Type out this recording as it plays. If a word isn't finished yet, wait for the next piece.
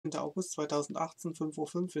August 2018, 5:05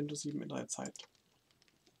 Uhr, Windows 7 Internetzeit.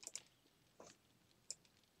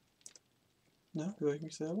 Na, höre ich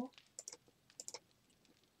mich selber?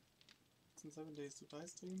 7 Days to Die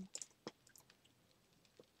Stream.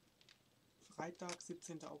 Freitag,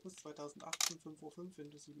 17. August 2018, 5:05 Uhr,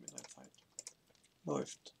 Windows 7 Internetzeit.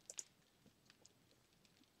 Läuft.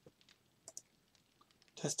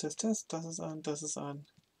 Test, Test, Test. Das ist ein, das ist ein.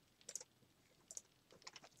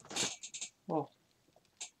 Oh.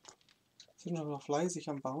 Sind aber noch fleißig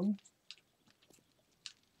am Bauen.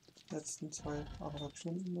 Letzten 2,5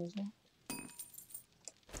 Stunden oder so.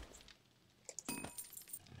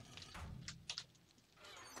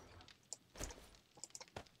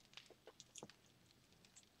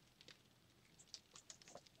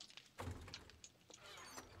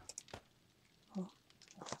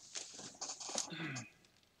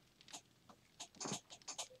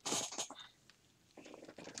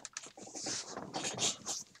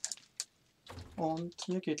 Und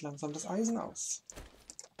mir geht langsam das Eisen aus.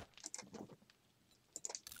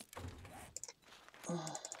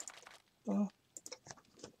 Ah.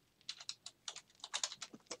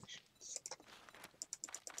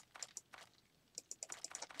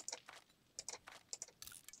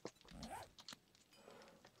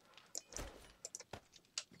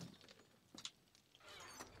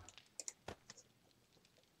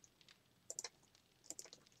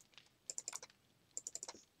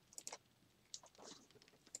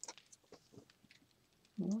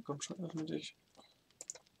 Na, komm schon, öffne dich.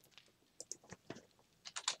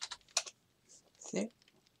 Sehr.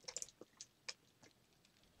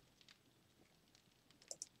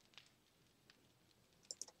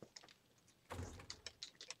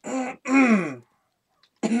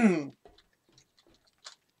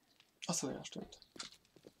 Achso, ja, stimmt.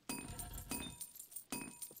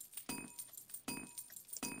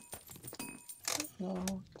 Ja,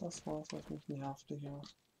 das war's, was mich nervte hier.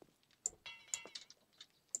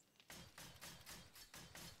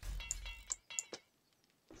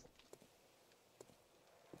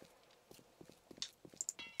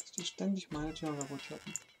 Dass die ständig meine Türen kaputt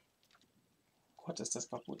hatten. Gott, ist das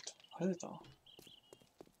kaputt. Alter.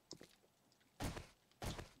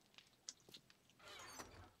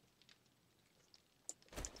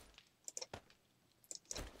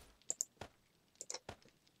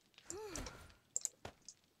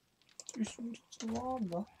 Ist nicht so warm,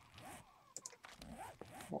 ne?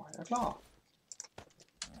 Boah, ja klar.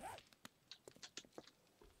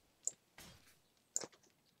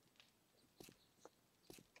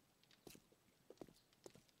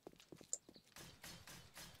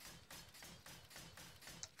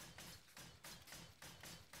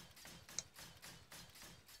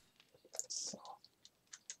 So.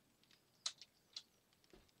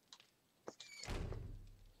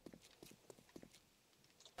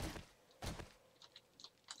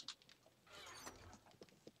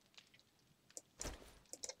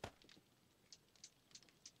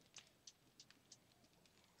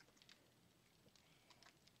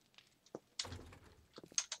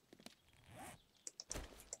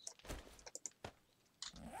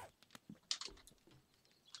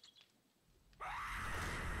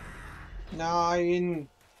 Nein!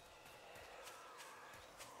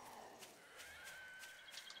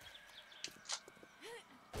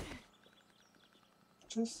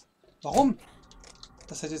 Tschüss. Warum?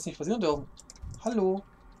 Das hätte jetzt nicht passieren dürfen. Hallo?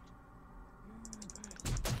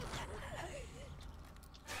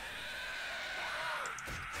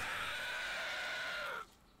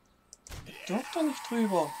 Ich darf da nicht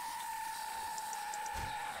drüber.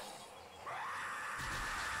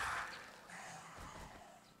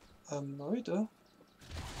 Leute.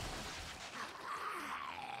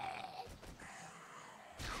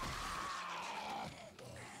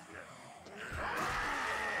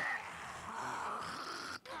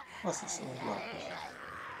 Was ist unglaublich.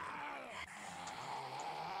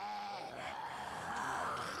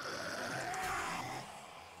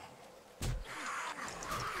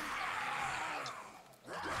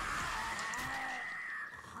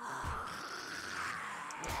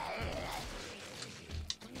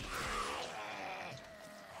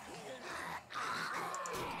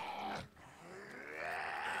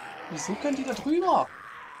 Wieso können die da drüber?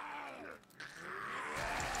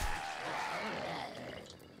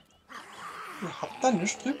 Ihr habt da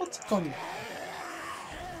nicht drüber zu kommen.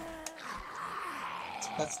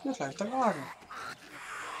 Jetzt platzt mir gleich der Kragen.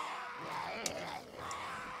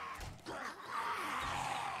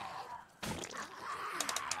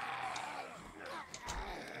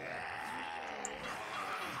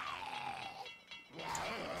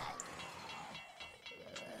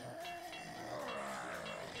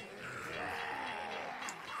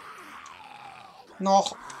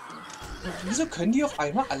 Noch. Wieso können die auf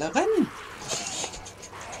einmal alle rennen?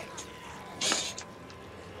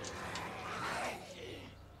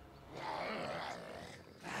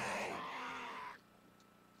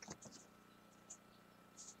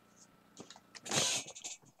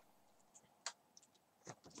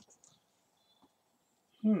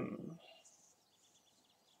 Hm.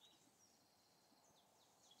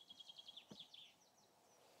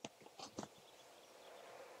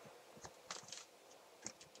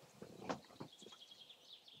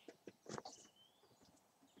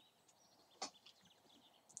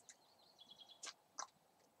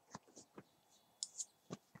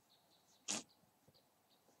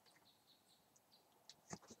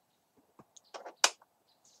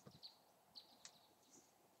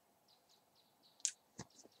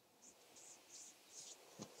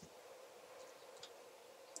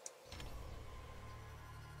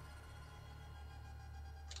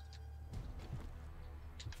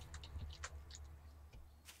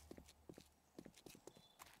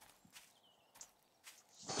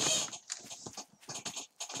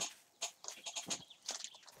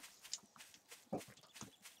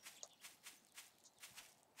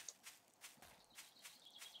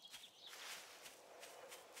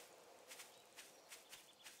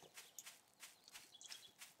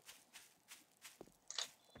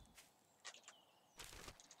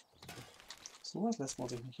 So etwas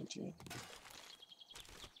muss ich nicht entscheiden.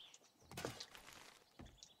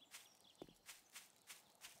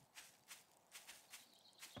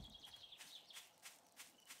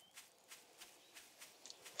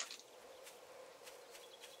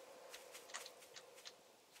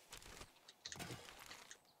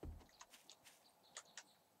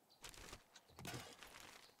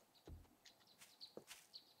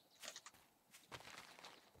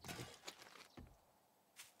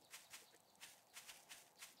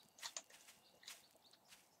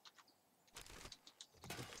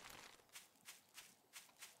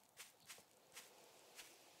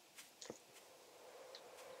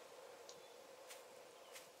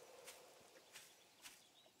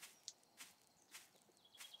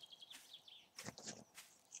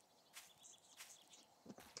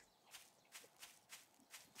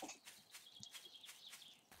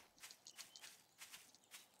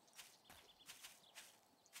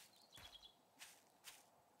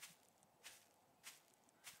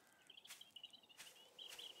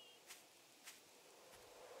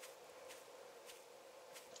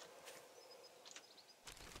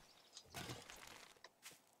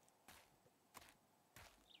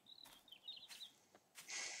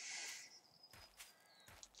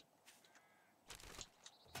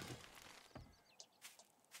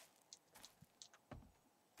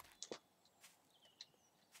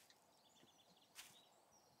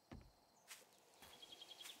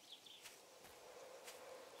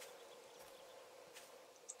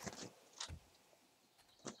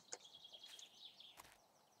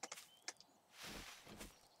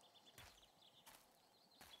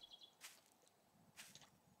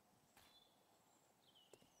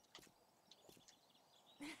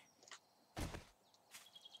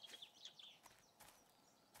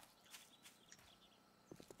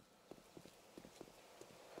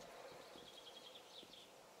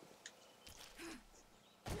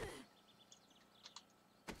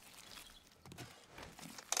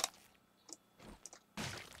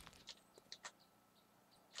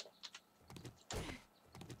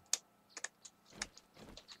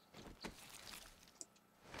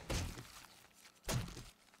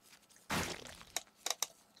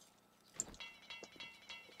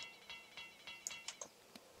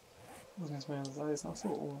 Muss ich erstmal das alles. Ach so,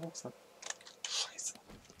 oh, Rucksack. Scheiße.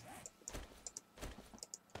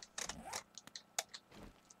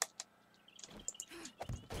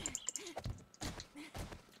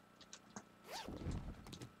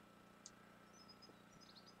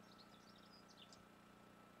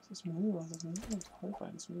 Das ist Müll, was ist Müll?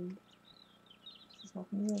 Halbeinsmüll. Das ist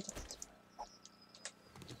noch Müll.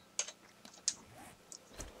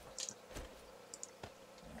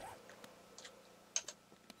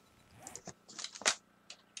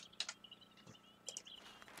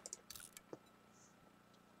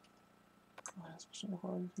 Das ist bestimmt noch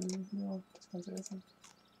irgendwie. Ja, das ganze Essen.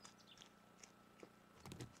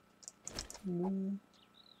 Müll.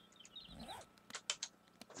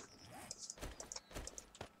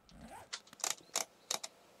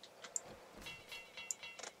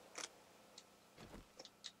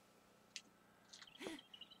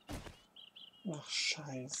 Ach,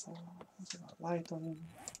 scheiße. Leitungen.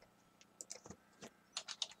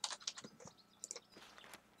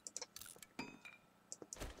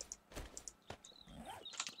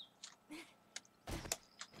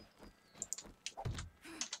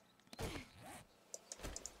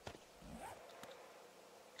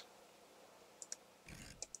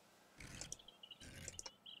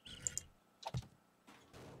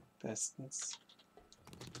 Bestens.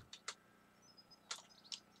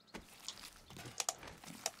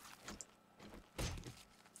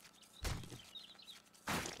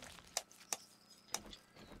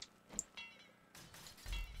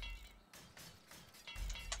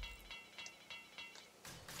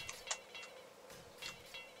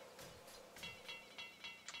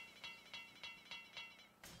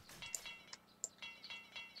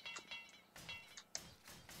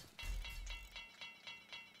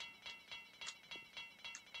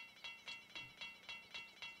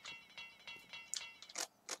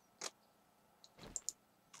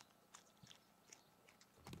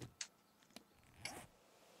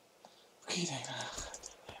 Okay, danke.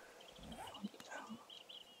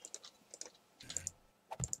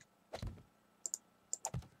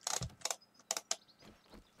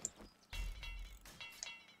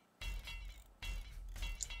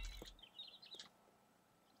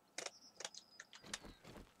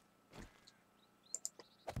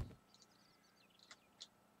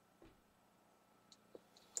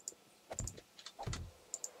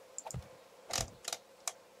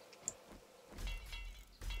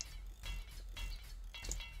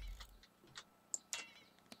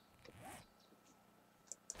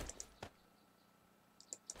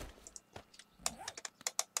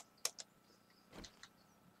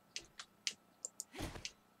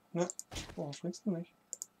 Ne, warum springst du nicht?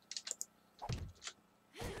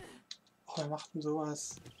 Oh, wer macht denn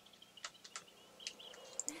sowas?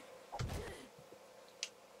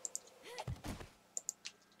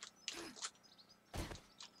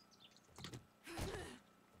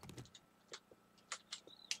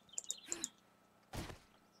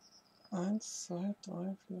 Eins, zwei,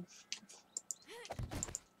 drei, vier, fünf.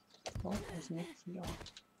 Oh, da sind noch 4.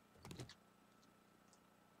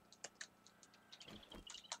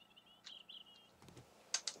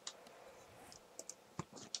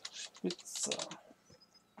 Spitze.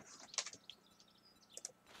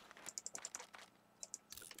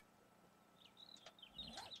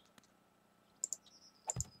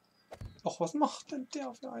 Doch, was macht denn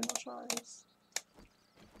der für einen Scheiß?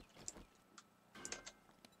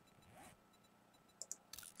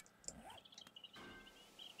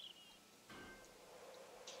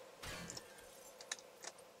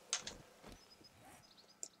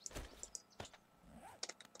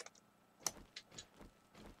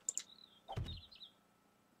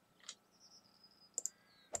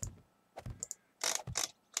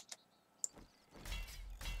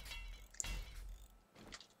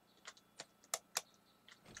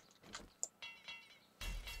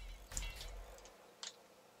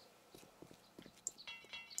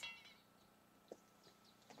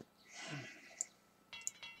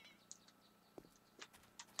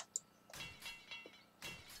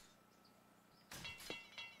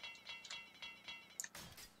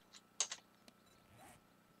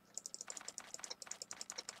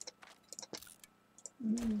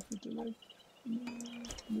 Bitte weg.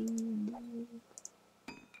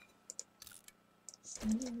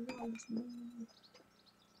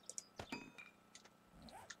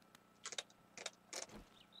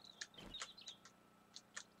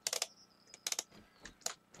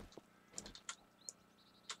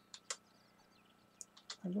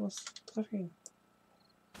 Alles los, treff ihn.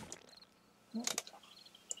 Ja,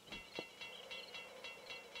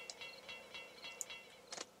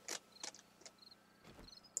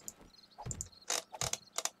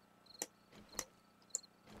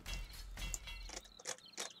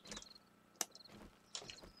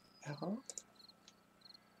 Error.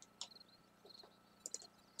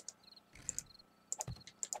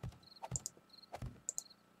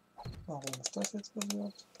 Warum ist das jetzt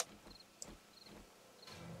passiert?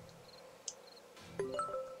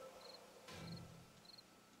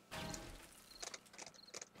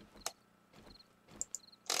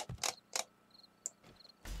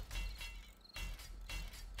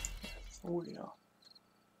 Oh ja.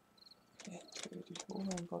 Endgültig. Oh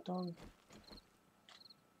mein Gott, dann.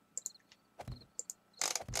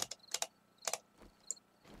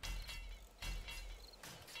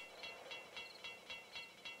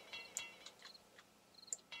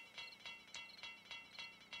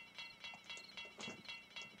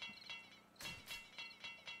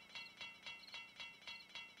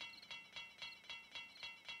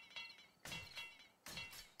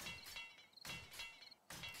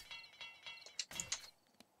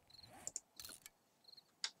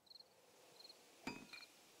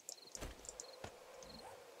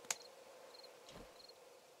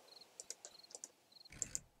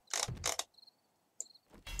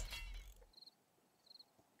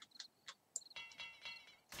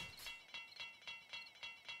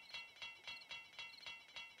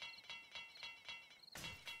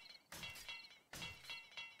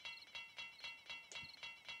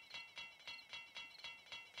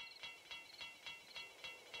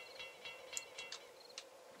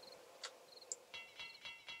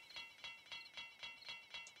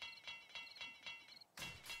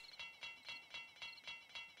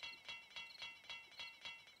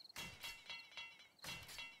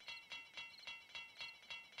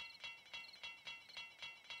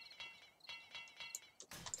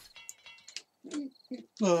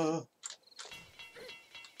 Äh.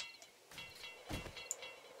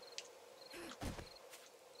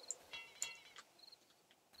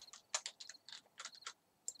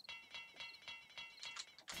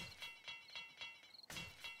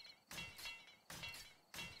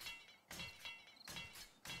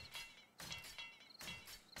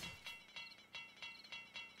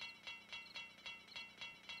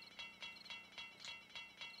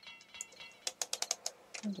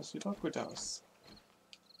 Das sieht auch gut aus.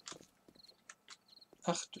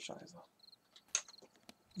 Ach du Scheiße.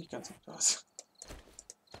 Nicht ganz so gut aus.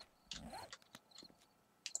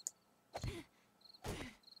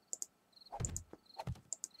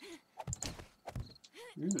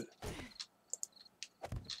 Übel.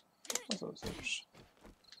 Also ist hübsch.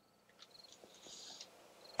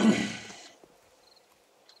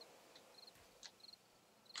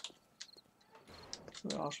 So,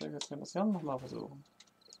 der Arschlecker, jetzt können wir das ja nochmal versuchen.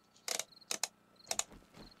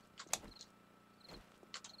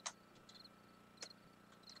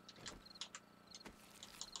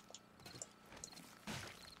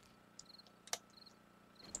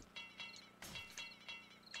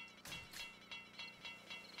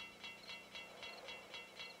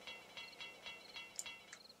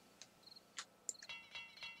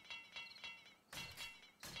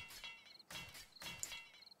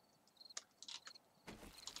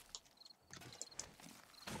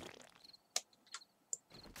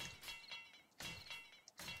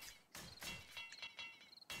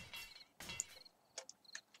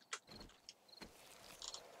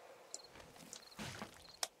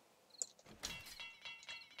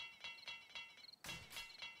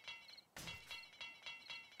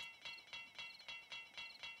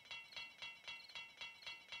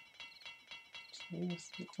 Hier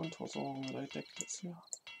ist die Grundversorgung der Deckel jetzt hier.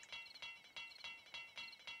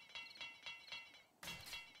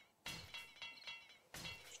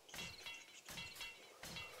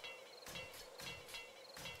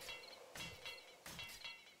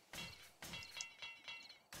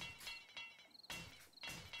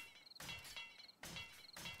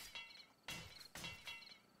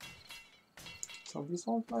 Zombies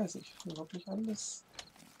waren fleißig. Wirklich alles.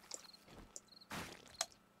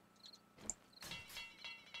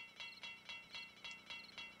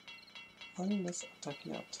 Alles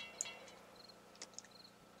attackiert.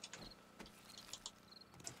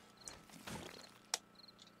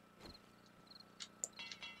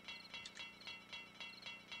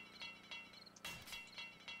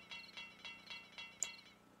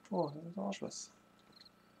 Oh, das ist auch Schluss.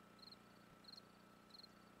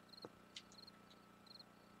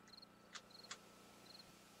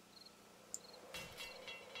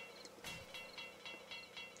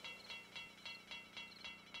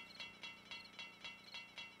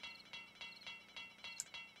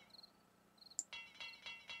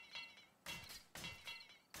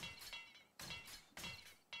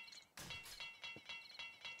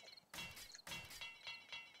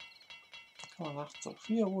 Kann man nachts auch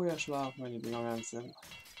viel ruhiger schlafen, wenn die Dinger ganz sind.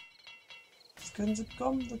 Jetzt können sie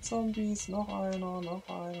kommen, die Zombies. Noch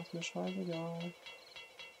einer, ist mir scheißegal.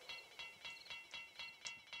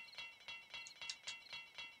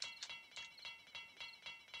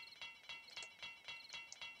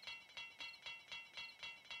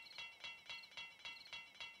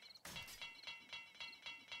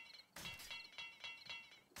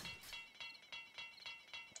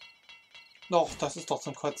 Doch, das ist doch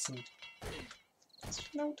zum Kotzen. Das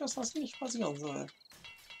ist genau das, was nicht passieren soll.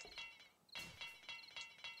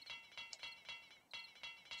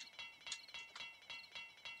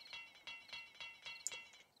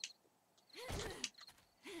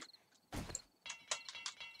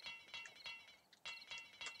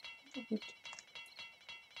 Na gut.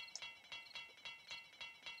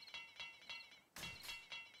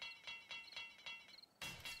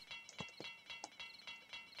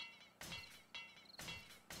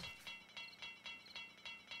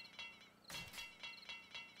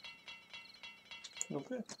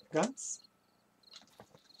 Okay, ganz.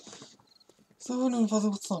 So, nun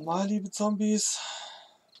versucht's nochmal, liebe Zombies.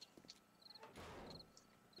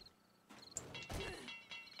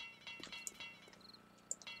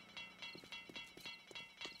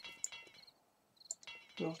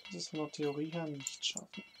 Dürften es von der Theorie her nicht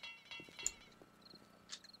schaffen.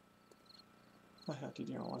 Ach ja, die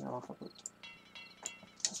Dinger waren ja auch kaputt.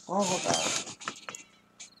 Das brauchen wir da.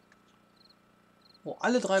 Oh,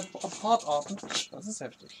 alle drei Partarten. Das ist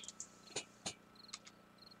heftig.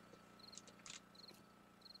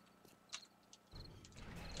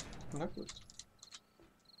 Na gut.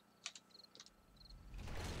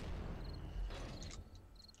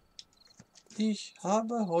 Ich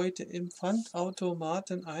habe heute im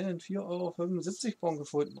Pfandautomaten einen 4,75 € Bon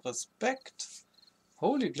gefunden. Respekt!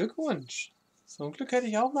 Holy Glückwunsch! So ein Glück hätte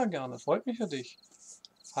ich auch mal gerne. Freut mich für dich.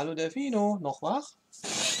 Hallo Delfino, noch wach?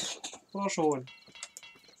 Oder schon?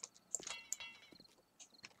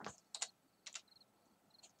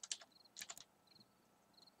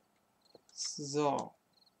 So.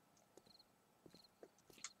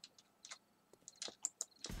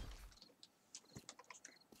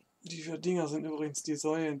 Die 4 Dinger sind übrigens die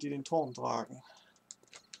Säulen, die den Turm tragen.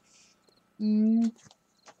 Hm.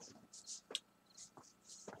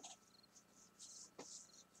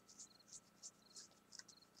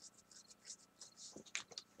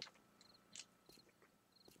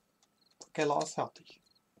 Der Keller ist fertig.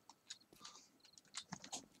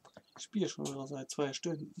 Ich spiele schon wieder seit 2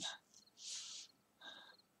 Stunden.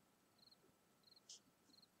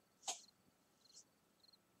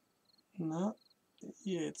 Na,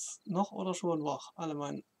 jetzt noch oder schon wach? Alle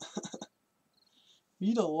meinen.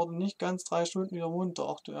 Wieder wurden nicht ganz 3 Stunden wieder munter.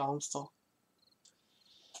 Ach du Ärmster.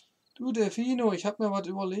 Du Delfino, ich habe mir was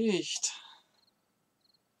überlegt.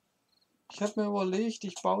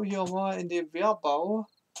 Ich baue hier mal in dem Wehrbau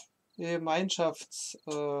wie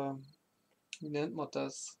nennt man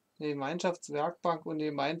das? Gemeinschaftswerkbank und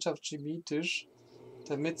den Gemeinschaftschemietisch,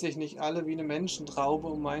 damit sich nicht alle wie eine Menschentraube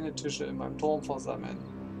um meine Tische in meinem Turm versammeln.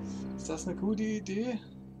 Ist das eine gute Idee?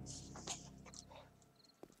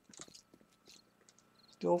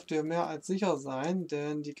 Dürfte ja mehr als sicher sein,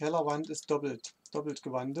 denn die Kellerwand ist doppelt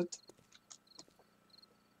gewandet.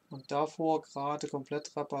 Und davor gerade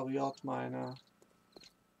komplett repariert meine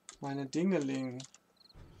Dingeling.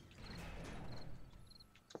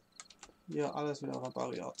 Hier alles wieder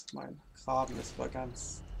repariert. Mein Graben ist wieder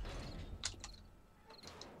ganz...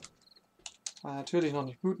 natürlich noch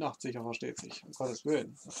nicht blutnachtsicher, versteht sich. Um Gottes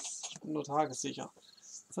Willen. Ich bin nur tagessicher.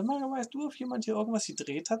 Sag mal, weißt du, ob jemand hier irgendwas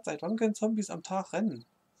gedreht hat? Seit wann können Zombies am Tag rennen?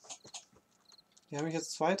 Die haben mich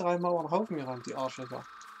jetzt 2, 3 Mal über den Haufen gerannt, die Arschlöcher.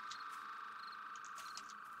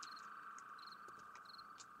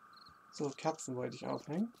 So, Kerzen wollte ich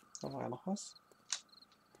aufhängen. Da war ja noch was.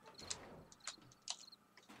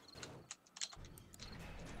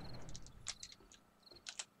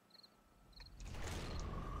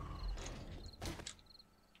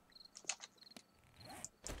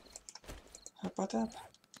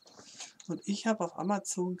 Und ich habe auf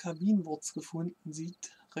Amazon Kaminwurz gefunden.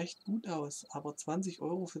 Sieht recht gut aus. Aber 20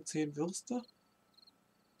 € für 10 Würste?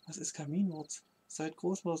 Was ist Kaminwurz? Seit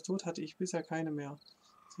Großmutters Tod hatte ich bisher keine mehr.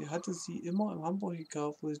 Sie hatte sie immer in Hamburg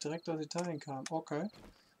gekauft, wo sie direkt aus Italien kam. Okay.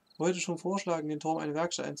 Wollte schon vorschlagen, den Turm eine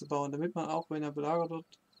Werkstatt einzubauen, damit man auch, wenn er belagert wird,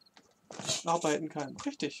 arbeiten kann.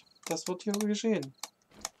 Richtig, das wird hier geschehen.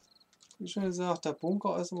 Wie schon gesagt, der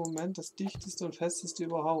Bunker ist im Moment das dichteste und festeste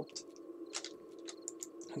überhaupt.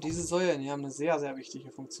 Und diese Säulen hier haben eine sehr, sehr wichtige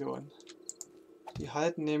Funktion. Die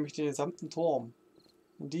halten nämlich den gesamten Turm.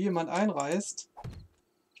 Wenn die jemand einreißt,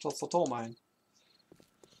 stürzt der Turm ein.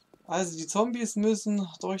 Also die Zombies müssen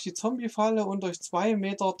durch die Zombie-Falle und durch 2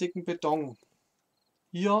 Meter dicken Beton.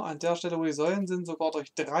 Hier an der Stelle, wo die Säulen sind, sogar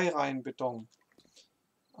durch 3 Reihen Beton.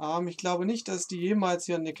 Ich glaube nicht, dass die jemals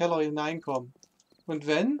hier in den Keller hineinkommen. Und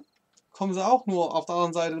wenn, kommen sie auch nur auf der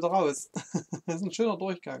anderen Seite wieder raus. Das ist ein schöner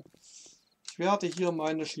Durchgang. Ich werde hier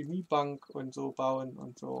meine Chemiebank und so bauen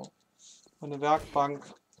und so. Und eine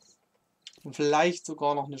Werkbank. Und vielleicht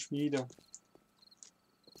sogar noch eine Schmiede.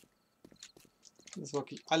 Das ist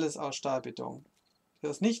wirklich alles aus Stahlbeton. Hier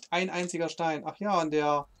ist nicht ein einziger Stein. Ach ja, und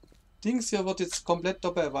der Dings hier wird jetzt komplett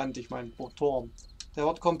doppelwandig, mein Turm. Der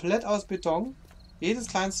wird komplett aus Beton. Jedes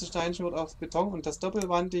kleinste Steinchen wird aus Beton und das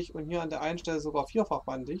doppelwandig und hier an der einen Stelle sogar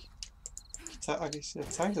vierfachwandig. Ich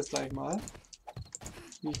zeige das gleich mal,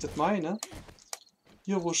 wie ich das meine.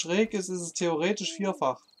 Hier, wo schräg ist, ist es theoretisch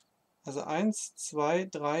vierfach. Also 1, 2,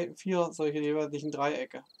 3, 4 solche jeweiligen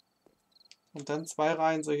Dreiecke. Und dann 2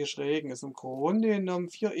 Reihen solche Schrägen. Ist im Grunde genommen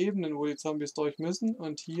 4 Ebenen, wo die Zombies durch müssen.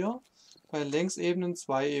 Und hier bei den Längsebenen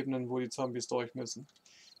 2 Ebenen, wo die Zombies durch müssen.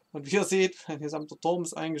 Und wie ihr seht, mein gesamter Turm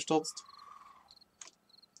ist eingestürzt.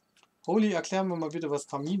 Holy, erklären wir mal bitte, was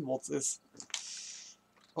Kaminwurz ist.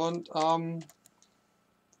 Und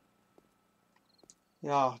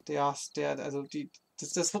ja, das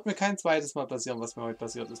wird mir kein zweites Mal passieren, was mir heute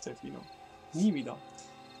passiert ist, Delfino. Nie wieder.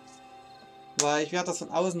 Weil ich werde das von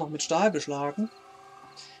außen noch mit Stahl beschlagen.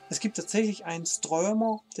 Es gibt tatsächlich einen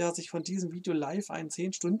Strömer, der sich von diesem Video live einen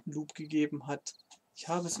 10-Stunden-Loop gegeben hat. Ich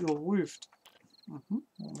habe es überprüft.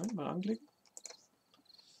 Moment, mal anklicken.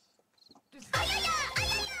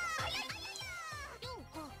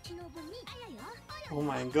 Oh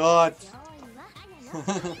mein Gott.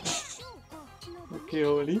 Okay,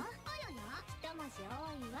 Holy.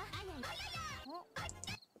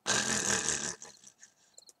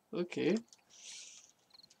 Okay.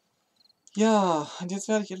 Ja, und jetzt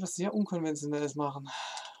werde ich etwas sehr Unkonventionelles machen.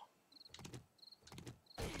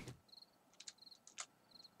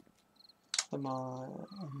 Warte mal.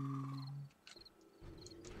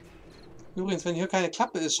 Übrigens, wenn hier keine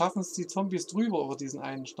Klappe ist, schaffen es die Zombies drüber über diesen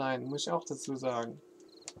einen Stein. Muss ich auch dazu sagen.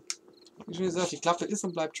 Wie schon gesagt, die Klappe ist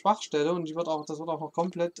und bleibt Schwachstelle und das wird auch noch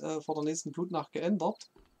komplett vor der nächsten Blutnacht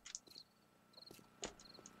geändert.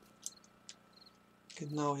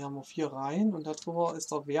 Genau, hier haben wir 4 Reihen und darüber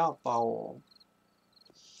ist der Wehrbau.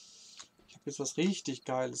 Ich habe jetzt was richtig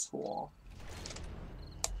Geiles vor.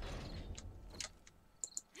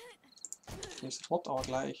 Nicht sofort, aber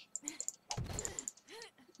gleich.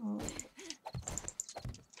 Und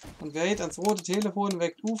wer geht ans rote Telefon,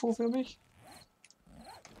 weckt UFO für mich?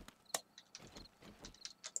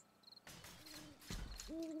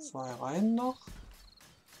 Zwei Reihen noch.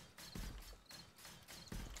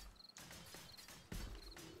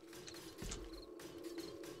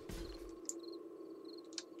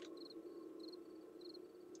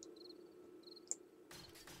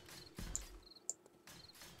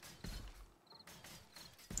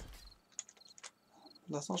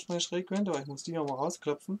 Lass noch mal schräg könnte, weil ich muss die ja mal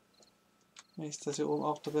rausklopfen. Wenn ich das hier oben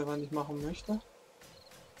auch dabei was nicht machen möchte.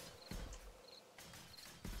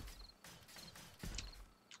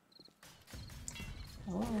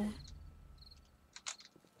 Oh.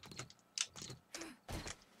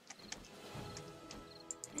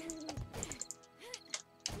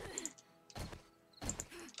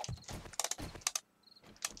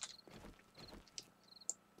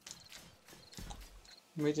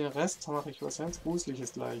 Mit dem Rest mache ich was ganz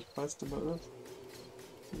Gruseliges gleich. Passt aber auf,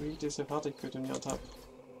 wie ich das hier fertig betoniert habe.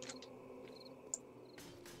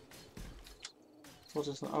 Wird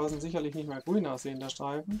es von außen sicherlich nicht mehr grün aussehen, der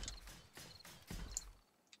Streifen.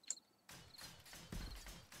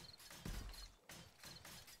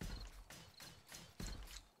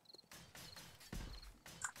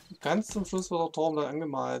 Ganz zum Schluss wird der Turm dann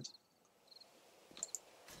angemalt.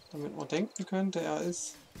 Damit man denken könnte, er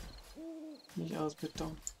ist nicht aus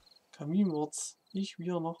Beton. Kaminwurz. Ich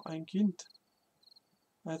wieder noch ein Kind.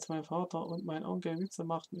 Als mein Vater und mein Onkel Witze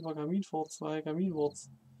machten über Kaminwurz, Kaminwurz.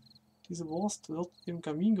 Diese Wurst wird im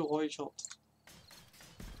Kamin geräuchert.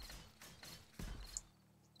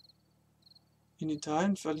 In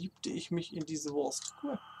Italien verliebte ich mich in diese Wurst.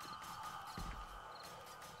 Cool.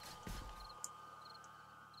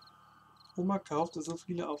 Oma kaufte so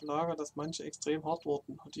viele auf Lager, dass manche extrem hart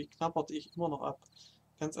wurden und die knabberte ich immer noch ab.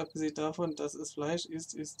 Ganz abgesehen davon, dass es Fleisch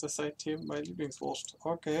ist, ist das seitdem mein Lieblingswurst.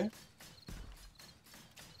 Okay.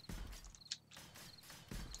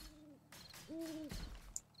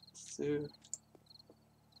 So.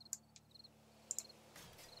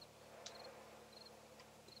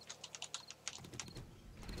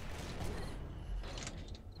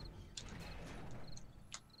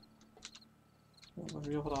 Und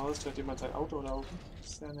wieder vor der Haustür hat jemand sein Auto laufen.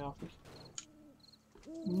 Sehr nervig.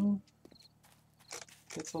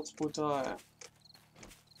 Jetzt wird's brutal.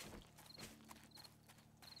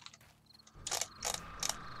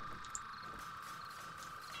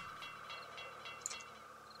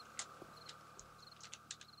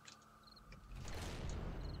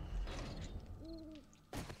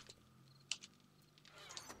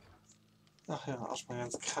 Ach ja, erstmal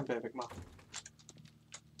ganz Krempel wegmachen.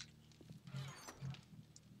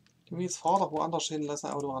 Gemäß fahr doch woanders hin, lass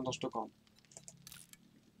ein Auto anders stückern.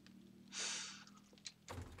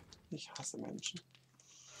 Ich hasse Menschen.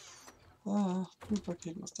 Ah,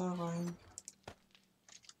 Blutpaket muss da rein.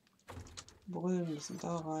 Brillen müssen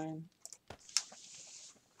da rein.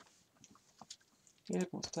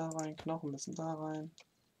 Geld muss da rein, Knochen müssen da rein.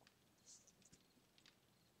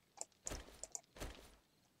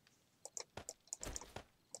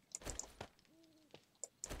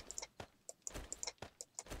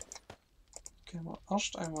 Können wir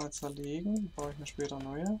erst einmal zerlegen, brauche ich mir später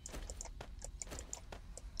neue.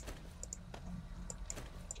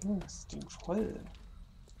 Okay, das Ding voll.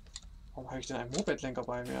 Warum habe ich denn einen Mopedlenker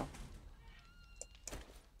bei mir?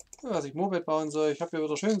 Ja, was ich Moped bauen soll, ich habe hier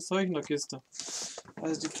wieder schönes Zeug in der Kiste.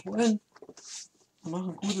 Also die Trollen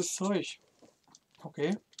machen gutes Zeug.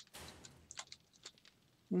 Okay.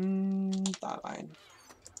 Da rein.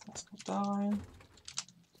 Das kommt da rein.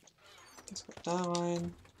 Das kommt da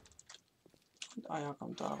rein. Und Eier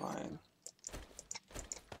kommt da rein.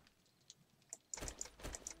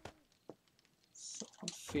 So,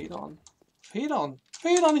 und Federn. Federn!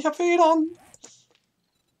 Federn! Ich hab Federn!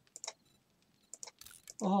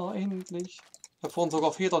 Oh, endlich. Ich habe vorhin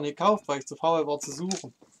sogar Federn gekauft, weil ich zu faul war zu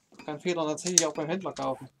suchen. Ich kann Federn tatsächlich auch beim Händler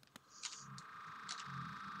kaufen.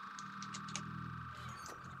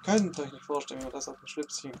 Könnt euch nicht vorstellen, wie mir das auf den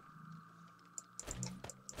Schlips hing.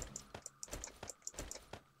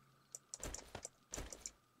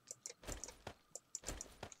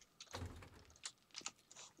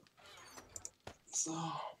 So.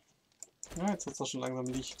 Ja, jetzt wird es doch schon langsam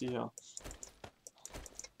Licht hier.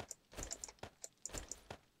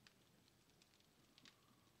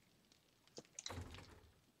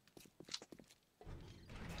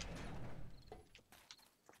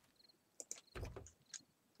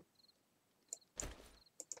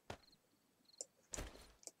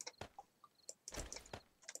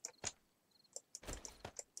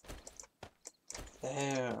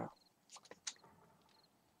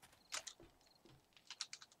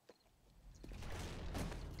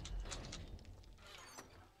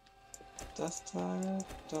 Das Teil,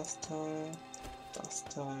 das Teil, das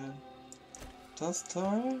Teil, das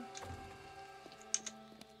Teil.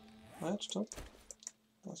 Halt, stopp.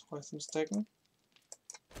 Das brauche ich zum Stacken.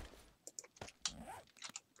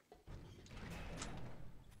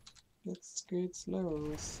 Jetzt geht's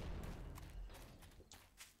los.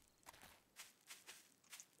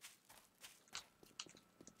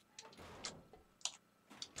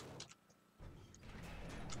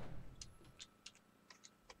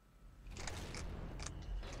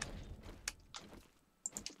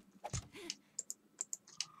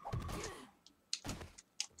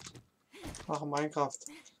 Ach, Minecraft.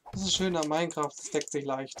 Das ist schön an Minecraft, es deckt sich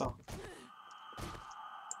leichter.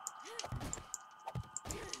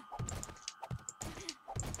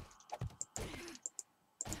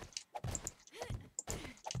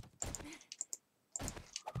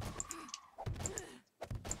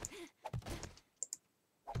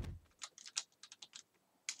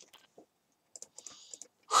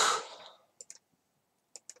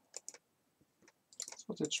 Das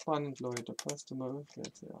wird jetzt spannend, Leute. Passt mal auf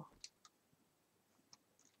jetzt, ja.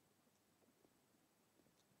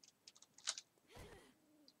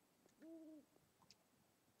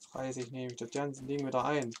 Reiße ich nämlich das ganze Ding wieder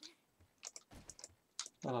ein.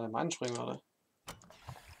 Wenn er dem anspringen würde.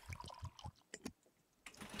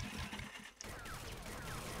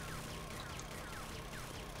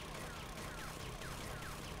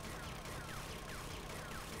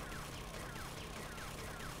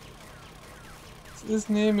 Es ist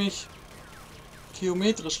nämlich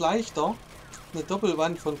geometrisch leichter, eine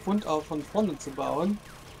Doppelwand von Grund auf von vorne zu bauen,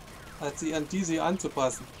 als sie an diese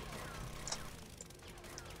anzupassen.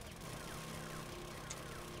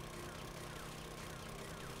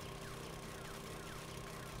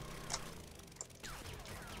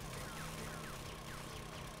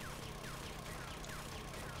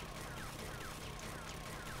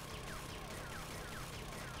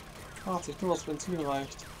 Ach, sich nur das Benzin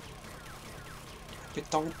reicht.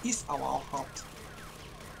 Beton ist aber auch hart.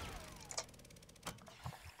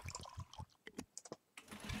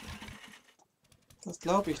 Das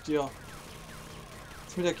glaube ich dir.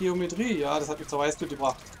 Das mit der Geometrie, ja, das hat mich zur Weißglut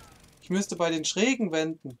gebracht. Ich müsste bei den schrägen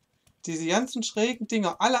Wänden diese ganzen schrägen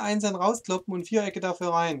Dinger alle einzeln rauskloppen und Vierecke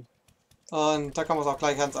dafür rein. Und da kann man es auch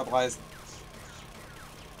gleich ganz abreißen.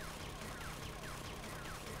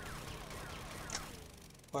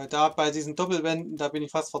 Weil da bei diesen Doppelwänden, da bin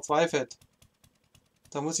ich fast verzweifelt.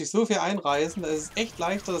 Da muss ich so viel einreißen, da ist es echt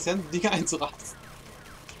leichter, das ganze Ding einzureißen.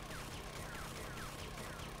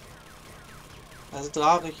 Also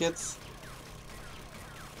trage ich jetzt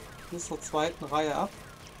bis zur zweiten Reihe ab.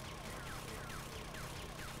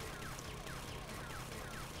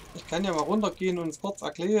 Ich kann ja mal runtergehen und es kurz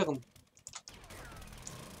erklären.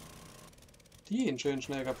 Die gehen schön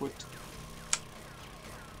schnell kaputt.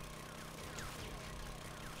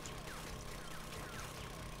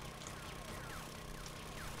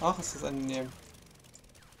 Ach, ist das angenehm.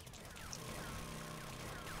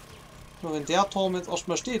 Nur wenn der Turm jetzt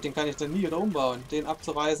erstmal steht, den kann ich dann nie wieder umbauen. Den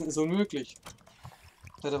abzureißen ist unmöglich.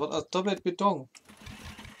 Ja, der wird aus doppelt Beton.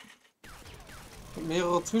 Und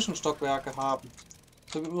mehrere Zwischenstockwerke haben.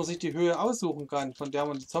 Damit man sich die Höhe aussuchen kann, von der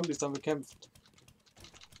man die Zombies dann bekämpft.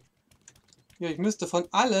 Ja, ich müsste von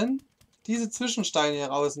allen diese Zwischensteine hier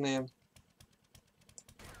rausnehmen.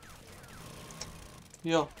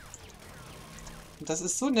 Hier. Und das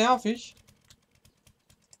ist so nervig.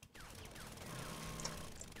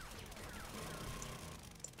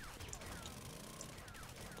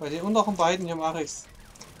 Bei den unteren beiden hier mache ich es.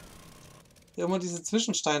 Hier immer diese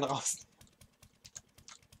Zwischensteine raus.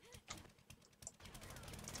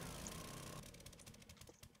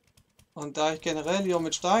 Und da ich generell hier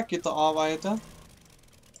mit Stahlgitter arbeite,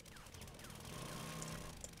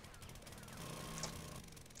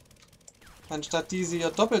 anstatt diese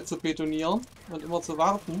hier doppelt zu betonieren und immer zu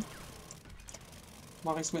warten,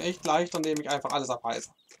 mache ich es mir echt leichter, indem ich einfach alles abreiße.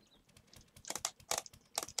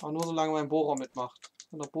 Aber nur solange mein Bohrer mitmacht.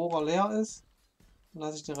 Wenn der Bohrer leer ist, dann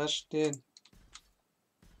lasse ich den Rest stehen.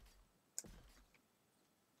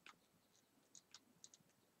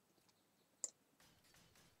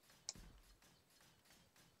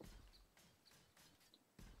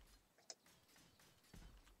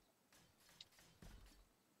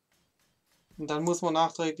 Und dann muss man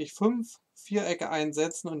nachträglich 5 Vierecke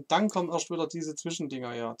einsetzen und dann kommen erst wieder diese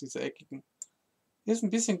Zwischendinger her, diese eckigen. Ist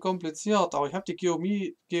ein bisschen kompliziert, aber ich habe die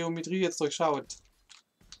Geometrie jetzt durchschaut.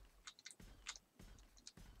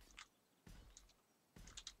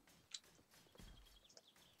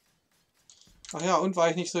 Ach ja, und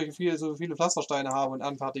weil ich nicht so viele Pflastersteine habe und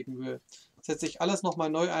anfertigen will, setze ich alles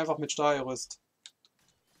nochmal neu einfach mit Stahlgerüst.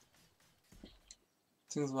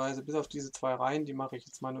 Beziehungsweise bis auf diese 2 Reihen, die mache ich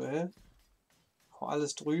jetzt manuell.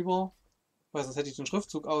 Alles drüber, weil sonst hätte ich den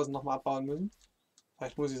Schriftzug außen nochmal abbauen müssen.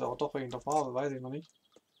 Vielleicht muss ich es aber doch wegen der Farbe, weiß ich noch nicht.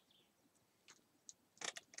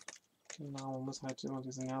 Genau, man muss halt immer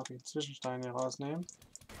diese nervigen Zwischensteine rausnehmen.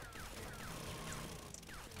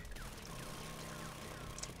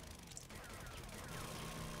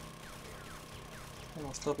 Wenn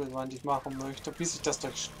man es doppelwandig machen möchte, bis ich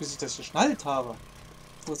das geschnallt habe,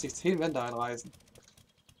 muss ich 10 Wände einreißen.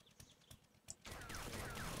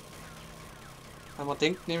 Weil man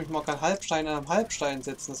denkt nämlich, man kann Halbstein an einem Halbstein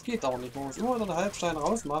setzen. Das geht auch nicht. Man muss immer wieder den Halbstein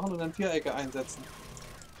rausmachen und dann Vierecke einsetzen.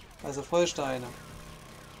 Also Vollsteine.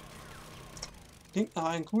 Klingt nach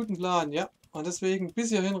einem guten Plan, ja. Und deswegen bis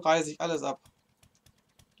hierhin reiße ich alles ab.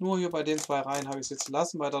 Nur hier bei den 2 Reihen habe ich es jetzt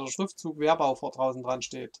gelassen, weil da der Schriftzug Wehrbau vor draußen dran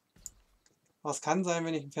steht. Aber es kann sein,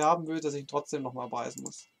 wenn ich ihn färben will, dass ich ihn trotzdem nochmal abreißen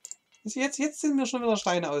muss. Jetzt sind mir schon wieder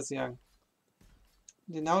Steine ausgegangen.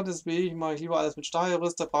 Genau deswegen mache ich lieber alles mit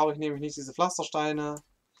Stahlgerüst, da brauche ich nämlich nicht diese Pflastersteine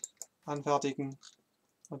anfertigen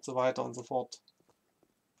und so weiter und so fort.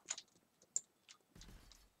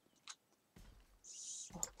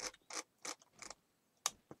 So.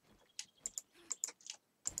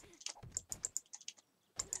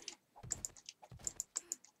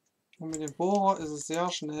 Und mit dem Bohrer ist es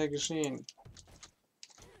sehr schnell geschehen.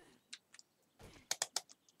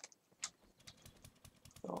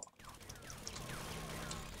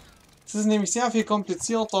 Es ist nämlich sehr viel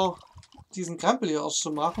komplizierter, diesen Krempel hier erst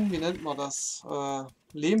zu machen, wie nennt man das,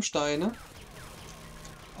 Lehmsteine,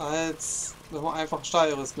 als wenn man einfach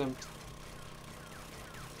Stahlgerüst nimmt.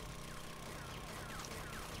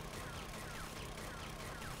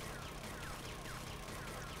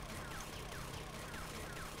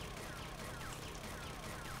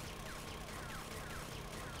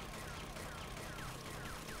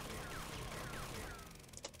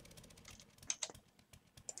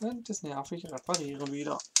 Und das nervig reparieren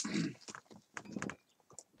wieder.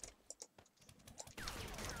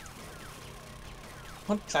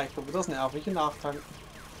 Und gleich kommt das nervige Nachtanken.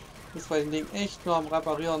 Das bei dem Ding echt nur am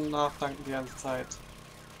Reparieren und Nachtanken die ganze Zeit.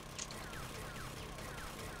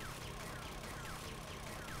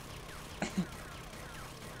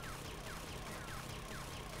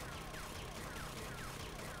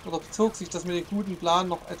 Oder bezog sich das mit dem guten Plan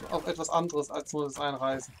noch auf etwas anderes als nur das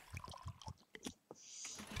Einreißen?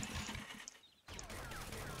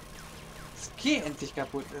 Geh endlich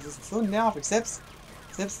kaputt. Es ist so nervig. Selbst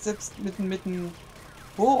mit dem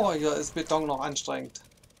Bohrer hier ist Beton noch anstrengend.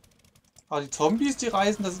 Aber die Zombies, die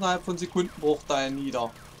reißen das innerhalb von Sekundenbruchteilen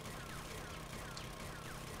nieder.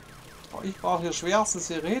 Aber ich brauche hier schwerstes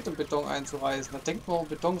Gerät, um Beton einzureißen. Da denkt man,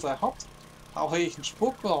 Beton sei hart. Brauche ich einen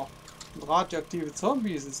Spucker und radioaktive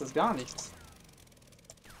Zombies, ist das gar nichts.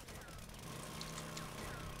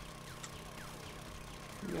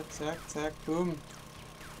 Hier, zack, zack, boom.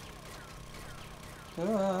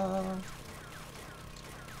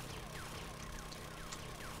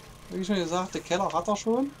 Wie schon gesagt, der Keller hat er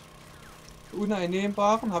schon.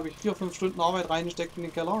 Uneinnehmbaren habe ich 4-5 Stunden Arbeit reingesteckt in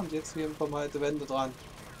den Keller und jetzt hier kommen halt die Wände dran.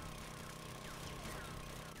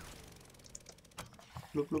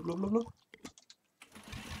 Blub, blub, blub, blub, blub.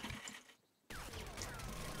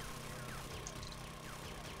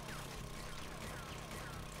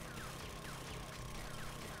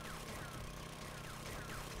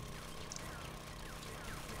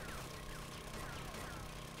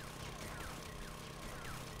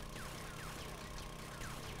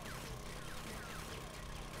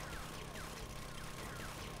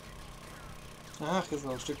 Ach, hier ist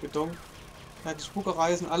noch ein Stück Beton. Ja, die Spucker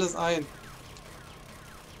reißen alles ein.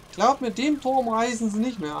 Glaubt mir, den Turm reißen sie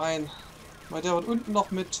nicht mehr ein. Weil der wird unten noch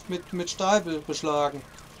mit Stahl beschlagen.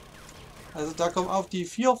 Also da kommt auf die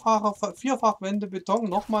Vierfachwände Beton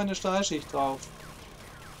nochmal eine Stahlschicht drauf.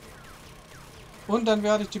 Und dann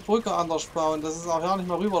werde ich die Brücke anders bauen, dass es auch ja nicht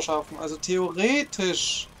mehr rüber schaffen. Also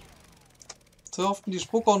theoretisch dürften die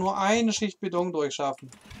Spucker nur eine Schicht Beton durchschaffen.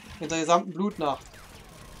 In der gesamten Blutnacht.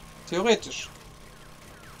 Theoretisch.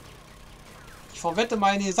 Ich verwette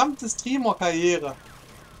meine gesamte Streamer-Karriere,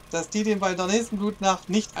 dass die den bei der nächsten Blutnacht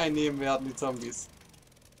nicht einnehmen werden, die Zombies.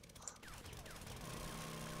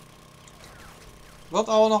 Wird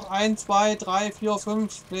auch noch 1, 2, 3, 4,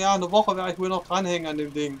 5, naja, eine Woche werde ich wohl noch dranhängen an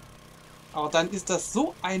dem Ding. Aber dann ist das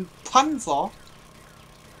so ein Panzer.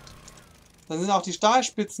 Dann sind auch die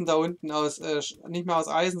Stahlspitzen da unten aus, nicht mehr aus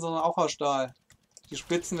Eisen, sondern auch aus Stahl. Die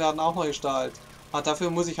Spitzen werden auch noch gestahlt. Aber dafür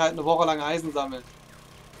muss ich halt eine Woche lang Eisen sammeln.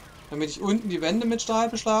 Damit ich unten die Wände mit Stahl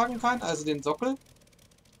beschlagen kann, also den Sockel.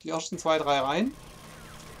 Die ersten 2, 3 Reihen.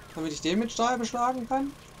 Damit ich den mit Stahl beschlagen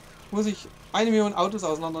kann, muss ich 1 Million Autos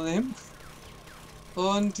auseinandernehmen.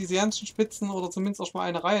 Und diese ganzen Spitzen, oder zumindest auch mal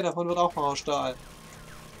eine Reihe davon, wird auch noch aus Stahl.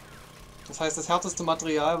 Das heißt, das härteste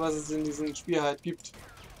Material, was es in diesem Spiel halt gibt.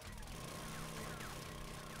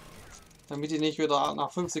 Damit die nicht wieder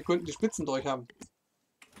nach 5 Sekunden die Spitzen durch haben.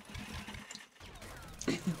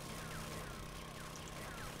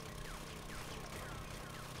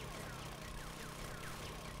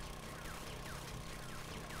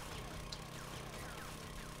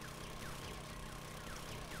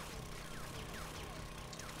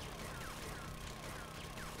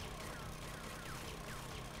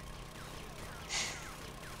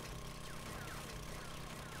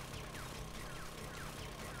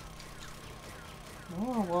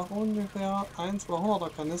 Ja, braucht ungefähr 1-200er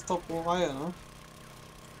Kanister pro Reihe, ne?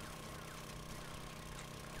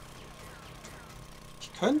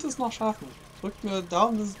 Ich könnte es noch schaffen. Drückt mir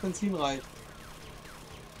Daumen, dass es Benzin reicht.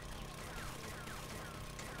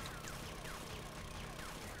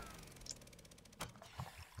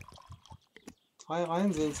 Drei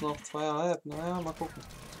Reihen sind es noch, 2,5. Naja, mal gucken.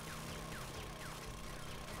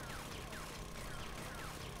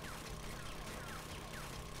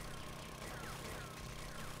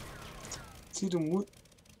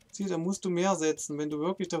 Da musst du mehr setzen. Wenn du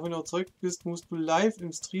wirklich davon überzeugt bist, musst du live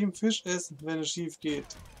im Stream Fisch essen, wenn es schief geht.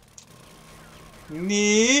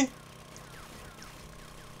 Nee.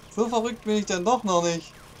 So verrückt bin ich dann doch noch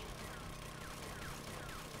nicht.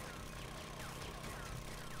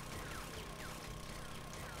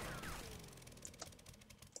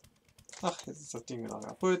 Ach, jetzt ist das Ding wieder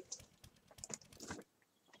kaputt.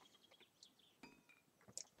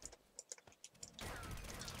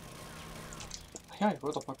 Ach ja, ich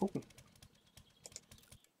wollte doch mal gucken.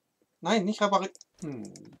 Nein, nicht reparieren.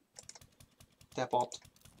 Der Bart.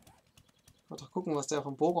 Ich wollte doch gucken, was der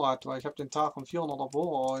vom Bohrer hat, weil ich habe den Tag vom 400er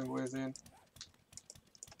Bohrer irgendwo gesehen.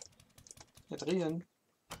 Ja, drehen.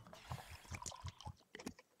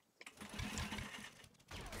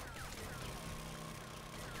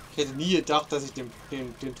 Ich hätte nie gedacht, dass ich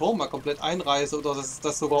den Turm mal komplett einreiße oder dass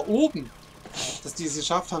das sogar oben, dass die es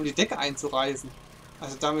geschafft haben, die Decke einzureißen.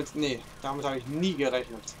 Also damit, nee, damit habe ich nie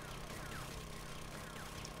gerechnet.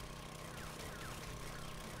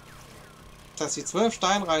 Dass sie 12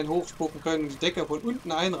 Steinreihen hochspucken können und die Decke von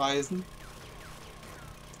unten einreißen.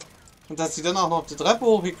 Und dass sie dann auch noch die Treppe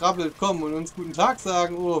hochgekrabbelt kommen und uns guten Tag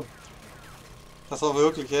sagen, oh, das war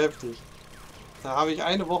wirklich heftig. Da habe ich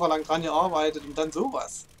eine Woche lang dran gearbeitet und dann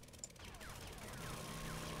sowas.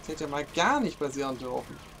 Das hätte ja mal gar nicht passieren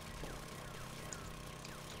dürfen.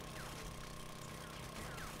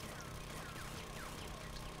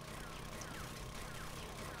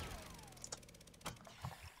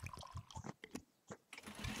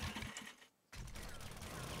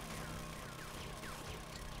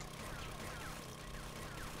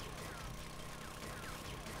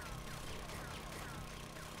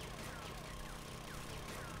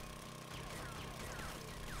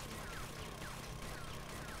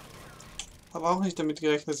 Habe auch nicht damit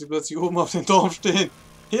gerechnet, dass sie plötzlich oben auf dem Turm stehen.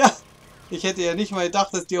 Ja, ich hätte ja nicht mal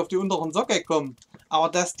gedacht, dass die auf die unteren Sockel kommen. Aber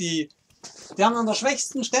dass die haben an der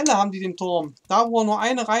schwächsten Stelle haben die den Turm. Da wo nur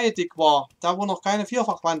eine Reihe dick war, da wo noch keine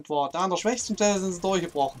Vierfachwand war, da an der schwächsten Stelle sind sie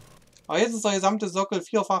durchgebrochen. Aber jetzt ist der gesamte Sockel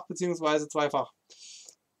vierfach bzw. zweifach.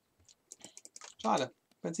 Schade.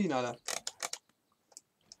 Benzin alle.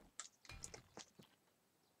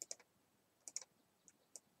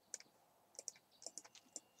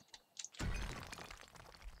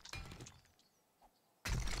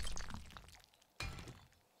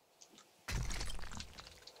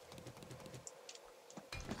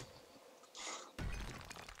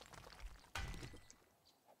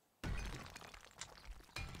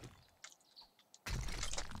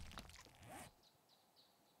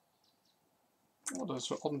 Oh, da ist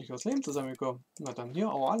schon ordentlich was Leben zusammengekommen. Na dann hier,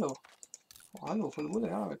 aber hallo. Oh, hallo, voll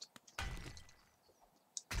gute Arbeit.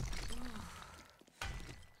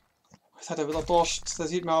 Jetzt hat er wieder Durst. Das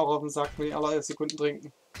sieht man auch auf dem Sack, wenn die alle 11 Sekunden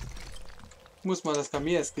trinken. Ich muss mal das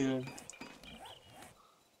Kamel skillen.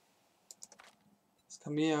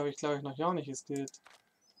 Kamel habe ich, glaube ich, noch gar nicht geskillt.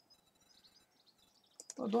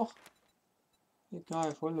 Oh doch.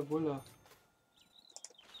 Egal, volle Bulle.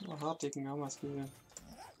 Oh, Hartigen haben wir es gesehen.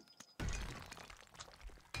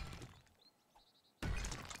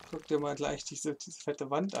 Guck dir mal gleich diese fette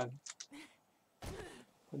Wand an.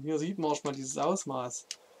 Und hier sieht man auch mal dieses Ausmaß.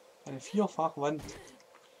 Eine Vierfachwand.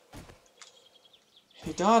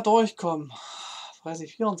 Wenn die da durchkommen, fresse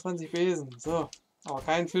ich 24 Besen. So, aber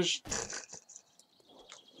kein Fisch.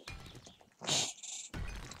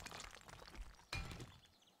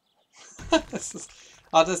 Das ist,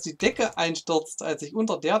 aber dass die Decke einstürzt, als ich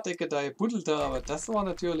unter der Decke da gebuddelt habe, das war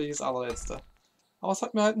natürlich das allerletzte. Aber es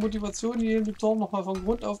hat mir halt Motivation gegeben, den Turm nochmal von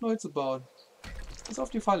Grund auf neu zu bauen. Bis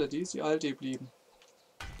auf die Falle, die ist die alte geblieben.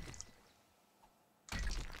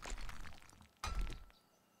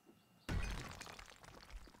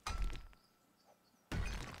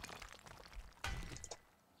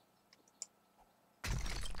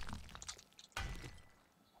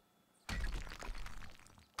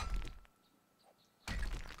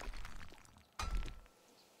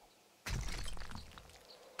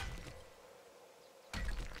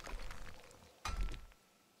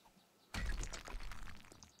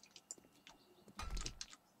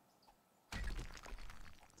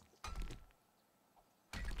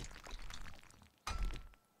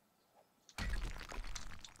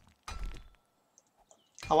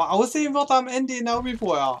 Aber aussehen wird er am Ende genau wie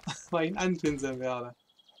vorher, weil ich ihn anpinseln werde.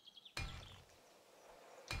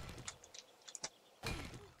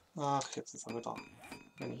 Ach, jetzt ist er wieder.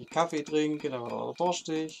 Wenn ich Kaffee trinke, dann wird er wieder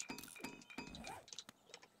durstig.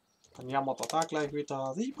 Dann jammert er da gleich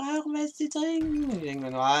wieder. Sie brauchen was zu trinken. Ich denke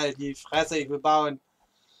mir nur, halt die Fresse, ich will bauen.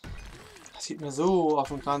 Das sieht mir so auf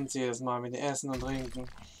den Kranz jedes Mal mit dem Essen und Trinken.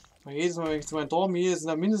 Weil jedes Mal, wenn ich zu meinem Dorf gehe, sind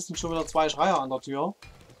da mindestens schon wieder 2 Schreier an der Tür.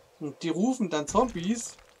 Und die rufen dann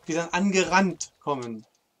Zombies, die dann angerannt kommen.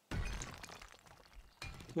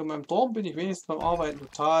 Hier in meinem Dorf bin ich wenigstens beim Arbeiten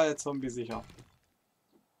total zombiesicher.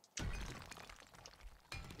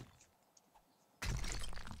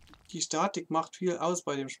 Die Statik macht viel aus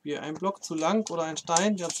bei dem Spiel. Ein Block zu lang oder ein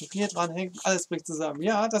Stein, der zu viel dran hängt, alles bricht zusammen.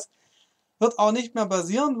 Ja, das wird auch nicht mehr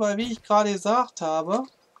passieren, weil, wie ich gerade gesagt habe,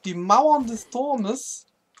 die Mauern des Turmes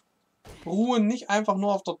ruhen nicht einfach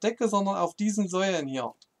nur auf der Decke, sondern auf diesen Säulen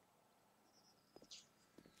hier.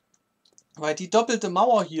 Weil die doppelte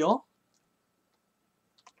Mauer hier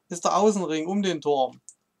ist der Außenring um den Turm.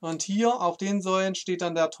 Und hier auf den Säulen steht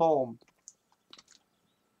dann der Turm.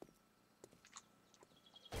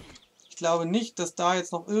 Ich glaube nicht, dass da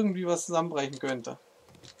jetzt noch irgendwie was zusammenbrechen könnte.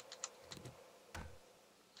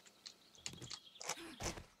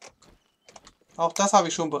 Auch das habe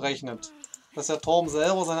ich schon berechnet. Dass der Turm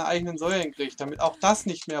selber seine eigenen Säulen kriegt, damit auch das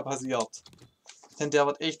nicht mehr passiert. Denn der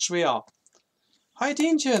wird echt schwer. Hi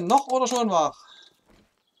Tienchen, noch oder schon wach?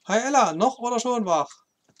 Hi Ella, noch oder schon wach?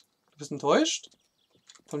 Du bist enttäuscht?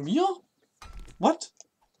 Von mir? What?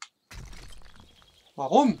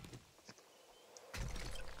 Warum?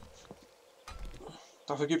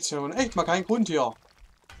 Dafür gibt es ja nun echt mal keinen Grund hier.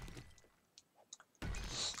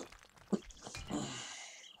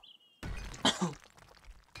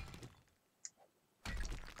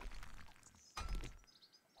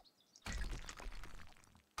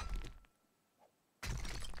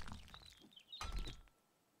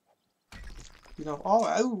 Wieder auf. Oh,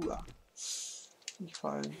 au. Nicht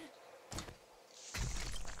fallen.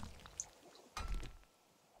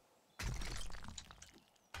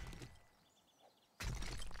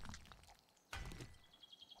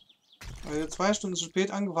 Weil du 2 Stunden zu spät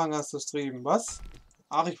angefangen hast zu streamen. Was?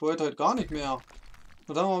 Ach, ich wollte heute gar nicht mehr.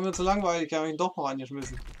 Und dann war mir zu langweilig, habe ich ihn doch noch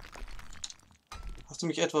angeschmissen. Hast du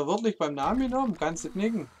mich etwa wirklich beim Namen genommen? Kannst du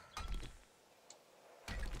knicken.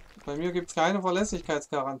 Bei mir gibt es keine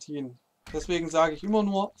Verlässlichkeitsgarantien. Deswegen sage ich immer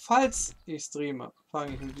nur, falls ich streame,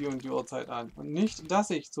 fange ich mit die und die Uhrzeit an. Und nicht, dass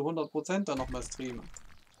ich zu 100% dann nochmal streame.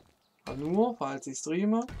 Aber nur, falls ich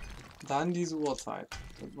streame, dann diese Uhrzeit.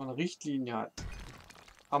 Damit man eine Richtlinie hat.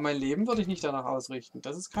 Aber mein Leben würde ich nicht danach ausrichten.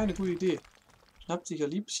 Das ist keine gute Idee. Schnappt sich ihr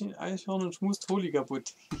Liebchen, Eichhörnchen und schmust Holy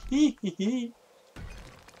kaputt. Hihihi.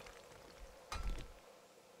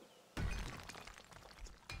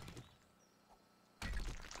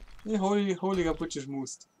 Nee, Holy kaputt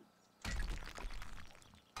geschmust.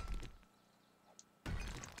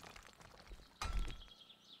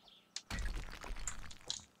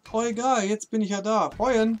 Oh egal, jetzt bin ich ja da.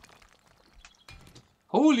 Freuen!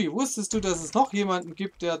 Holy, wusstest du, dass es noch jemanden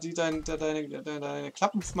gibt, der deine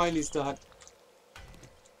Klappen-Smileys da hat?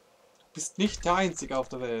 Du bist nicht der Einzige auf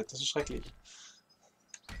der Welt. Das ist schrecklich.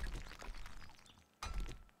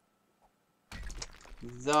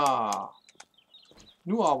 So.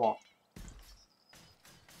 Nur aber.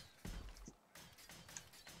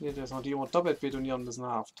 Hier, dass wir die immer doppelt betonieren müssen,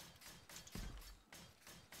 haft.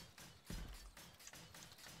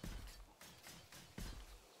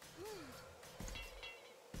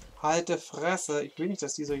 Halte Fresse. Ich will nicht,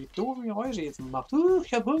 dass die solche doofen Geräusche jetzt macht.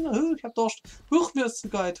 Ich hab Hunger, ich hab Durst. Huch, mir ist zu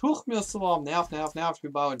kalt. Huch, mir ist zu warm. Nerv, nerv, nerv.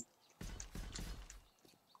 Wir bauen.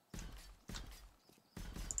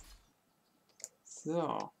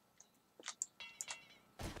 So.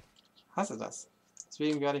 Ich hasse das.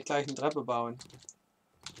 Deswegen werde ich gleich eine Treppe bauen.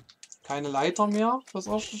 Keine Leiter mehr fürs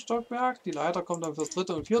erste Stockwerk. Die Leiter kommt dann fürs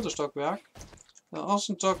dritte und vierte Stockwerk. Im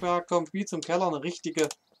ersten Stockwerk kommt wie zum Keller eine richtige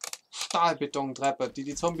Stahlbetontreppe, die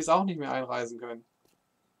die Zombies auch nicht mehr einreißen können.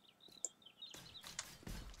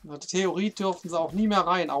 In der Theorie dürfen sie auch nie mehr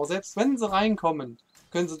rein, aber selbst wenn sie reinkommen,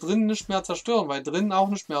 können sie drinnen nicht mehr zerstören, weil drinnen auch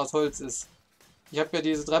nicht mehr aus Holz ist. Ich habe ja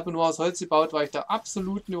diese Treppe nur aus Holz gebaut, weil ich der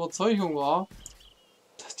absoluten Überzeugung war,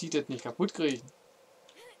 dass die das nicht kaputt kriegen.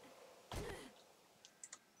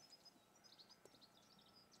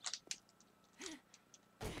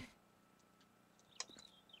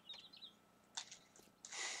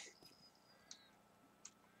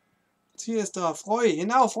 Ziel ist da, freu,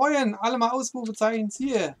 genau, freuen, alle mal Ausrufezeichen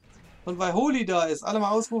Ziel. Und weil Holy da ist, alle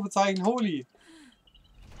mal Ausrufezeichen Holy.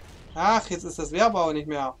 Ach, jetzt ist das Wehrbau nicht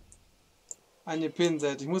mehr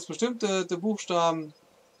angepinselt. Ich muss bestimmte Buchstaben,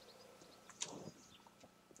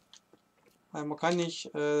 weil man kann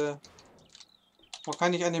nicht an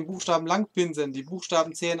den Buchstaben lang pinseln. Die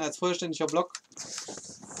Buchstaben zählen als vollständiger Block.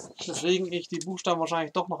 Deswegen ich die Buchstaben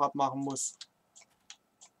wahrscheinlich doch noch abmachen muss.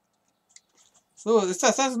 So, das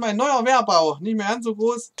ist mein neuer Wehrbau. Nicht mehr ganz so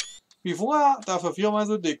groß wie vorher, dafür 4-mal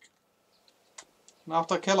so dick. Nach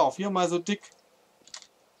der Keller, 4-mal so dick.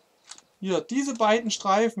 Hier, diese beiden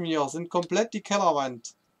Streifen hier sind komplett die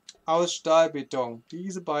Kellerwand. Aus Stahlbeton.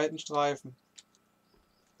 Diese beiden Streifen.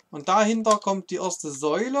 Und dahinter kommt die erste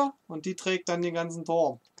Säule und die trägt dann den ganzen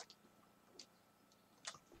Turm.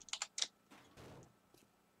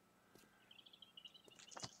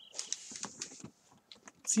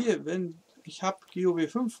 Ziel, wenn ich habe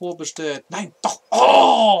GOW 5 vorbestellt. Nein, doch!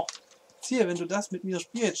 Oh! Ziel, wenn du das mit mir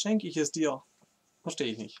spielst, schenke ich es dir.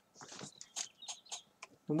 Verstehe ich nicht.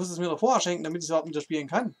 Du musst es mir doch vorher schenken, damit ich es überhaupt mit dir spielen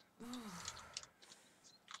kann.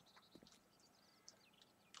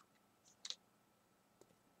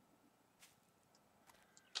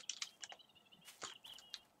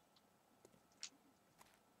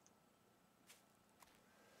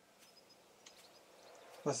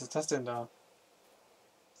 Was ist das denn da?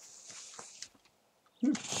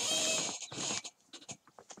 Hm.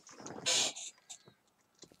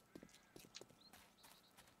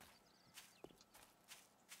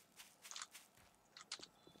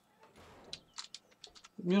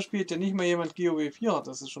 Mit mir spielt ja nicht mal jemand GOW 4,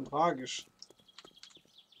 das ist schon tragisch.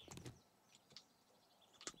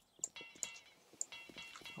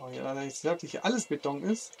 Aber ja, da jetzt wirklich alles Beton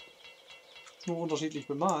ist, nur unterschiedlich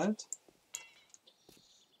bemalt.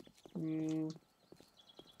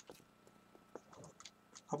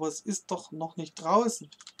 Aber es ist doch noch nicht draußen.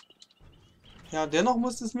 Ja, dennoch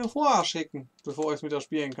musst du es mir vorher schicken, bevor ich es mit dir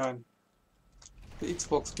spielen kann. Für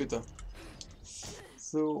Xbox bitte.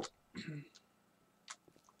 So.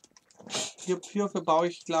 Hierfür baue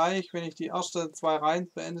ich gleich, wenn ich die ersten 2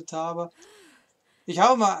 Reihen beendet habe. Ich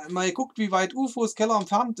habe mal geguckt, wie weit UFOs Keller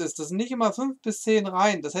entfernt ist. Das sind nicht immer 5 bis 10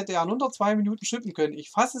 Reihen. Das hätte er in unter 2 Minuten schippen können.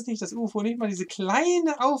 Ich fasse es nicht, dass UFO nicht mal diese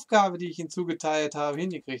kleine Aufgabe, die ich ihm zugeteilt habe,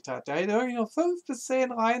 hingekriegt hat. Der hätte irgendwie noch 5 bis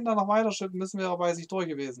 10 Reihen da noch weiter schippen müssen, wäre er bei sich durch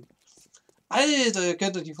gewesen. Alter, ihr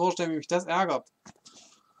könnt euch nicht vorstellen, wie mich das ärgert.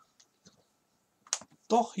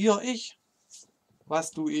 Doch, hier ich.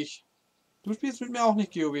 Was du ich? Du spielst mit mir auch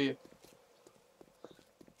nicht GOW.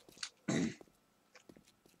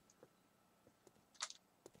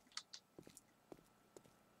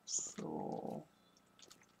 So.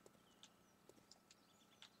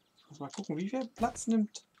 Ich muss mal gucken, wie viel Platz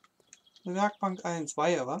nimmt eine Werkbank ein?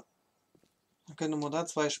 2, aber. Dann können wir da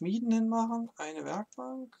 2 Schmieden hinmachen. Eine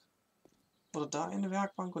Werkbank. Oder da eine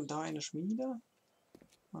Werkbank und da eine Schmiede.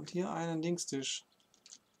 Und hier einen Dingstisch.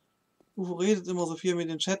 UFO redet immer so viel mit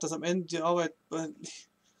dem Chat, dass am Ende die Arbeit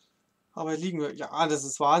liegen wird. Ja, das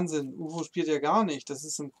ist Wahnsinn. UFO spielt ja gar nicht. Das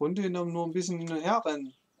ist im Grunde genommen nur ein bisschen hin und her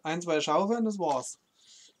rennen. 1, 2 Schaufeln, das war's.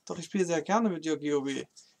 Doch ich spiele sehr gerne mit dir GOW.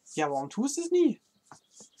 Ja, warum tust du es nie?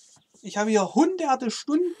 Ich habe hier hunderte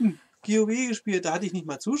Stunden GOW gespielt, da hatte ich nicht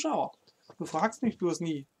mal Zuschauer. Du fragst mich bloß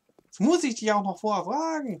nie. Das muss ich dich auch noch vorher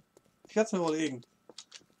fragen. Ich werde es mir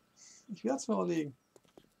überlegen.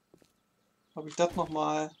 Ob ich das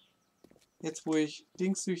nochmal, jetzt wo ich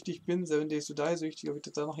dingssüchtig bin, 7 Days to Die süchtig, ob ich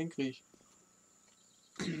das da noch hinkriege.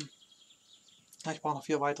 Ich brauche noch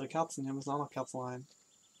 4 weitere Kerzen. Hier müssen auch noch Kerzen rein.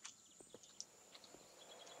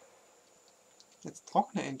 Jetzt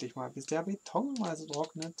trockne endlich mal, bis der Beton mal so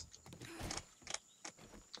trocknet.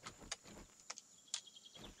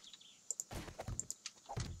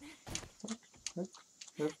 Hüpf,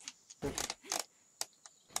 hüpf, hüpf.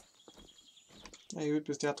 Na gut,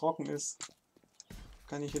 bis der trocken ist,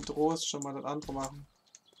 kann ich in Trost schon mal das andere machen.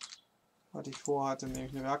 Was ich vorhatte,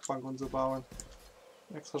 nämlich eine Werkbank und so bauen.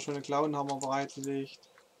 Extra schöne Klauenhammer bereitgelegt.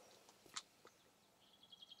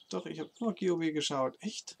 Doch, ich habe nur GOW geschaut.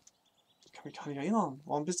 Echt? Ich kann mich gar nicht erinnern.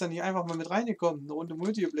 Warum bist du nicht einfach mal mit reingekommen? Eine Runde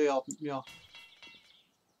Multiplayer mit mir.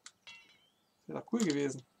 Wäre doch cool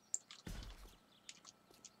gewesen.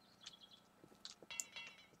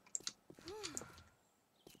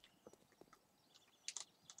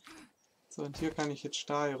 So, und hier kann ich jetzt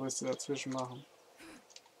Stahlgerüste dazwischen machen.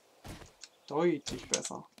 Deutlich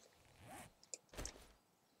besser.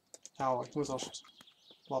 Ja, aber ich muss auch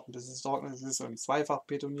warten, bis es trocknet ist und zweifach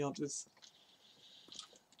betoniert ist.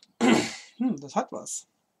 Das hat was.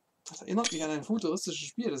 Das erinnert mich an ein futuristisches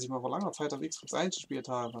Spiel, das ich mal vor langer Zeit auf Xbox 1 gespielt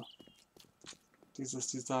habe. Dieses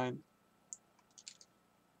Design.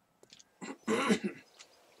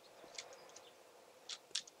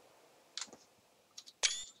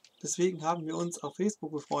 Deswegen haben wir uns auf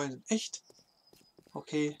Facebook befreundet. Echt?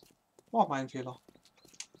 Okay, war mein Fehler.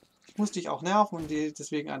 Ich muss dich auch nerven und die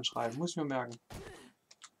deswegen anschreiben. Muss ich mir merken.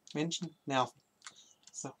 Menschen nerven.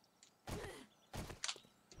 So.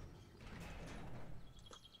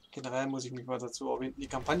 Generell muss ich mich mal dazu erwähnen, die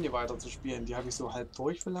Kampagne weiter zu spielen. Die habe ich so halb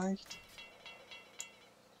durch vielleicht.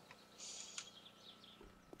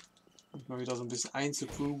 Und mal wieder so ein bisschen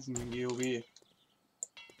einzugrooven in GOW.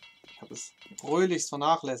 Ich habe es fröhlichst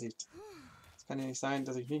vernachlässigt. Es kann ja nicht sein,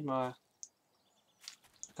 dass ich nicht mal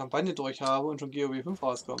die Kampagne durch habe und schon GOW 5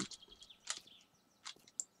 rauskommt.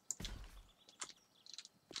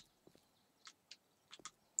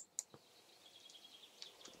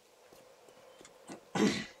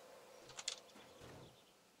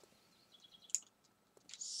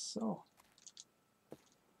 So.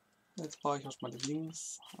 Jetzt brauche ich erstmal die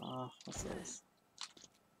Links. Ach, was soll's.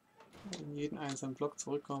 Wenn in jeden einzelnen Block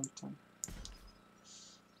zurückkommt, dann.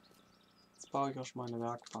 Jetzt baue ich erstmal eine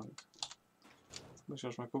Werkbank. Jetzt muss ich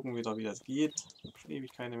erstmal gucken wieder, wie das geht. Ich habe schon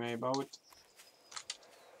ewig keine mehr gebaut.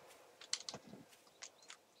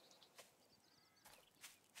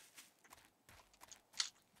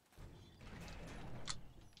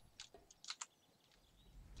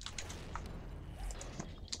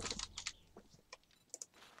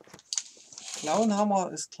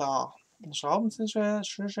 Klauenhammer ist klar. Schraubenschische,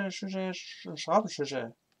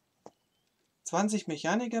 Schraubenschische. 20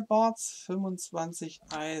 Mechaniker-Parts, 25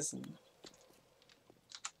 Eisen.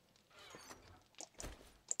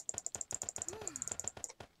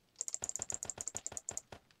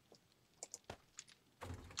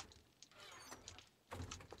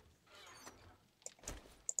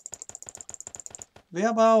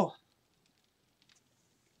 Wehrbau.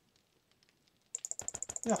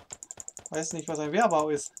 Ja, weiß nicht, was ein Wehrbau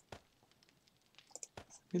ist.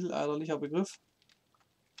 Mittelalterlicher Begriff.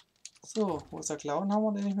 So, wo ist der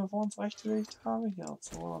Klauenhammer, den ich mir vor uns zurechtgelegt habe? Hier,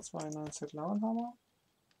 292 Klauenhammer.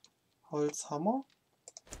 Holzhammer.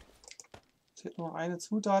 Es fehlt nur noch eine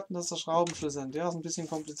Zutat, das ist der Schraubenschlüssel. Der ist ein bisschen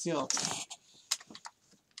kompliziert.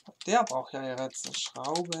 Der braucht ja jetzt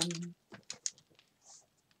Schrauben.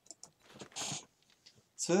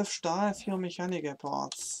 12 Stahl, 4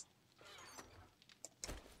 Mechaniker-Parts.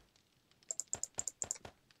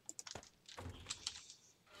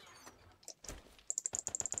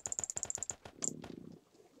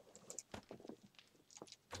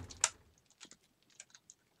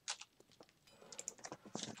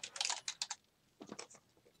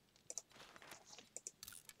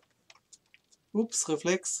 Ups,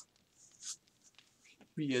 Reflex.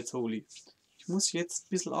 Wie jetzt, Holy? Ich muss jetzt ein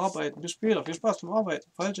bisschen arbeiten. Bis später. Viel Spaß beim Arbeiten.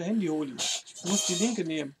 Falsche Handy, Holy. Ich muss die linke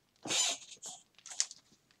nehmen.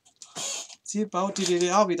 Ziel baut die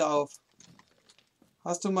DDR wieder auf.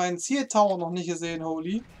 Hast du meinen Zieltower noch nicht gesehen,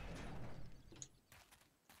 Holy?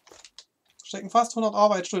 Stecken fast 100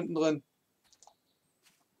 Arbeitsstunden drin.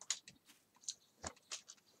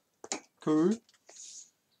 Cool.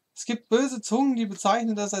 Es gibt böse Zungen, die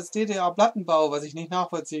bezeichnen das als DDR-Plattenbau, was ich nicht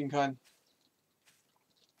nachvollziehen kann.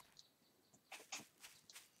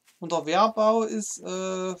 Und der Wehrbau ist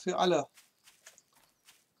für alle.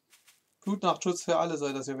 Blutnachtschutz für alle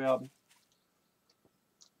soll das hier werden.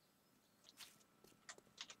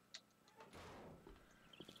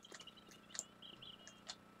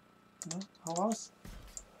 Ja, hau raus.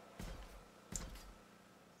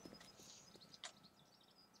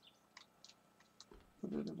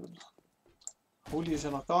 Holy ist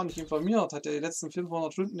ja noch gar nicht informiert, hat ja die letzten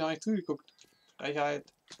 500 Stunden ja nicht zugeguckt.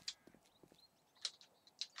 Frechheit.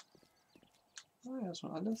 Ah ja,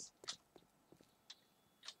 schon alles.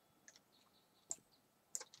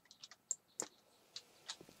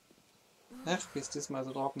 Ach, bis diesmal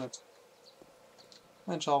so trocknet.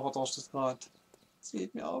 Mein Schaufer durstet gerade. Es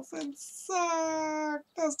geht mir auf den Sack.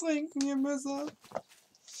 Das Trinken hier müsse.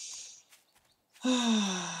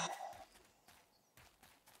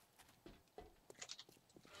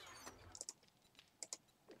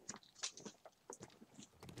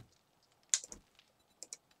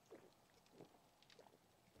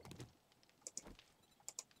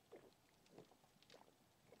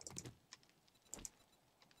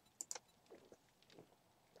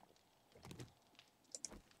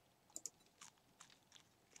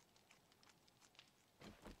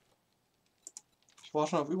 Ich war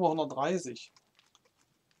schon auf über 130.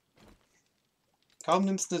 Kaum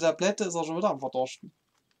nimmst du eine Tablette, ist er schon wieder am Verdursten.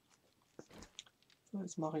 So,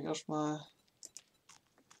 jetzt mache ich erstmal.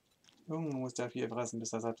 Junge, muss der viel fressen,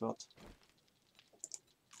 bis er satt wird.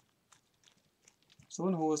 So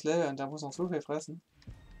ein hohes Level und der muss noch so viel fressen.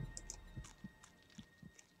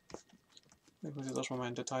 Ich muss jetzt erstmal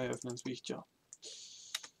mein Detail öffnen, das riecht ja.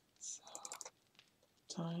 So,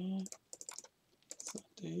 Detail. So,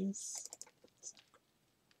 das.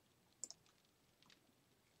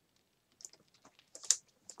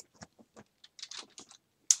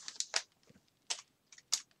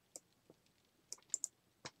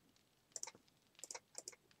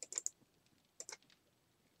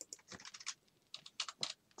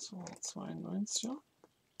 92er.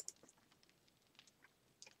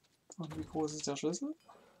 Und wie groß ist der Schlüssel?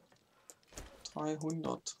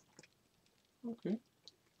 300. Okay.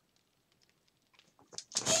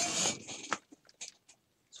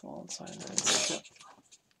 292.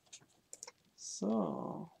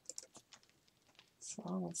 So.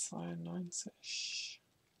 292.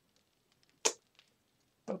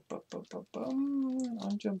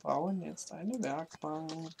 Und wir brauchen jetzt eine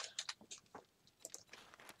Werkbank.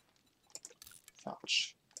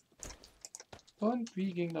 Fertig. Und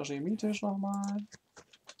wie ging der Chemietisch nochmal?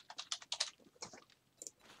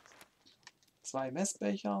 2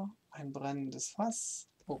 Messbecher, ein brennendes Fass.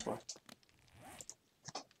 Oh Gott.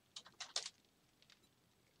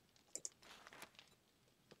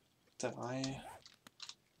 Drei.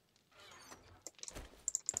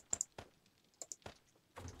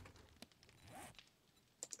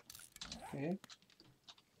 Okay.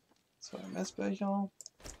 2 Messbecher.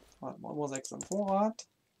 Hatten wir immer 6 im Vorrat.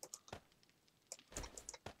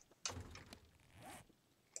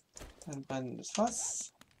 Ein brennendes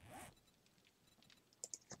Fass.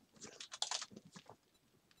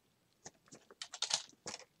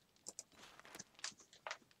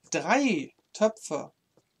 Drei Töpfe.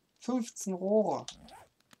 15 Rohre.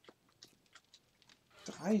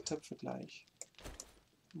 3 Töpfe gleich.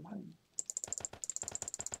 Mann.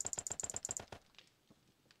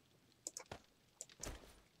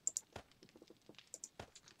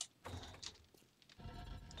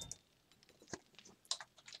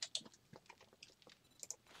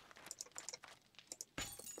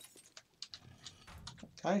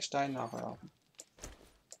 Gleich Stein nachwerfen.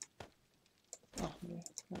 Ach nee,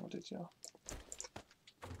 das ja.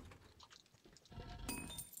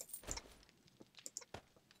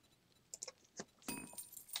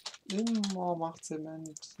 Immer macht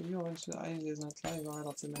Zement. Hier, wenn ich den einlesen habe, gleich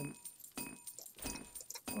weiter Zement.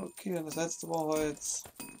 Okay, und das letzte war Holz.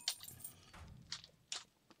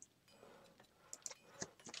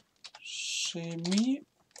 Chemie.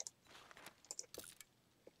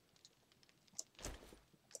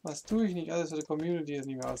 Was tue ich nicht alles für die Community, ist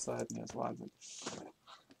nicht mehr auszuhalten. Das ist Wahnsinn.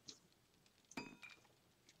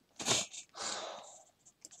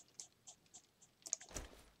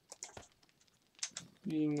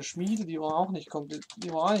 Wie eine Schmiede, die war auch nicht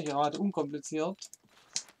gerade unkompliziert.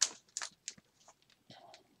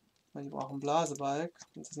 Weil die brauchen einen Blasebalg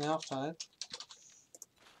und das nervt halt.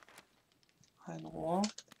 Ein Rohr.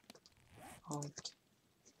 Und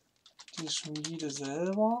die Schmiede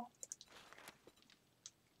selber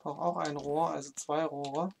braucht auch ein Rohr, also 2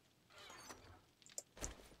 Rohre.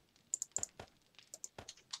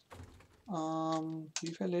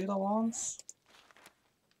 Wie viel Leder waren es?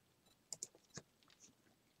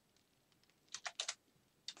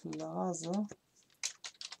 Blase.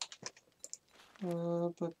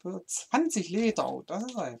 20 Liter, oh, das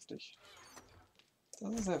ist heftig.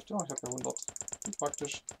 Das ist heftig. Oh, ich habe ja 100. Wie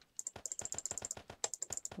praktisch.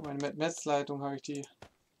 Für meine Messleitung habe ich die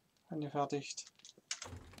angefertigt.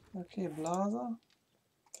 Okay, Blase.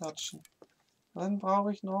 Fertig. Dann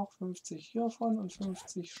brauche ich noch 50 hiervon und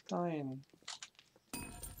 50 Stein.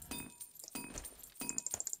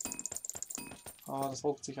 Ah, das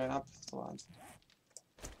ruckt sich ein ab. Das ist Wahnsinn.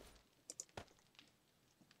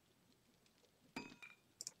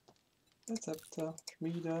 Rezepte,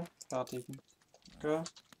 Schmiede, fertigen. Okay.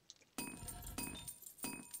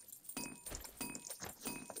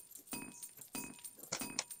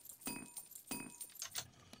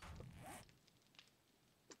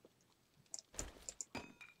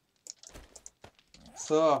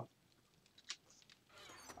 So.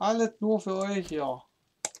 Alles nur für euch hier.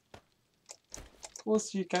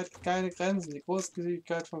 Großzügigkeit, keine Grenzen. Die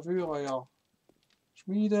Großzügigkeit vom Führer, ja.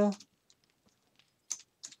 Schmiede.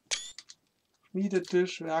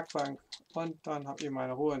 Schmiedetisch, Werkbank. Und dann habt ihr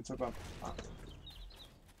meine Ruhe in Zukunft.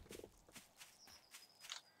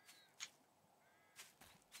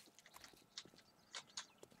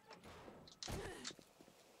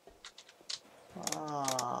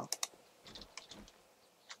 Ah.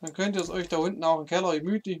 Dann könnt ihr es euch da unten auch im Keller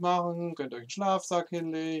gemütlich machen. Könnt euch einen Schlafsack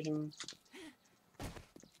hinlegen.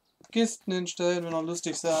 Kisten hinstellen, wenn ihr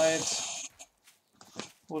lustig seid.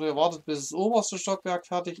 Oder ihr wartet, bis das oberste Stockwerk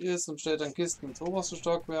fertig ist und stellt dann Kisten ins oberste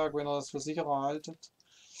Stockwerk, wenn ihr das für sicherer haltet.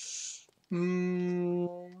 Was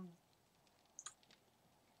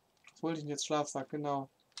wollte ich denn jetzt? Schlafsack, genau.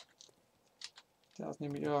 Der ist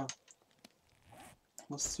nämlich, ja,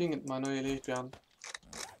 muss zwingend mal neu gelegt werden.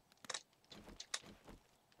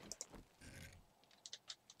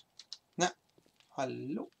 Na,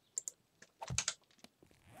 hallo?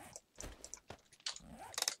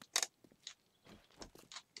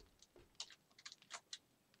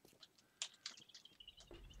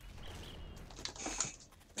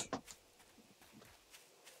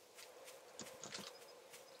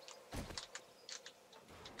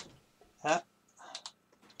 Ja.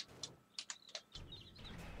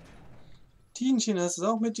 Tienchen, hast du es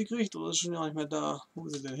auch mitgekriegt oder ist schon gar nicht mehr da? Wo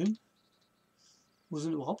sind denn hin? Wo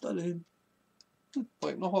sind überhaupt alle hin?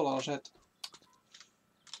 Bringt noch oder Chat?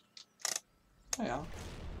 Naja.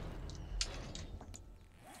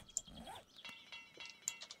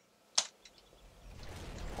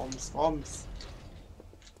 Roms, Roms.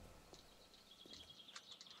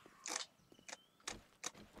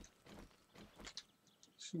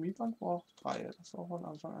 Chemiebank braucht 3, das war von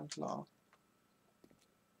Anfang an klar.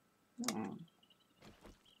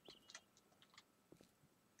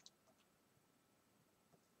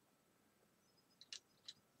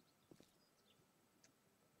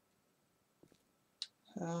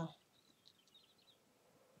 Ja.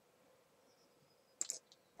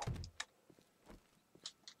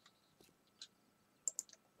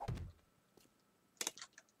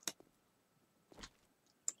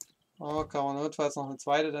 Oh, kann man notfalls noch eine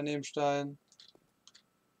zweite daneben stellen.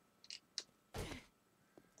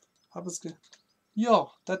 Hab es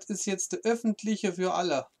ja, das ist jetzt der öffentliche für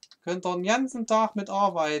alle. Könnt ihr den ganzen Tag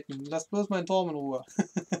mitarbeiten. Lasst bloß meinen Turm in Ruhe.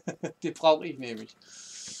 Die brauche ich nämlich.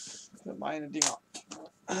 Für meine Dinger.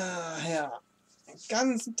 Ja. Den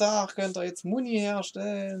ganzen Tag könnt ihr jetzt Muni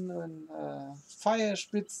herstellen und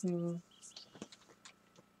Pfeilspitzen.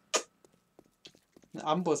 Einen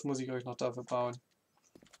Amboss muss ich euch noch dafür bauen.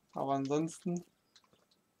 Aber ansonsten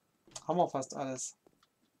haben wir fast alles.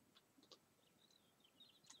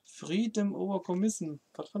 Fried im Oberkommissen.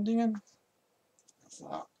 Was von Dingen?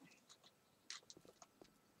 So.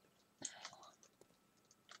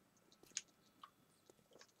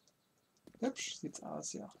 Hübsch sieht's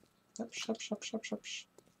aus, ja. Hübsch, hübsch, hübsch, hübsch, hübsch.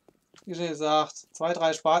 Wie schon gesagt, 2,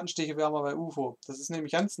 3 Spatenstiche wären wir bei UFO. Das ist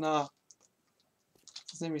nämlich ganz nah.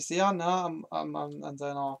 Das ist nämlich sehr nah an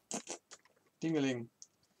seiner Dingeling.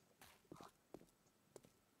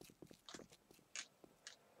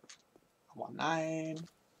 Aber nein.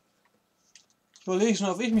 Ich überlege schon,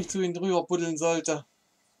 ob ich mich zu ihm drüber buddeln sollte.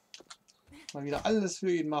 Mal wieder alles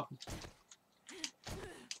für ihn machen.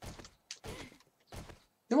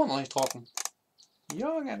 Immer noch nicht trocken.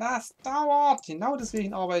 Junge, das dauert. Genau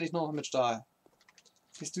deswegen arbeite ich noch mit Stahl.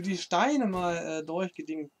 Bis du die Steine mal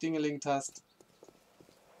durchgedingelingt hast.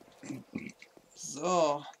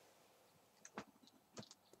 So.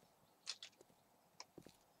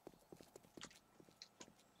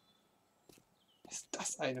 Ist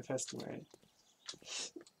das eine Festung, ey.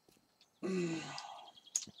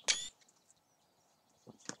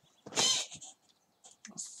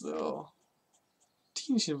 So.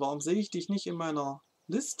 Tienchen, warum sehe ich dich nicht in meiner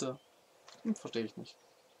Liste? Verstehe ich nicht.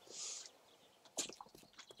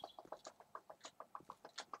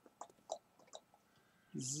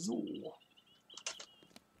 So.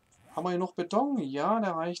 Haben wir hier noch Beton? Ja,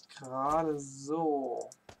 der reicht gerade so.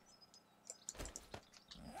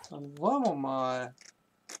 Dann wollen wir mal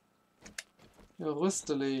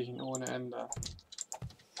Rüste legen ohne Ende.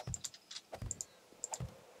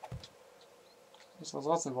 Ich muss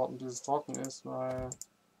trotzdem warten, bis es trocken ist, weil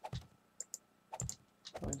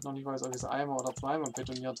ich noch nicht weiß, ob ich es einmal oder zweimal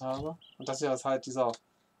betoniert habe. Und das hier ist halt dieser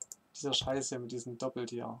Dieser Scheiß hier mit diesem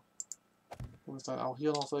Doppeltier. Du musst dann auch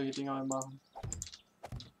hier noch solche Dinger machen.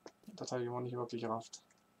 Das habe ich immer nicht wirklich gerafft.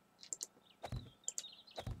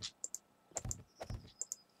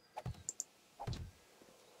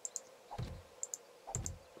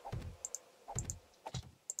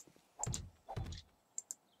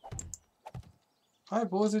 Hi,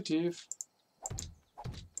 positiv.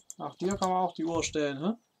 Nach dir kann man auch die Uhr stellen,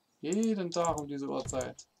 hä? Jeden Tag um diese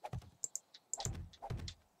Uhrzeit.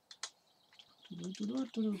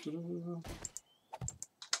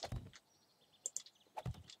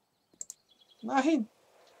 Nein!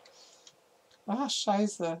 Ah,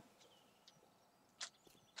 scheiße.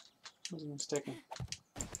 Muss ich mich stacken.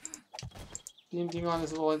 Den Dingern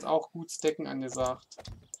ist übrigens auch gut stacken angesagt.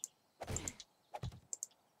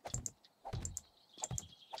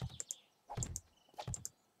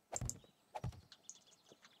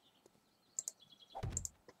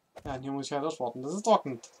 Ja, und hier muss ich halt durchwarten. Das ist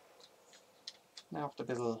trockend. Nervt ein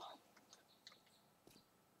bisschen.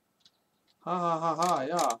 Ha,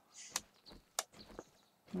 ja.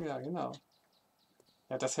 Ja, genau.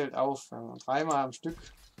 Ja, das hält auf, wenn man dreimal am Stück.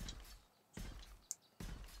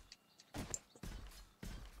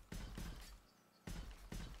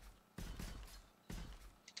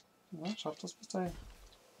 Ja, schafft das bis dahin?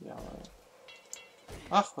 Ja,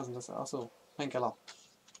 ach, was ist denn das? Ach so, mein Keller.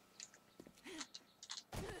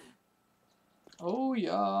 Oh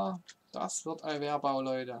ja, das wird ein Wehrbau,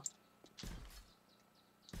 Leute.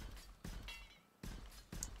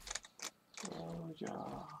 Oh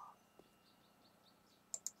ja.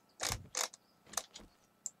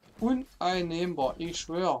 Uneinnehmbar, ich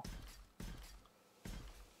schwöre.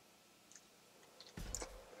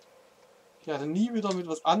 Ich hatte nie wieder mit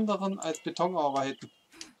was anderem als Beton arbeiten.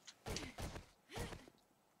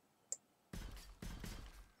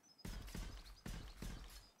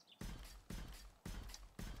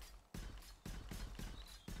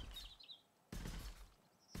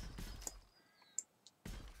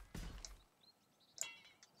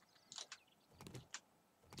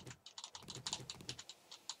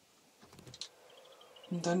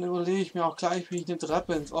 Und dann überlege ich mir auch gleich, wie ich eine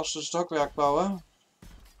Treppe ins erste Stockwerk baue.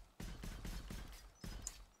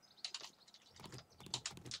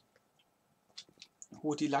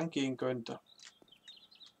 Wo die lang gehen könnte.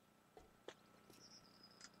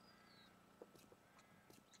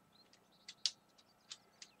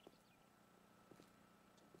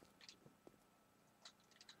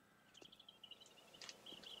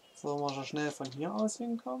 Sollen wir schon schnell von hier aus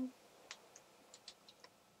hinkommen?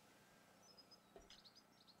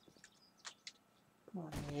 Oh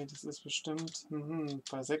nee, das ist bestimmt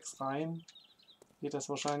bei 6 Reihen geht das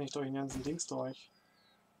wahrscheinlich durch den ganzen Dings durch.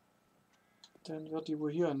 Dann wird die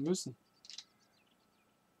wohl hier hin müssen.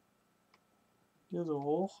 Hier so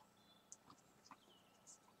hoch.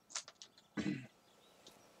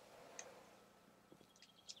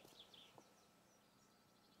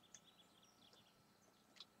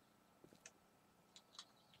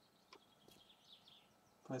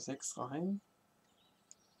 Bei 6 Reihen.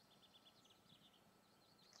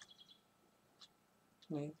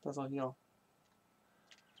 Nee, besser hier.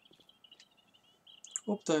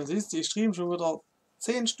 Upp, dann siehst du, ich stream schon wieder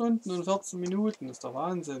 10 Stunden und 14 Minuten. Das ist der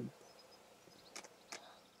Wahnsinn.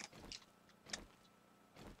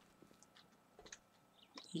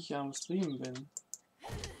 Ich am Streamen bin.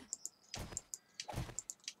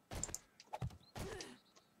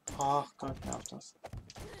 Ach Gott, nervt das.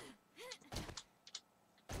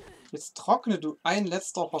 Jetzt trockne du ein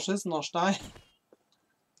letzter verschissener Stein.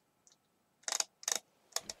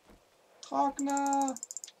 Trockne!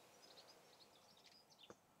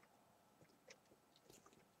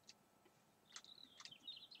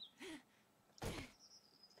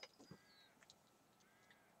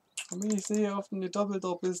 Damit ich sehe, ob du eine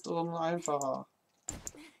Doppelter bist oder nur einfacher.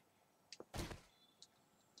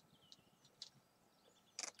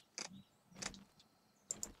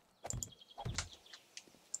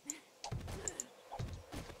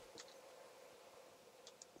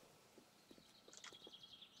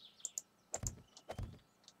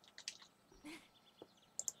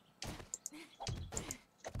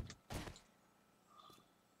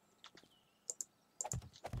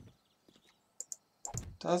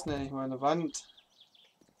 Das nenne ich mal eine Wand.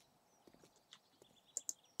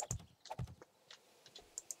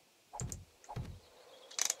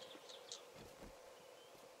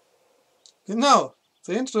 Genau.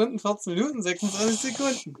 10 Stunden, 14 Minuten, 26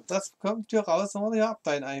 Sekunden. Das kommt hier raus, wenn man hier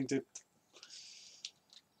Uptime eintippt.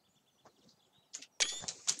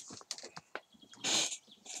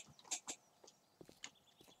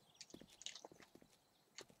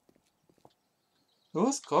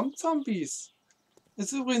 Los, kommt, Zombies.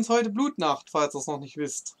 Ist übrigens heute Blutnacht, falls ihr es noch nicht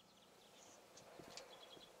wisst.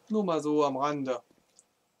 Nur mal so am Rande.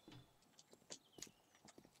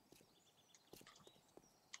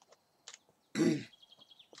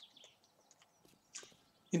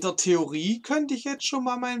 In der Theorie könnte ich jetzt schon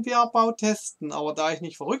mal meinen Wehrbau testen, aber da ich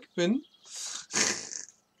nicht verrückt bin,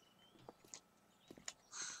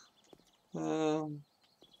 machen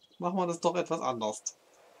wir das doch etwas anders.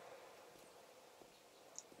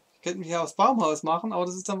 Ich könnte mich ja aufs Baumhaus machen, aber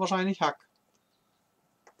das ist dann wahrscheinlich Hack.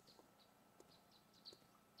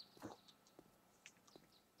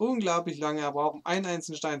 Unglaublich lange er braucht, um einen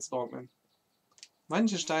einzelnen Stein zu trocknen.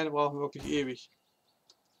 Manche Steine brauchen wirklich ewig.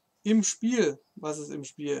 Im Spiel. Was ist im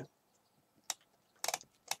Spiel?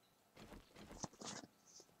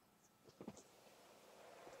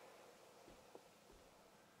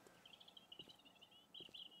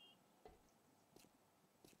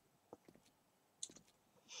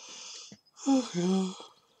 Ach ja.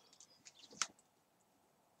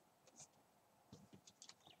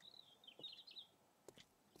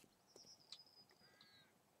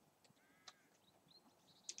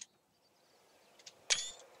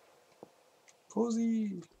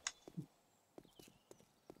 Cosi.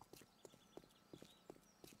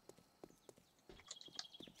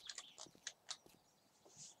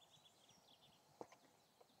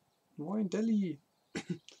 Moin Delhi.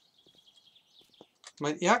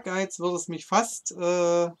 Mein Ehrgeiz würde es mich fast,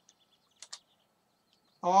 aber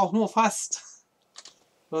auch nur fast,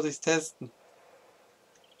 würde ich es testen.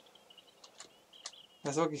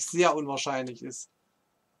 Was wirklich sehr unwahrscheinlich ist,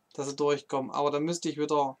 dass sie durchkommen. Aber dann müsste ich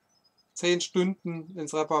wieder 10 Stunden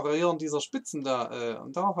ins Reparieren dieser Spitzen da,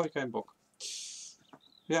 und darauf habe ich keinen Bock.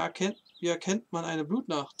 Wie erkennt man eine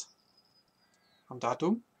Blutnacht? Am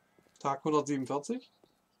Datum? Tag 147?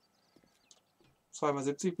 2 mal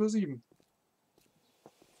 70 plus 7.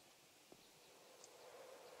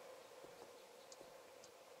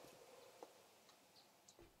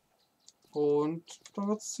 Und da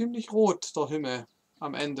wird es ziemlich rot, der Himmel,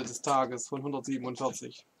 am Ende des Tages von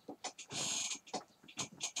 147.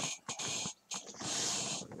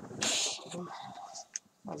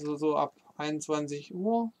 Also so ab 21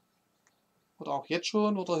 Uhr oder auch jetzt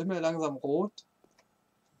schon wird der Himmel langsam rot.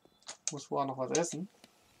 Ich muss vorher noch was essen,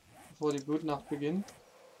 bevor die Blutnacht beginnt.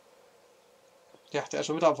 Ja, der ist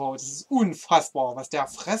schon wieder am Vorhaut. Das ist unfassbar, was der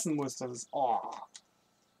fressen muss. Das ist, oh.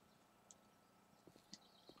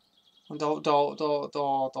 Und der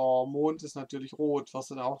Mond ist natürlich rot, wirst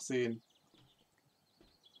du da auch sehen.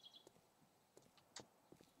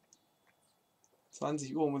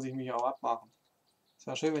 20 Uhr muss ich mich auch abmachen. Es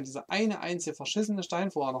wäre schön, wenn dieser eine einzige verschissene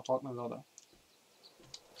Stein vorher noch trocknen würde.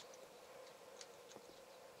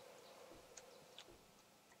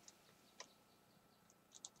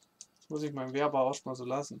 Das muss ich meinem Wehrbau erstmal so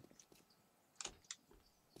lassen.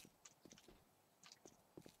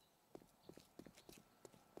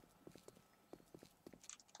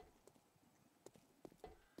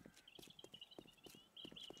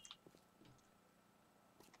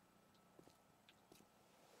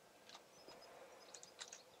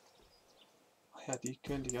 Ach ja, die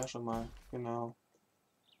könnte ich ja schon mal. Genau.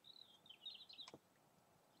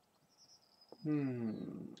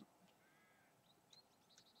 Hm.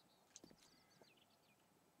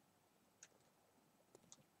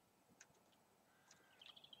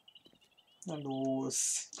 Na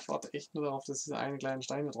los. Ich warte echt nur darauf, dass diese eine kleine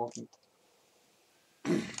Stein trocknet.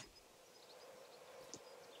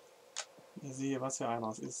 Ich sehe, was für einer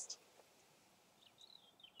es ist.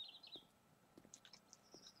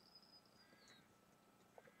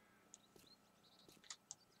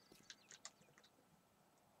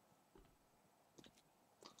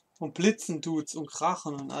 Und blitzen tut's und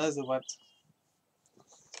krachen und all so was.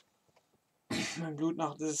 Mein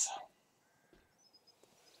Blutnacht ist.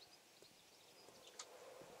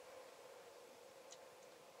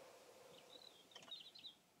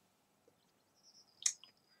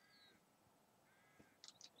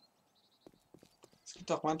 Es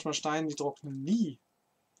gibt auch manchmal Steine, die trocknen nie.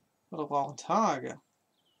 Oder brauchen Tage.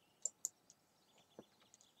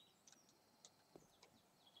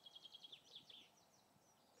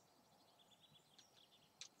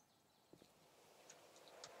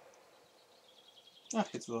 Ach,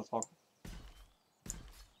 jetzt ist er trocken.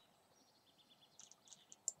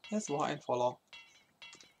 Es war ein voller.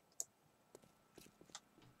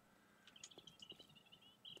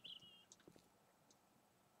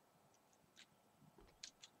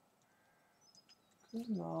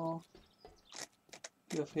 Genau.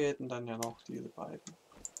 Hier fehlten dann ja noch diese beiden.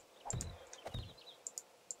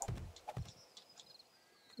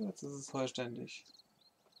 Jetzt ist es vollständig.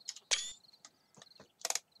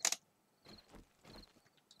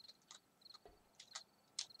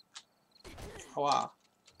 Aua.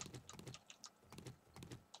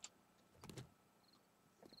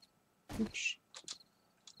 Hübsch.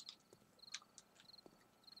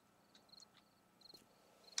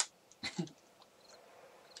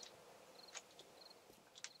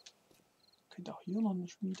 Könnte auch hier noch eine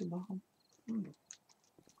Schmiede machen. Hm.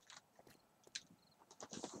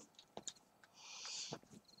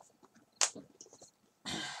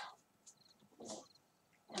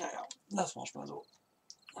 Naja, das war's mal so.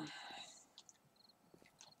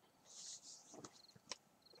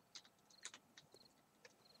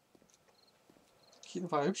 Auf jeden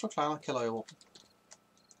Fall ein hübscher kleiner Keller hier oben.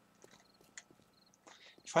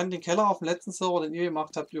 Ich fand den Keller auf dem letzten Server, den ihr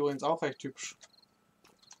gemacht habt, übrigens auch recht hübsch.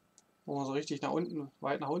 Wo man so richtig nach unten,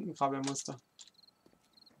 weit nach unten krabbeln musste.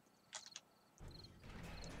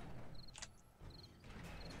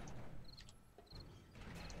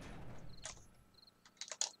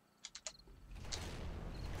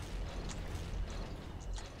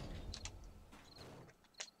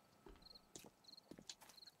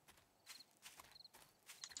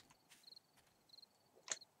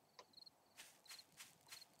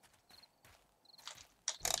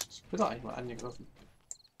 Ich bin da eigentlich mal angegriffen.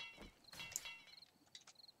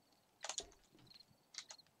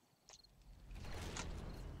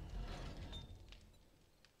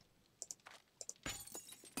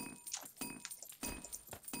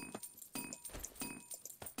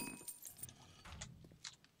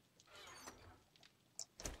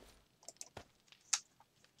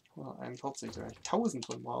 Oh, 41, da werde ich 1000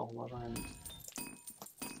 von brauchen wahrscheinlich.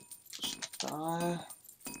 Stahl.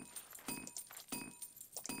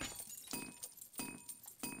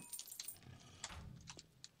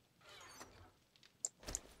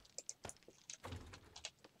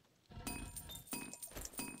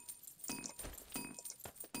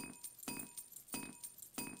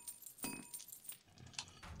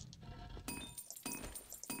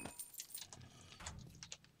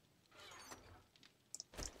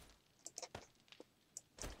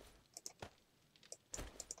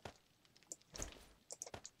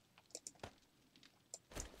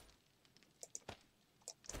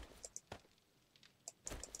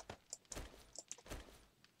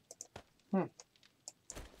 Hm.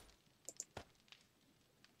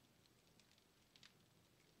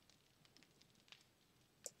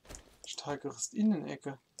 Stahlgerüst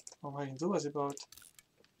Innenecke. Warum habe ich denn sowas gebaut?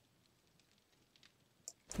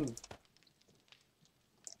 Hm.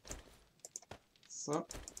 So.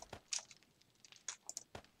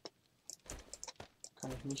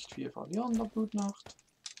 Kann ich nicht viel verlieren in der Blutnacht.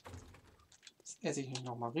 Jetzt esse ich mich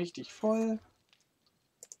nochmal richtig voll.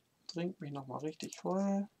 Trink mich nochmal richtig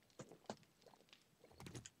voll.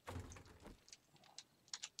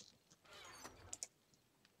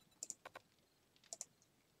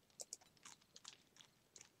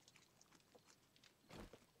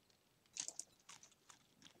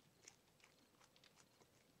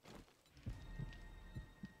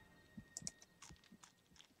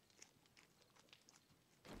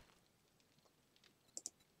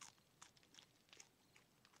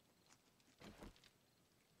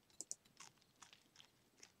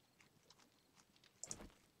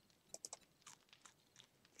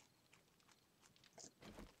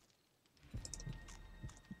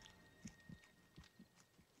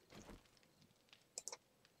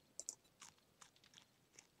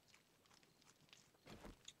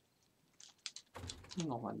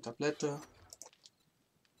 Nochmal eine Tablette.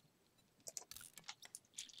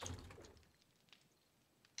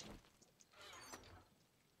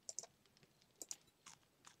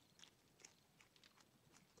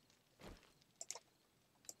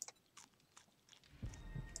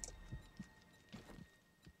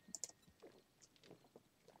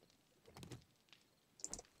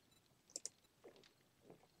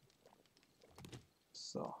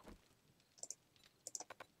 So.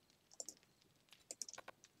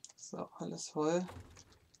 So, alles voll.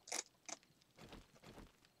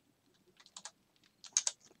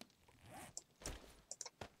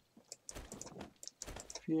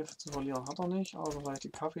 Viel zu verlieren hat er nicht, außer vielleicht die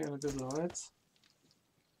Kaffee und ein bisschen Holz.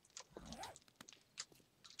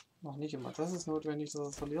 Noch nicht immer. Das ist notwendig, dass er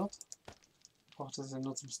es verliert. Braucht das ja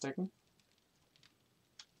nur zum Stacken.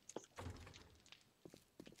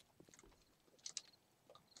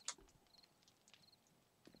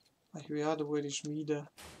 Ich werde wohl die Schmiede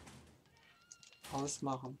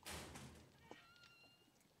ausmachen.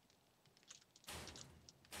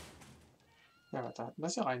 Ja, da hatten wir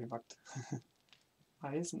es ja reingepackt.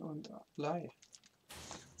 Eisen und Blei.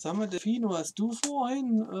 Sag mal, Delfino, hast du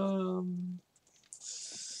vorhin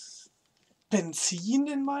Benzin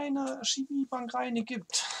in meine Chemiebank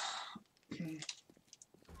reingekippt?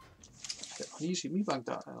 nie Chemiebank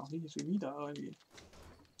da, noch nie Chemie da irgendwie.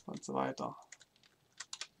 Und so weiter.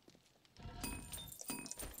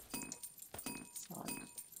 Zack.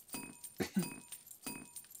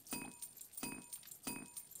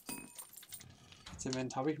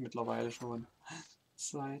 Zement habe ich mittlerweile schon.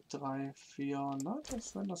 2, 3, 4, na,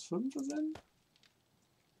 wenn das 5 sind.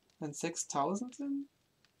 Wenn es 6000 sind,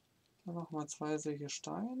 dann nochmal 2 solche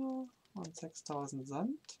Steine und 6000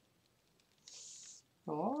 Sand.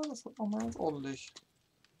 Ja, das wird nochmal ganz ordentlich.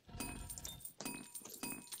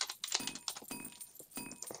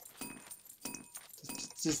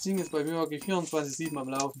 Das Ding ist bei mir wirklich 24/7 am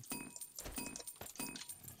Laufen.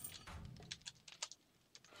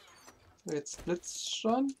 So, jetzt blitzt es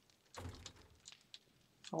schon.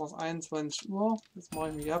 Aber es ist 21 Uhr. Jetzt mache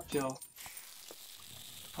ich mich ab hier.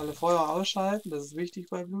 Alle Feuer ausschalten, das ist wichtig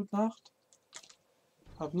bei Blutnacht.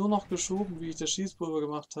 Habe nur noch geschoben, wie ich das Schießpulver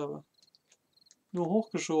gemacht habe. Nur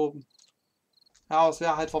hochgeschoben. Ja, aber es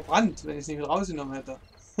wäre halt verbrannt, wenn ich es nicht mit rausgenommen hätte.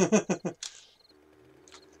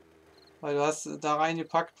 Weil du hast da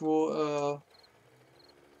reingepackt, wo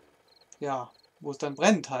ja, wo es dann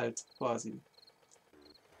brennt halt quasi.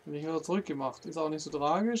 Bin ich wieder zurückgemacht. Ist auch nicht so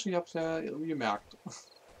tragisch, ich habe es ja irgendwie gemerkt.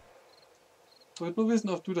 Ich wollte nur wissen,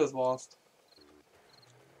 ob du das warst.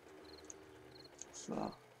 So.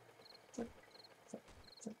 Zack, zack,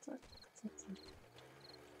 zack, zack, zack, zack.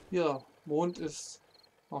 Hier, Mond ist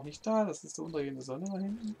noch nicht da, das ist die untergehende Sonne da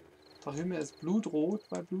hinten. Der Himmel ist blutrot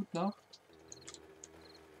bei Blutnacht.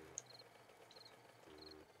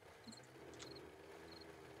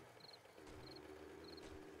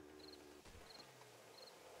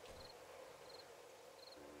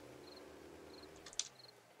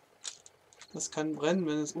 Das kann brennen,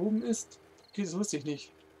 wenn es oben ist. Okay, das wusste ich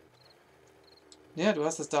nicht. Ja, du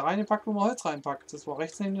hast es da reingepackt, wo man Holz reinpackt. Das war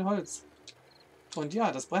rechts neben dem Holz. Und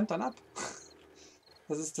ja, das brennt dann ab.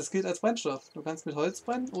 Das gilt als Brennstoff. Du kannst mit Holz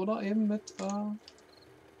brennen oder eben mit... du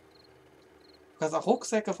kannst auch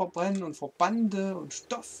Rucksäcke verbrennen und Verbande und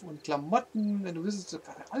Stoff und Klamotten. Wenn du willst,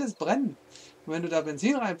 kann alles brennen. Und wenn du da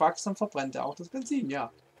Benzin reinpackst, dann verbrennt er auch das Benzin,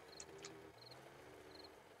 ja.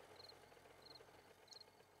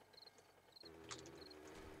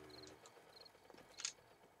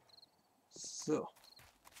 So.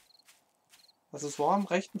 Also es war im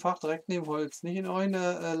rechten Fach direkt neben Holz. Nicht in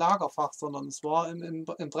irgendeinem Lagerfach, sondern es war im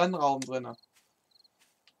Brennraum drin.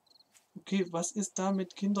 Okay, was ist da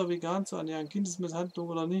mit Kinder vegan zu ernähren? Kindesmisshandlung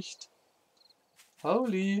oder nicht?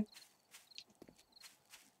 Pauli!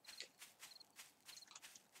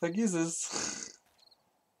 Vergiss es.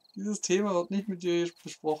 Dieses Thema wird nicht mit dir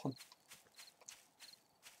besprochen.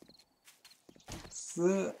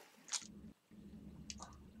 So.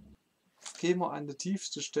 Jetzt gehen wir an die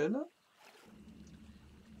tiefste Stelle.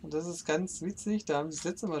 Und das ist ganz witzig. Da haben sich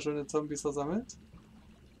das letzte Mal schon die Zombies versammelt.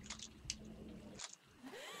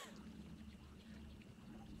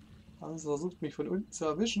 Haben sie versucht, mich von unten zu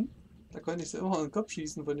erwischen. Da konnte ich sie immer in den Kopf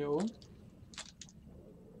schießen von hier oben.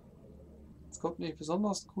 Es kommt nicht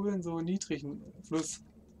besonders cool in so einen niedrigen Fluss.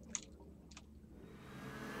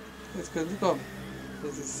 Jetzt können sie kommen.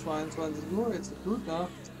 Jetzt ist 22 Uhr, jetzt ist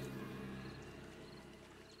Blutnacht.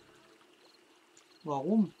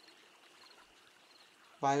 Warum?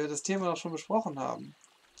 Weil wir das Thema doch schon besprochen haben.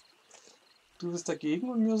 Du bist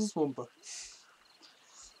dagegen und mir ist es Wumpe.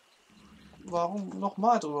 Warum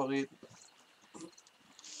nochmal drüber reden?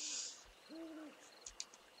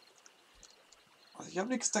 Also ich habe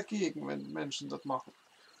nichts dagegen, wenn Menschen das machen.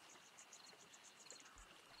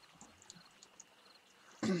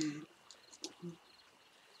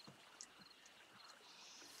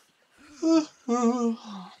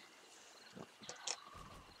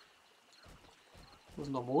 Wo ist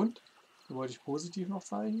denn der Mond? Den wollte ich positiv noch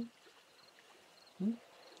zeigen.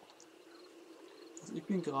 Also ich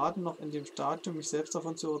bin gerade noch in dem Stadium, mich selbst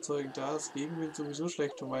davon zu überzeugen, da ist Gegenwind sowieso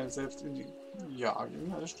schlecht für meine selbst in die... Ja,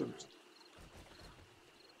 das stimmt.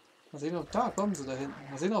 Mal sehen, ob da kommen sie da hinten.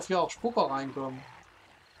 Mal sehen, ob hier auch Spucker reinkommen.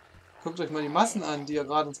 Guckt euch mal die Massen an, die ja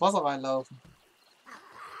gerade ins Wasser reinlaufen.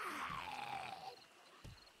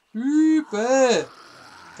 Übel!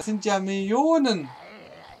 Das sind ja Millionen!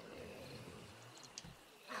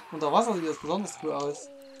 Unter Wasser sieht das besonders cool aus.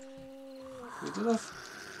 Seht ihr das?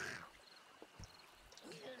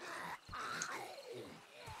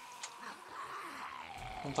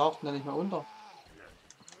 Dann tauchten da nicht mehr unter.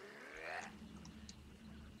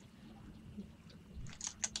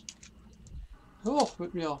 Hoch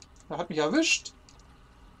mit mir. Er hat mich erwischt.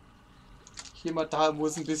 Jemand da, wo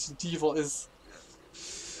es ein bisschen tiefer ist.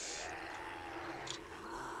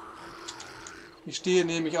 Ich stehe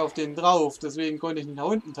nämlich auf den drauf, deswegen konnte ich nicht nach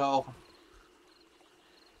unten tauchen.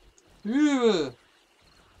 Übel.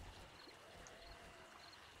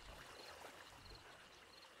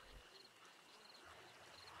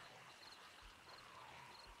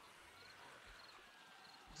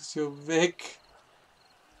 Bist hier weg.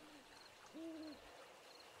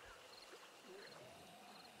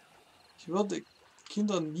 Ich würde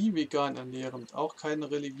Kinder nie vegan ernähren, auch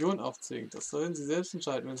keine Religion aufzwingen. Das sollen sie selbst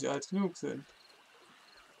entscheiden, wenn sie alt genug sind.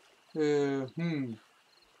 Ja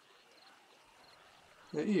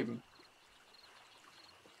eben.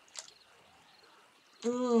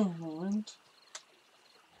 Moment.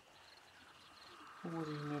 Wo muss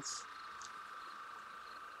ich denn jetzt?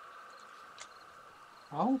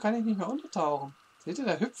 Warum kann ich nicht mehr untertauchen? Seht ihr,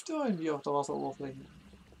 der hüpft irgendwie auf der Wasseroberfläche.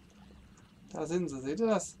 Da sind sie, seht ihr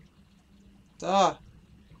das? Da.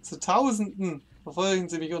 Zu Tausenden verfolgen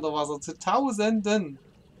sie mich unter Wasser. Zu Tausenden.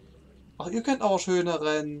 Ach, ihr könnt auch schöner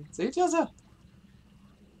rennen. Seht ihr sie?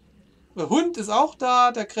 Der Hund ist auch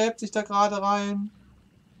da, der gräbt sich da gerade rein.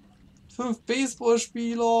 5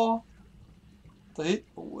 Baseballspieler. Da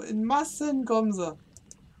hinten, oh, in Massen kommen sie.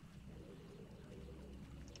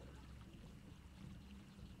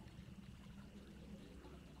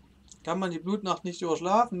 Kann man die Blutnacht nicht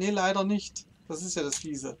überschlafen? Nee, leider nicht. Das ist ja das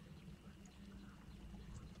Fiese.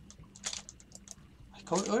 Ich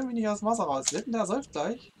komme irgendwie nicht aus dem Wasser raus. Wetten, der säuft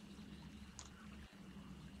gleich.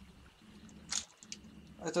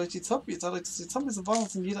 Also durch die Zombies, dadurch, dass die Zombies im Wasser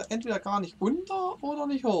sind, jeder entweder gar nicht unter oder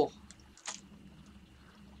nicht hoch.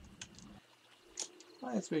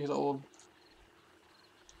 Ah, jetzt bin ich da oben.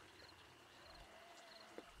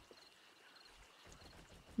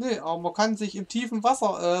 Nee, aber man kann sich im tiefen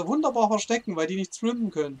Wasser wunderbar verstecken, weil die nicht schwimmen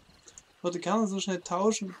können. Ich würde gerne so schnell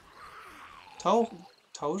tauchen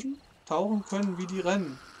können, wie die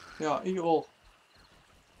rennen. Ja, ich auch.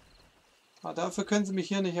 Aber dafür können sie mich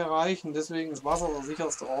hier nicht erreichen, deswegen ist Wasser der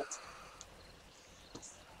sicherste Ort.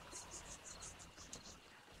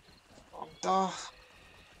 Und da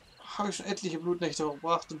habe ich schon etliche Blutnächte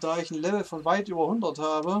verbracht und da ich ein Level von weit über 100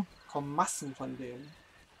 habe, kommen Massen von denen.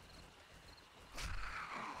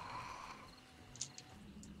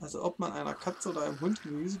 Also ob man einer Katze oder einem Hund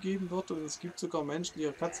Gemüse geben wird, und es gibt sogar Menschen, die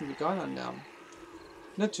ihre Katzen vegan ernähren.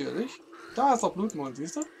 Natürlich. Da ist der Blutmond,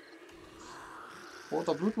 siehst du?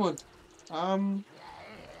 Roter Blutmond.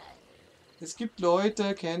 Es gibt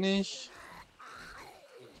Leute, kenne ich.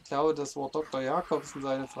 Ich glaube, das war Dr. Jakobs und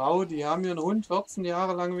seine Frau, die haben ihren Hund 14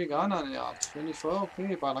 Jahre lang vegan ernährt. Finde ich voll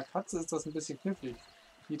okay. Bei einer Katze ist das ein bisschen knifflig.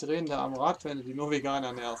 Die drehen da am Rad, wenn du die nur vegan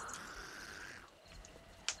ernährst.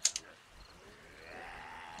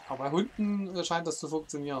 Aber bei Hunden scheint das zu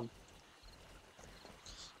funktionieren.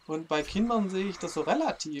 Und bei Kindern sehe ich das so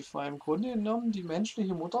relativ, weil im Grunde genommen die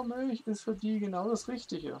menschliche Muttermilch ist für die genau das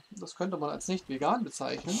Richtige. Das könnte man als nicht vegan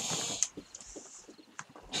bezeichnen.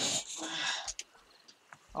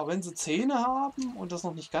 Aber wenn sie Zähne haben und das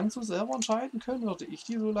noch nicht ganz so selber entscheiden können, würde ich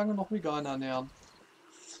die so lange noch vegan ernähren.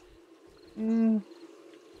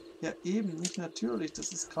 Ja eben, nicht natürlich,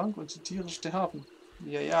 das ist krank und die Tiere sterben.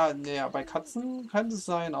 Ja, naja, bei Katzen kann das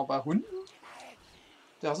sein, aber bei Hunden?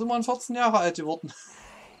 Der ist immerhin 14 Jahre alt geworden.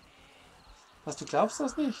 Was, du glaubst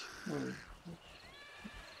das nicht?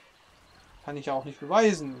 Kann ich ja auch nicht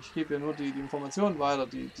beweisen. Ich gebe ja nur die Informationen weiter,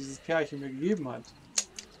 die dieses Pärchen mir gegeben hat.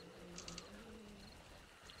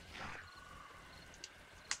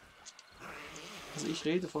 Also ich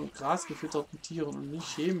rede von grasgefütterten Tieren und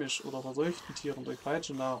nicht chemisch oder verseuchten Tieren durch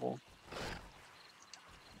falsche Nahrung.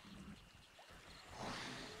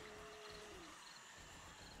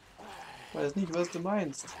 Ich weiß nicht, was du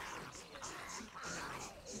meinst.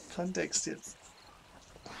 Kontext jetzt.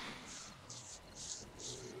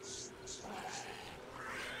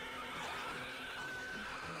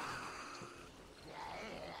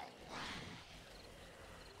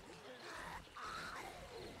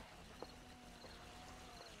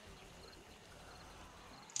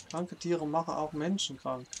 Kranke Tiere machen auch Menschen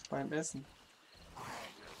krank beim Essen.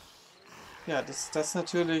 Ja, das ist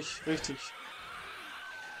natürlich richtig.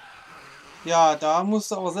 Ja, da musst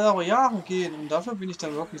du aber selber jagen gehen und dafür bin ich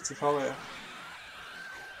dann wirklich zu faul.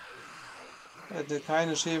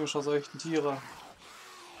 Keine chemisch verseuchten Tiere.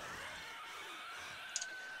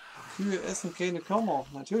 Kühe essen keine Körner.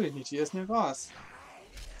 Natürlich nicht, die essen ja Gras.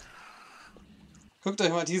 Guckt euch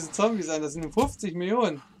mal diese Zombies an, das sind 50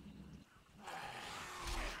 Millionen.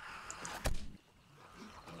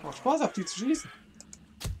 Macht Spaß, auf die zu schießen.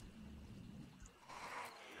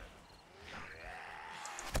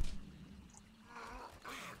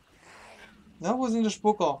 Na, wo sind die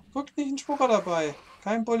Spucker? Guckt nicht ein Spucker dabei.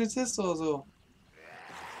 Kein Polizist oder so.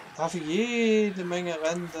 Dafür jede Menge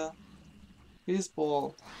Rente.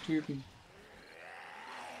 Baseball-Typen.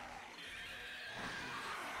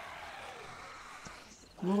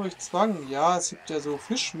 Nur durch Zwang. Ja, es gibt ja so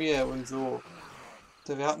Fischmehl und so.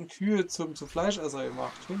 Da werden Kühe zum Fleischesser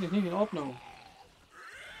gemacht. Finde ich nicht in Ordnung.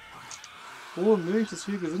 Rohe Milch ist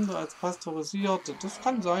viel gesünder als pasteurisierte. Das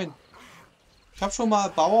kann sein. Ich habe schon mal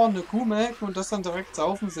Bauern eine Kuh melken und das dann direkt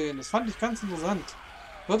saufen sehen. Das fand ich ganz interessant.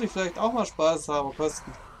 Würde ich vielleicht auch mal Spaß haben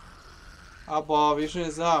kosten. Aber wie schon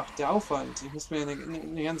gesagt, der Aufwand. Ich muss mir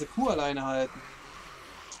eine ganze Kuh alleine halten.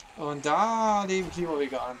 Und da lebe ich lieber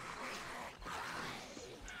vegan.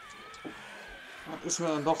 Das ist mir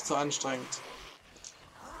dann doch zu anstrengend.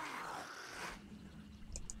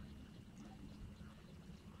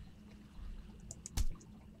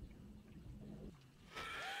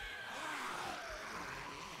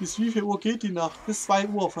 Bis wie viel Uhr geht die Nacht? Bis 2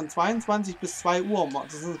 Uhr. Von 22 bis 2 Uhr.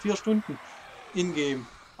 Das sind 4 Stunden in-game.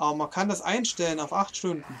 Aber man kann das einstellen auf 8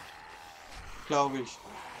 Stunden, glaube ich.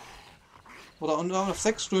 Oder auf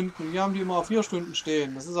 6 Stunden. Wir haben die immer auf 4 Stunden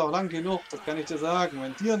stehen. Das ist auch lang genug, das kann ich dir sagen.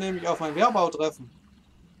 Wenn die nämlich auf meinen Wehrbau treffen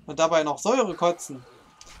und dabei noch Säure kotzen,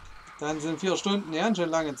 dann sind 4 Stunden eine ganz schön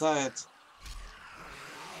lange Zeit.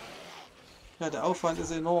 Ja, der Aufwand ist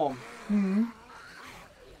enorm. Und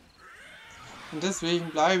deswegen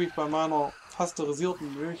bleibe ich bei meiner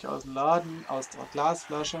pasteurisierten Milch aus dem Laden, aus der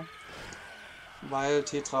Glasflasche, weil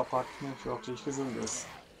Tetra Pak nicht wirklich gesund ist.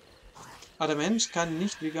 Aber der Mensch kann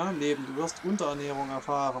nicht vegan leben, du wirst Unterernährung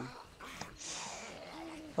erfahren.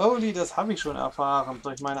 Holy, das habe ich schon erfahren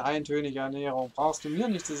durch meine eintönige Ernährung. Brauchst du mir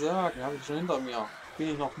nicht zu sagen, habe ich schon hinter mir.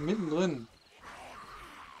 Bin ich noch mittendrin.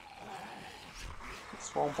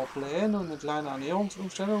 Es waren ein paar Pläne und eine kleine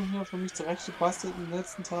Ernährungsumstellung hier für mich zurechtgebastelt in den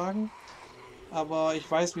letzten Tagen. Aber ich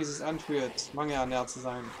weiß, wie es sich anfühlt, mangelernährt zu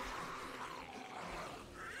sein.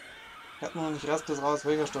 Ich habe nur noch nicht restlos raus,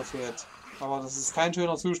 welcher Stoff fehlt. Aber das ist kein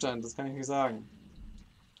schöner Zustand, das kann ich nicht sagen.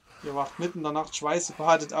 Ihr wacht mitten in der Nacht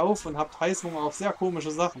schweißgebadet auf und habt Heißhunger auf sehr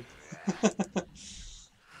komische Sachen.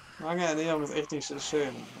 Mangelernährung ist echt nicht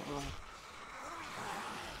schön.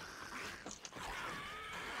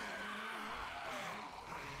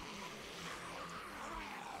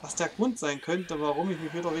 Was der Grund sein könnte, warum ich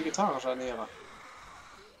mich wieder vegetarisch ernähre.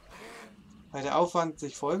 Weil der Aufwand,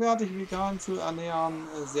 sich vollwertig vegan zu ernähren,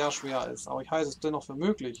 sehr schwer ist. Aber ich halte es dennoch für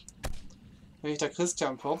möglich. Wenn ich der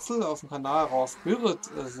Christian Pörzel auf dem Kanal Raw Spirit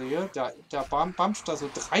sehe, der bamscht da so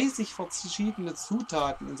 30 verschiedene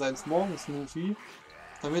Zutaten in seinen Morgensmoothie,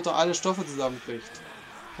 damit er alle Stoffe zusammenkriegt.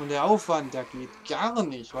 Und der Aufwand, der geht gar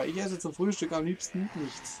nicht, weil ich esse zum Frühstück am liebsten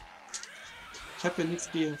nichts. Ich habe ja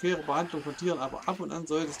nichts gegen faire Behandlung von Tieren, aber ab und an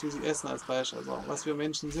solltest du sie essen als Fleischesser, was wir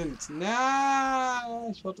Menschen sind. Na,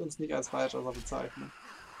 ich würde uns nicht als Fleischesser bezeichnen.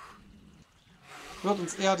 Ich würde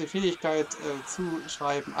uns eher die Fähigkeit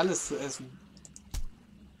zuschreiben, alles zu essen.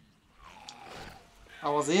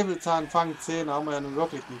 Aber Säbelzahnfangzähne haben wir ja nun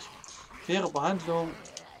wirklich nicht. Faire Behandlung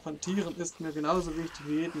von Tieren ist mir genauso wichtig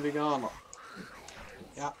wie jeden Veganer.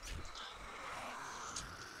 Ja.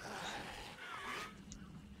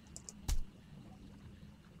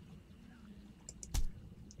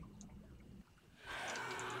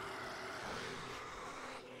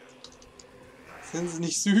 Sind sie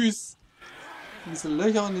nicht süß? Diese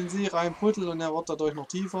Löcher in den See reinputteln und er wird dadurch noch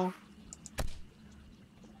tiefer.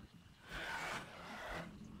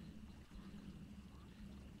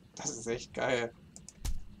 Das ist echt geil.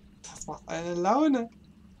 Das macht eine Laune.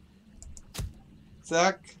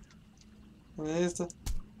 Zack. Der nächste.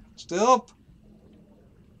 Stirb.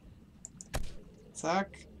 Zack.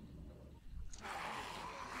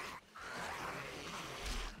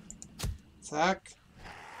 Zack.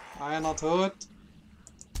 Einer tot.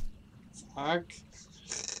 Zack.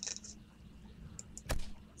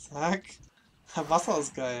 Zack. Wasser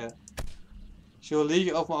ist geil. Ich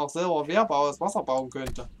überlege, ob man auch selber Wehrbau aus Wasser bauen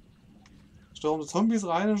könnte. Stürmen Zombies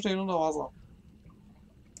rein und stehen unter Wasser.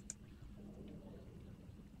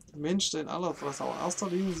 Der Mensch steht in aller Fresse, aber in erster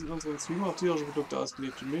Linie sind unsere Enzyme auf tierische Produkte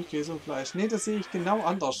ausgelegt, wie Milch, Käse und Fleisch. Nee, das sehe ich genau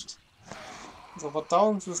anders. Unser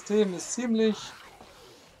Verdauungssystem ist ziemlich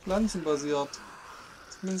pflanzenbasiert.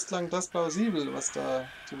 Zumindest klang das plausibel, was da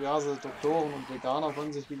diverse Doktoren und Veganer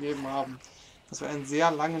von sich gegeben haben. Dass wir einen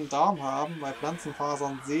sehr langen Darm haben, weil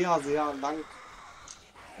Pflanzenfasern sehr, sehr lang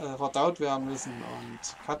verdaut werden müssen. Und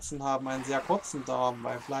Katzen haben einen sehr kurzen Darm,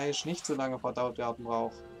 weil Fleisch nicht so lange verdaut werden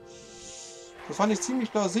braucht. Das fand ich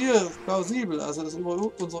ziemlich plausibel. Also das ist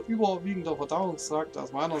unser überwiegender Verdauungstrakt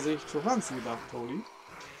aus meiner Sicht für Pflanzen gedacht, Toni.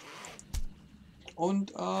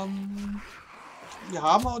 Und wir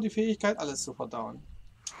haben auch die Fähigkeit, alles zu verdauen.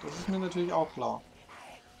 Das ist mir natürlich auch klar.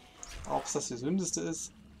 Ob es das Gesündeste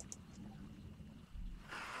ist.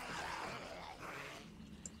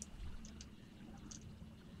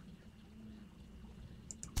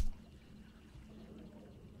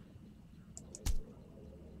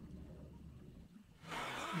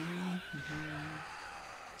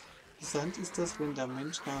 Interessant ist das, wenn der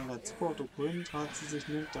Mensch keinerlei Zucker oder Kohlenhydrate zu sich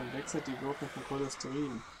nimmt, dann wechselt die Wirkung von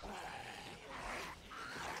Cholesterin.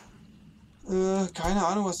 Keine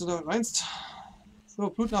Ahnung, was du da meinst. So,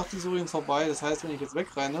 Blutnacht ist übrigens vorbei. Das heißt, wenn ich jetzt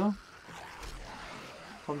wegrenne,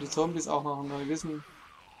 kommen die Zombies auch nach einer gewissen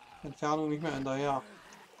Entfernung nicht mehr hinterher.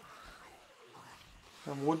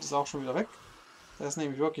 Der Mond ist auch schon wieder weg. Der ist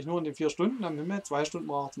nämlich wirklich nur in den 4 Stunden am Himmel. 2 Stunden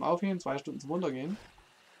braucht er zum Aufgehen, 2 Stunden zum Runtergehen.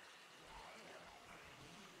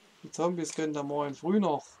 Die Zombies können da morgen früh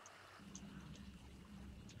noch.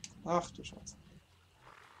 Ach du Scheiße.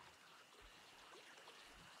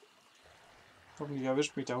 Hoffentlich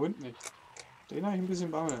erwischt mich der Hund nicht. Den habe ich ein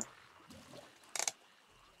bisschen Bammel.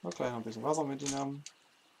 Noch gleich noch ein bisschen Wasser mitgenommen.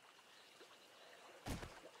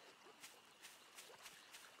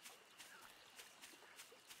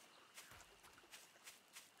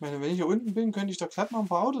 Ich meine, wenn ich hier unten bin, könnte ich doch glatt noch ein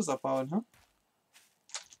paar Autos abbauen, ne?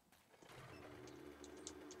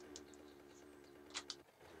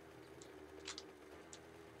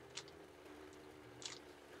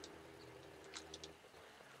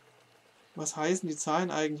 Was heißen die Zahlen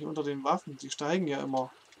eigentlich unter den Waffen? Die steigen ja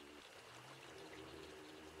immer.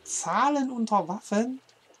 Zahlen unter Waffen?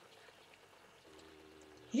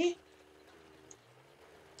 Hä?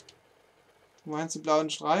 Du meinst die blauen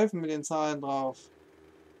Streifen mit den Zahlen drauf?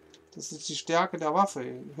 Das ist die Stärke der Waffe.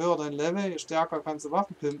 Je höher dein Level, je stärker kannst du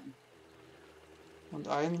Waffen pimpen. Und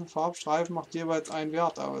ein Farbstreifen macht jeweils einen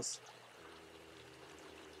Wert aus.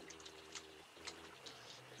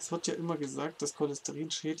 Es wird ja immer gesagt, dass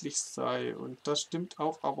Cholesterin schädlich sei. Und das stimmt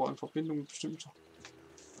auch, aber in Verbindung mit bestimmten...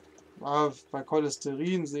 bei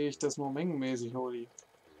Cholesterin sehe ich das nur mengenmäßig, Holy.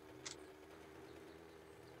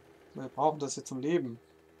 Wir brauchen das jetzt zum Leben.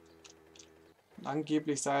 Und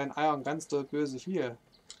angeblich sei in Eiern ganz doll böse viel.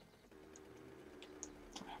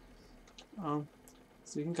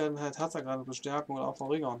 Deswegen kann halt Herzerkrankungen bestärken oder auch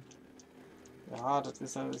verringern. Ja, das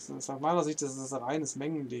ist aus meiner Sicht das ist ein reines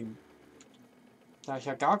Mengending. Da ich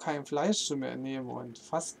ja gar kein Fleisch zu mir entnehme und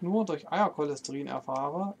fast nur durch Eiercholesterin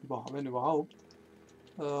erfahre, wenn überhaupt,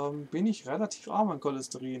 bin ich relativ arm an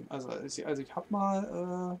Cholesterin. Also ich habe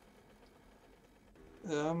mal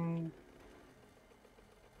meine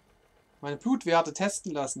Blutwerte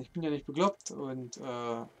testen lassen. Ich bin ja nicht bekloppt und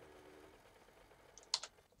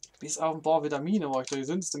bis auf ein paar Vitamine war ich der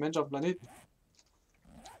gesündeste Mensch auf dem Planeten.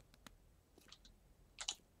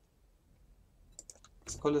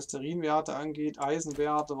 Was Cholesterinwerte angeht,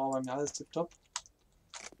 Eisenwerte, war bei mir alles tipptopp.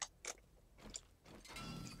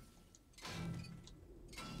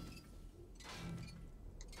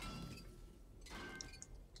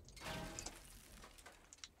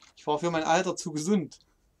 Ich war für mein Alter zu gesund.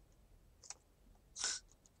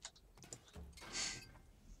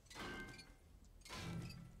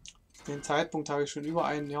 Zu dem Zeitpunkt habe ich schon über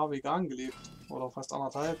 1 Jahr vegan gelebt. Oder fast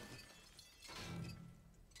 1,5.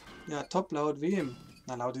 Ja, top, laut wem?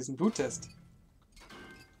 Na, laut diesem Bluttest.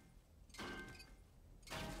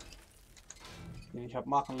 Den ich habe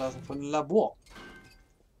machen lassen von einem Labor.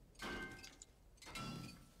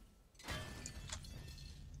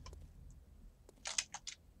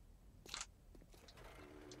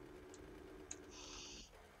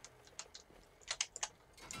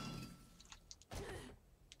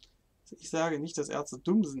 Ich sage nicht, dass Ärzte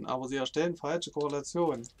dumm sind, aber sie erstellen falsche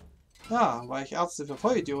Korrelationen. Ja, weil ich Ärzte für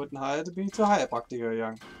Vollidioten halte, bin ich zur Heilpraktiker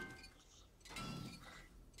gegangen.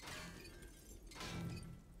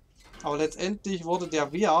 Aber letztendlich wurde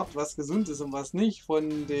der Wert, was gesund ist und was nicht,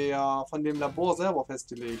 von dem Labor selber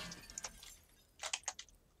festgelegt.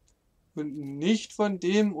 Und nicht von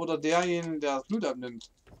dem oder derjenigen, der das Blut abnimmt.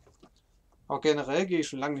 Auch generell gehe ich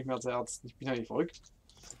schon lange nicht mehr zu Ärzten. Ich bin ja nicht verrückt.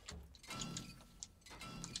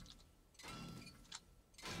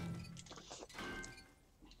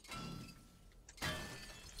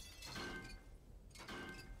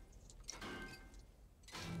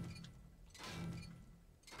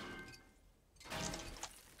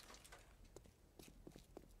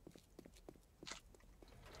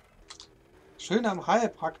 Schön am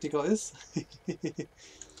Heilpraktiker ist,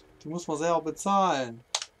 die muss man selber bezahlen.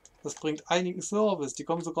 Das bringt einigen Service. Die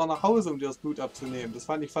kommen sogar nach Hause, um dir das Blut abzunehmen. Das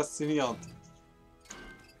fand ich faszinierend.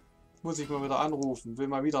 Muss ich mal wieder anrufen. Will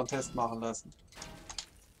mal wieder einen Test machen lassen.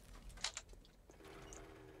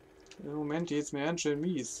 Im Moment geht es mir ganz schön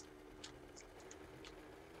mies.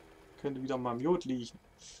 Könnte wieder mal im Jod liegen.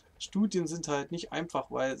 Studien sind halt nicht einfach,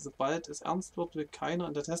 weil sobald es ernst wird, will keiner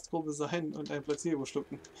in der Testgruppe sein und ein Placebo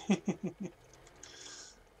schlucken.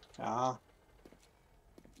 Ja.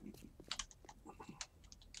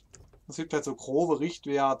 Es gibt halt so grobe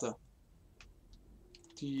Richtwerte.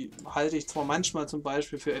 Die halte ich zwar manchmal zum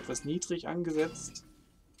Beispiel für etwas niedrig angesetzt.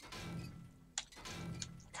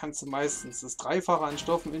 kannst du meistens das Dreifache an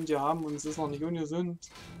Stoffen in dir haben und es ist noch nicht ungesund.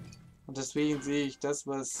 Und deswegen sehe ich das,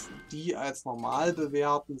 was die als normal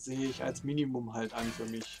bewerten, sehe ich als Minimum halt an für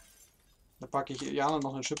mich. Da packe ich gerne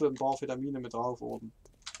noch eine Schippe ein paar Vitamine mit drauf oben.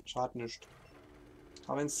 Schadet nicht.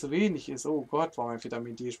 Aber wenn es zu wenig ist, oh Gott, war mein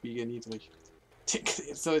Vitamin D-Spiegel niedrig.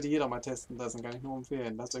 Jetzt sollte jeder mal testen lassen, kann ich nur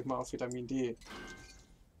empfehlen. Lasst euch mal auf Vitamin D.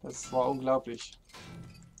 Das war unglaublich.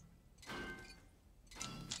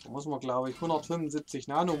 Da muss man, glaube ich, 175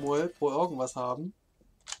 Nanomol pro irgendwas haben.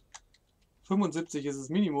 75 ist das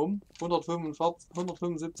Minimum.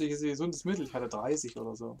 175 ist ein gesundes Mittel. Ich hatte 30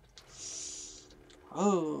 oder so.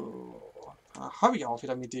 Oh. Habe ich auch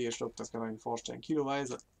Vitamin D geschluckt, das kann man sich vorstellen.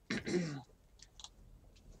 Kiloweise.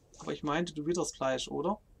 Aber ich meinte, du witterst Fleisch,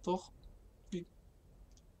 oder? Doch.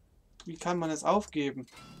 Wie kann man es aufgeben?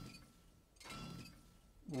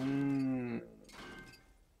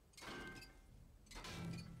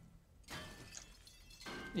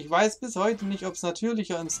 Ich weiß bis heute nicht, ob es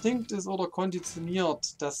natürlicher Instinkt ist oder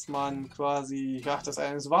konditioniert, dass man quasi, ja, dass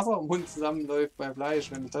einem das Wasser im Mund zusammenläuft bei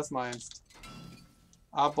Fleisch, wenn du das meinst.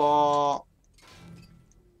 Aber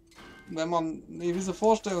wenn man eine gewisse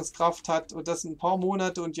Vorstellungskraft hat und das ein paar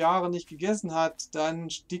Monate und Jahre nicht gegessen hat, dann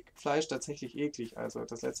stinkt Fleisch tatsächlich eklig. Also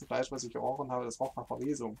das letzte Fleisch, was ich gerochen habe, das roch nach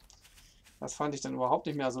Verwesung. Das fand ich dann überhaupt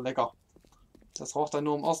nicht mehr so lecker. Das roch dann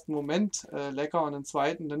nur im ersten Moment lecker und im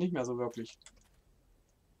zweiten dann nicht mehr so wirklich.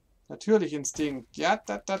 Natürlich Instinkt. Ja,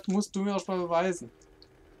 das musst du mir erstmal beweisen.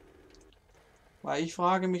 Weil ich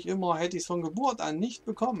frage mich immer, hätte ich es von Geburt an nicht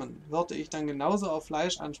bekommen, würde ich dann genauso auf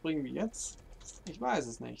Fleisch anspringen wie jetzt? Ich weiß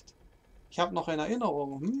es nicht. Ich habe noch in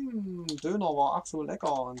Erinnerung, Döner war ach so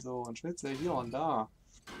lecker und so und Schnitzel hier und da.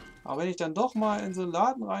 Aber wenn ich dann doch mal in so einen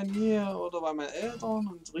Laden reingehe oder bei meinen Eltern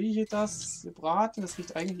und rieche das gebraten, das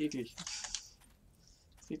riecht eigentlich eklig.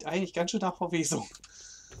 Das riecht eigentlich ganz schön nach Verwesung.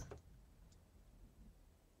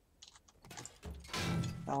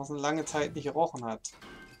 Da man es eine lange Zeit nicht gerochen hat.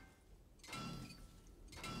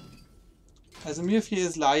 Also mir fiel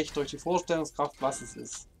es leicht durch die Vorstellungskraft, was es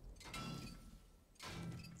ist.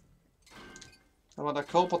 Wenn man da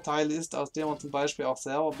Körperteile isst, aus denen man zum Beispiel auch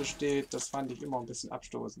selber besteht, das fand ich immer ein bisschen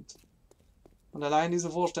abstoßend. Und allein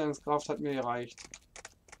diese Vorstellungskraft hat mir gereicht.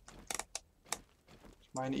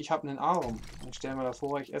 Ich meine, ich habe einen Arm. Ich stelle mir da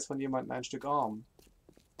vor, ich esse von jemandem ein Stück Arm.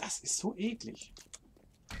 Das ist so eklig.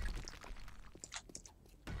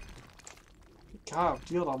 Ja,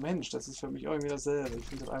 Tier oder Mensch, das ist für mich irgendwie dasselbe. Ich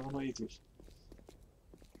finde das einfach nur eklig.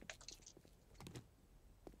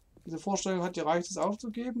 Diese Vorstellung hat gereicht, es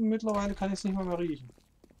aufzugeben. Mittlerweile kann ich es nicht mehr riechen.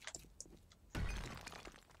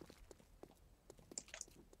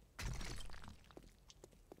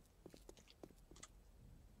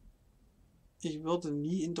 Ich würde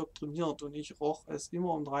nie indoktriniert und ich roch es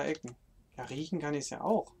immer um 3 Ecken. Ja, riechen kann ich es ja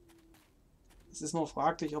auch. Es ist nur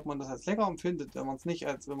fraglich, ob man das als lecker empfindet, wenn man es nicht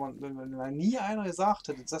als, wenn man nie einer gesagt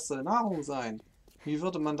hätte, das soll Nahrung sein. Wie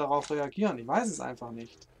würde man darauf reagieren? Ich weiß es einfach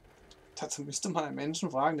nicht. Dazu müsste man einen Menschen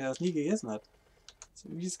fragen, der das nie gegessen hat. Für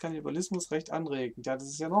mich ist Kannibalismus recht anregend. Ja, das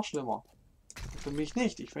ist ja noch schlimmer. Für mich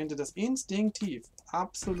nicht. Ich finde das instinktiv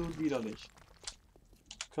absolut widerlich.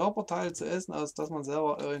 Körperteile zu essen, aus das man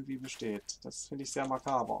selber irgendwie besteht. Das finde ich sehr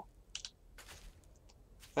makaber.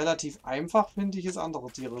 Relativ einfach finde ich es, andere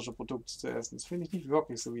tierische Produkte zu essen. Das finde ich nicht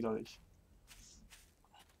wirklich so widerlich.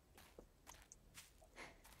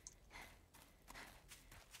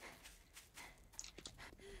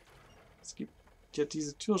 Es gibt ja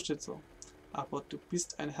diese Türstützer. Aber du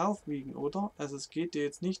bist ein Health Vegan, oder? Also es geht dir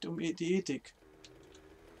jetzt nicht um die Ethik.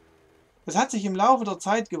 Es hat sich im Laufe der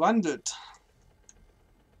Zeit gewandelt.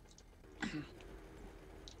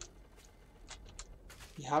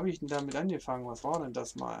 Wie habe ich denn damit angefangen? Was war denn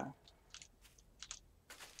das mal?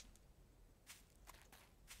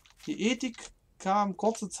 Die Ethik kam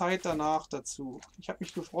kurze Zeit danach dazu. Ich habe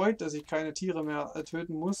mich gefreut, dass ich keine Tiere mehr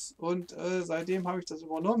töten muss und seitdem habe ich das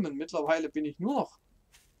übernommen. Mittlerweile bin ich nur noch...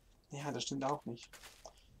 Ja, das stimmt auch nicht.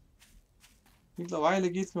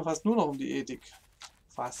 Mittlerweile geht es mir fast nur noch um die Ethik.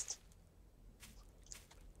 Fast.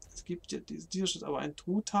 Es gibt ja diese Tierschutz, aber ein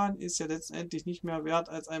Truthahn ist ja letztendlich nicht mehr wert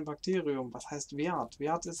als ein Bakterium. Was heißt Wert?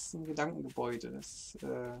 Wert ist ein Gedankengebäude.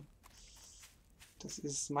 Das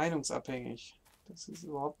ist meinungsabhängig. Das ist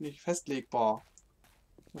überhaupt nicht festlegbar.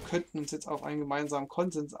 Wir könnten uns jetzt auf einen gemeinsamen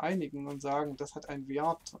Konsens einigen und sagen, das hat einen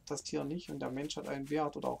Wert, das Tier nicht und der Mensch hat einen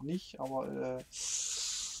Wert oder auch nicht, aber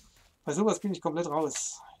bei sowas bin ich komplett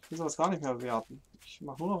raus. Ich will sowas gar nicht mehr bewerten. Ich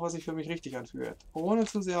mache nur noch, was sich für mich richtig anfühlt, ohne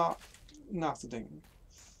zu sehr nachzudenken.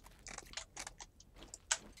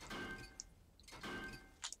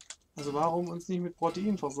 Also warum uns nicht mit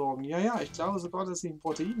Protein versorgen? Ja, ich glaube sogar, dass ich einen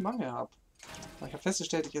Proteinmangel habe. Ich habe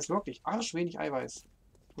festgestellt, ich esse wirklich arschwenig Eiweiß.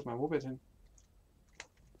 Wo ist mein Moped hin?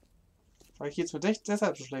 Vielleicht geht es mir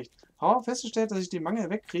deshalb so schlecht. Aber festgestellt, dass ich den Mangel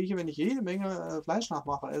wegkriege, wenn ich jede Menge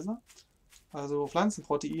Fleischnachmacher esse. Also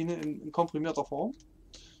Pflanzenproteine in komprimierter Form.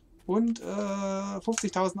 Und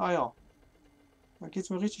 50.000 Eier. Dann geht es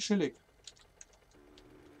mir richtig chillig.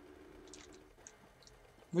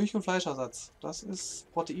 Milch- und Fleischersatz. Das ist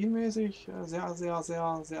proteinmäßig sehr, sehr,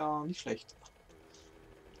 sehr, sehr nicht schlecht.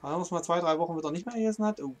 Wenn man es mal 2, 3 Wochen wieder nicht mehr gegessen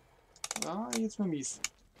hat, oh, ja, jetzt mir mies.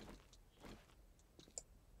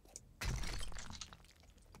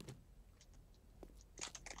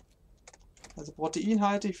 Also Protein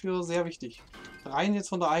halte ich für sehr wichtig. Rein jetzt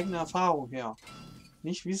von der eigenen Erfahrung her.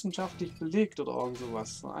 Nicht wissenschaftlich belegt oder irgend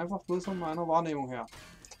sowas, sondern einfach bloß von meiner Wahrnehmung her.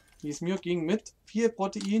 Wie es mir ging mit viel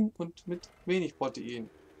Protein und mit wenig Protein.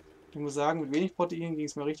 Ich muss sagen, mit wenig Protein ging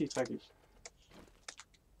es mir richtig dreckig.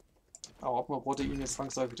 Aber ob man Protein jetzt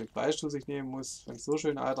zwangsläufig durch Fleisch zu sich nehmen muss, wenn es so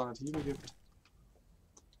schöne Alternativen gibt.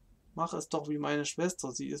 Mach es doch wie meine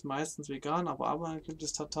Schwester. Sie ist meistens vegan, aber ab und an gibt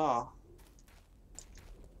es Tatar.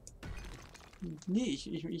 Nee,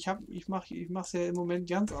 ich mach's ja im Moment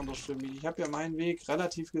ganz anders für mich. Ich habe ja meinen Weg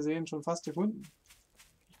relativ gesehen schon fast gefunden.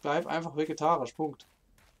 Ich bleibe einfach vegetarisch, Punkt.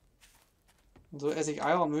 Und so esse ich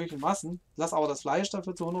Eier, Milch in Massen, lass aber das Fleisch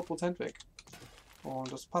dafür zu 100% weg.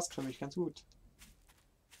 Und das passt für mich ganz gut.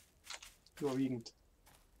 Überwiegend.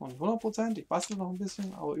 Und 100%, ich bastel noch ein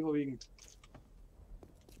bisschen, aber überwiegend.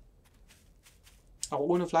 Aber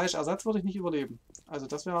ohne Fleischersatz würde ich nicht überleben. Also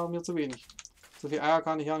das wäre mir zu wenig. So viel Eier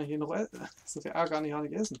kann ich ja nicht noch so viel Eier kann ich ja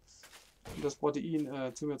nicht essen, um das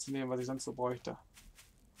Protein zu mir zu nehmen, was ich sonst so bräuchte.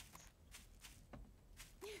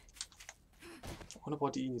 Ohne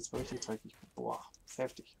Protein ist richtig dreckig. Boah, ist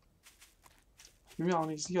heftig. Ich bin mir auch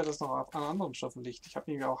nicht sicher, dass noch an anderen Stoffen liegt. Ich habe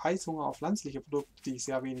nämlich auch Heißhunger auf pflanzliche Produkte, die ich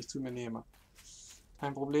sehr wenig zu mir nehme.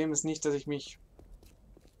 Mein Problem ist nicht, dass ich mich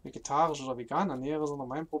vegetarisch oder vegan ernähre, sondern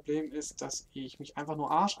mein Problem ist, dass ich mich einfach nur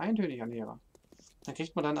arscheintönig ernähre. Dann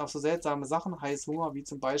kriegt man dann auf so seltsame Sachen Heißhunger, wie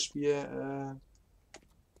zum Beispiel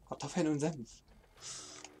Kartoffeln und Senf.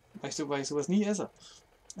 Weil ich sowas nie esse.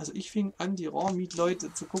 Also ich fing an, die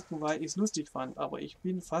Raw-Meat-Leute zu gucken, weil ich es lustig fand. Aber ich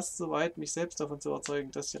bin fast so weit, mich selbst davon zu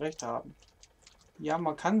überzeugen, dass sie recht haben. Ja,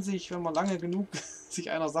 man kann sich, wenn man lange genug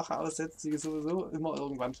sich einer Sache aussetzt, sie sowieso immer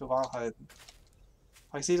irgendwann für wahr halten.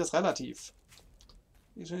 Aber ich sehe das relativ.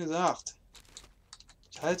 Wie schon gesagt,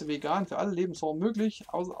 ich halte vegan für alle Lebensformen möglich,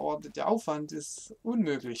 aber der Aufwand ist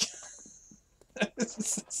unmöglich.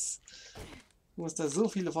 Du musst da so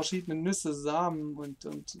viele verschiedene Nüsse, Samen und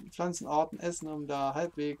Pflanzenarten essen, um da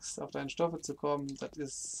halbwegs auf deine Stoffe zu kommen. Das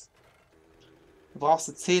ist... Du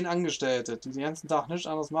brauchst 10 Angestellte, die den ganzen Tag nichts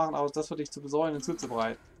anderes machen, als das für dich zu besorgen und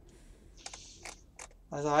zuzubereiten.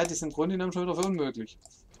 Also halte ich es im Grunde genommen schon wieder für unmöglich.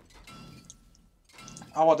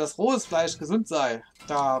 Aber dass rohes Fleisch gesund sei,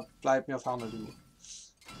 da bleibt mir ferne, du.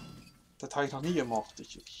 Das habe ich noch nie gemocht.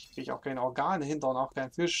 Ich kriege auch keine Organe hinter und auch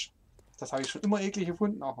keinen Fisch. Das habe ich schon immer eklig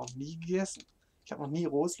gefunden, auch noch nie gegessen. Ich habe noch nie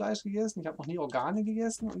rohes Fleisch gegessen, ich habe noch nie Organe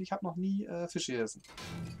gegessen und ich habe noch nie Fisch gegessen.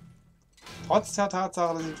 Trotz der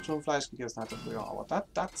Tatsache, dass ich schon Fleisch gegessen hatte früher. Aber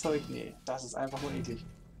das Zeug, nee, das ist einfach nur eklig.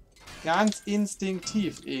 Ganz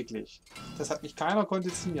instinktiv eklig. Das hat mich keiner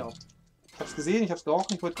konditioniert. Ich habe es gesehen, ich habe es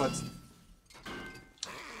gerochen, ich wollte kotzen.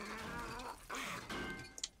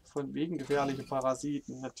 Von wegen gefährliche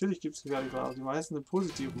Parasiten. Natürlich gibt es gefährliche Parasiten, die meisten sind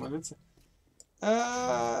positiv.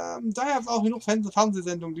 Daher hat es auch genug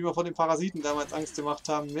Fernsehsendungen, die mir vor den Parasiten damals Angst gemacht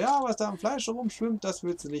haben. Ja, was da am Fleisch rumschwimmt, das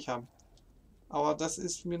willst du nicht haben. Aber das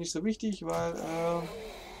ist mir nicht so wichtig, weil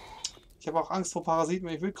ich habe auch Angst vor Parasiten,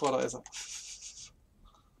 wenn ich Wildkräuter esse.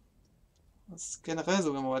 Das ist generell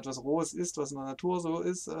so, wenn man etwas Rohes isst, was in der Natur so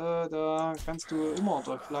ist, da kannst du immer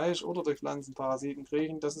durch Fleisch oder durch Pflanzen Parasiten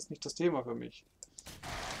kriegen. Das ist nicht das Thema für mich.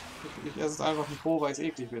 Ich esse es einfach nicht roh, weil ich es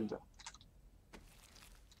eklig finde.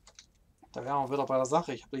 Da wären wir wieder bei der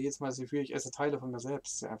Sache. Ich habe jedes Mal das Gefühl, ich esse Teile von mir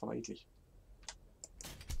selbst. Das ist ja einfach nur eklig.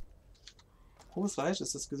 Rohes Fleisch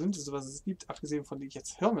ist das Gesündeste, was es gibt, abgesehen von...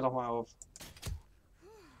 Jetzt hör mir doch mal auf.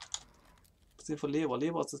 Abgesehen von Leber.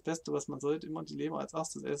 Leber ist das Beste, was man sollte. Immer die Leber als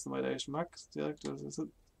erstes essen, weil der Geschmack direkt...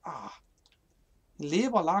 In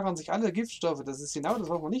Leber lagern sich alle Giftstoffe. Das ist genau das,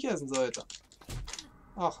 was man nicht essen sollte.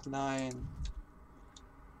 Ach nein.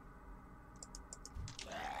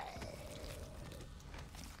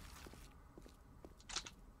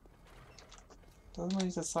 Das ist mal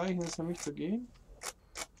nicht das Zeichen, das für mich zu gehen.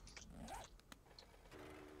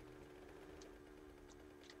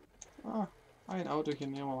 Ah, ein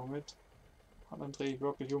Autochen nehmen wir noch mit. Und dann drehe ich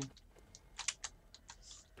wirklich um.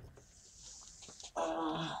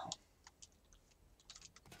 Ah.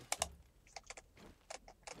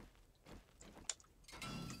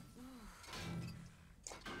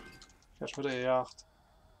 Ich habe schon wieder gejagt.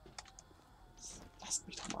 Lasst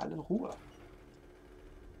mich doch mal in Ruhe.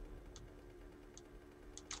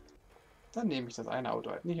 Dann nehme ich das eine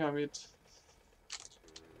Auto halt nicht mehr mit.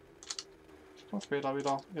 Ich komme später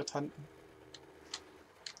wieder, ihr Tanten.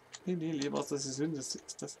 Nee, nee, lieber ist das gesund.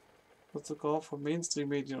 Das wird sogar von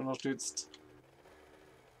Mainstream-Medien unterstützt.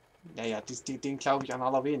 Naja, den glaube ich am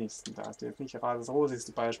allerwenigsten. Da ist jetzt nicht gerade das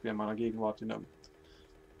rosigste Beispiel in meiner Gegenwart genommen.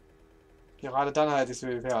 Gerade dann halt ist es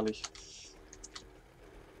gefährlich.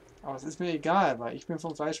 Aber es ist mir egal, weil ich bin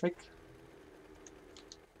vom Fleisch weg.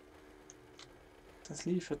 Das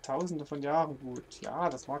lief für tausende von Jahren gut. Ja,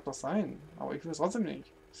 das mag doch sein. Aber ich will es trotzdem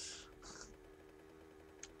nicht.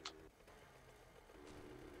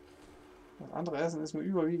 Das andere Essen ist mir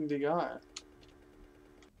überwiegend egal.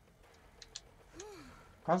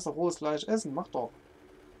 Du kannst doch rohes Fleisch essen, mach doch.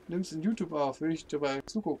 Nimm's in YouTube auf, will ich dabei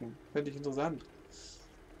zugucken. Fände ich interessant.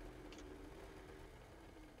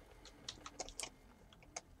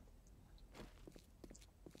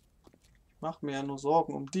 Ich mach mir ja nur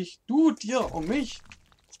Sorgen um dich. Du, dir, um mich.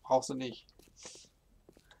 Das brauchst du nicht.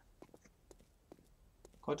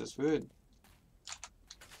 Gottes Willen.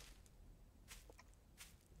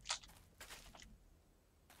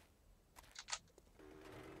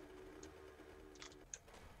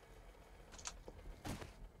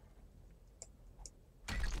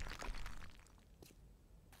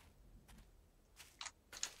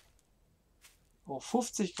 Oh,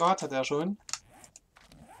 50 Grad hat er schon.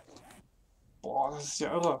 Boah, das ist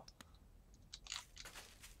ja irre.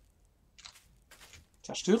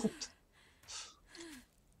 Der stirbt.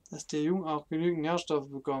 Dass der Junge auch genügend Nährstoffe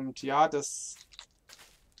bekommt. Ja, das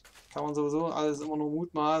kann man sowieso alles immer nur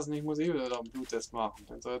mutmaßen. Ich muss eh wieder einen Bluttest machen.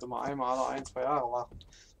 Den sollte man einmal alle 1, 2 Jahre machen.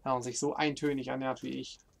 Wenn man sich so eintönig ernährt wie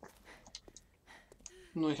ich.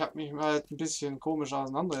 Nur ich habe mich halt ein bisschen komisch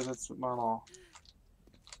auseinandergesetzt mit meiner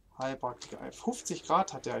Heilpraktiker. 50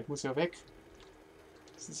 Grad hat der. Ich muss ja weg.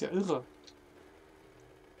 Das ist ja irre.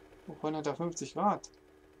 Wovon hat er 50 Grad?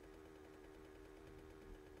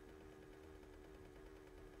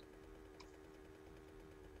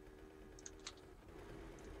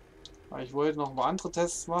 Weil ich wollte noch ein paar andere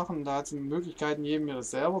Tests machen. Da hat es Möglichkeiten gegeben, mir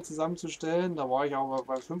das selber zusammenzustellen. Da war ich aber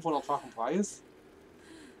bei 500-fachen Preis.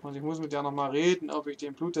 Und ich muss mit der nochmal reden, ob ich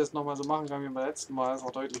den Bluttest nochmal so machen kann wie beim letzten Mal. Das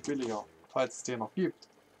war deutlich billiger, falls es den noch gibt.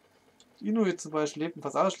 Die Inuit zum Beispiel lebten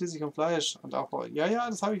fast ausschließlich vom Fleisch. Und auch, ja,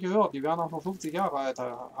 das habe ich gehört. Die werden auch noch 50 Jahre alt,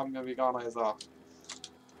 haben mir Veganer gesagt.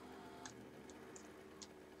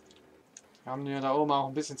 Wir haben hier da oben auch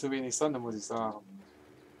ein bisschen zu wenig Sonne, muss ich sagen.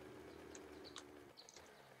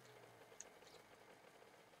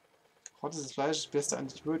 Rottes Fleisch ist das beste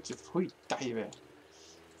Antibiotikum. Hui, Deibe.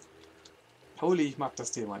 Holy, ich mag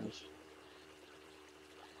das Thema nicht.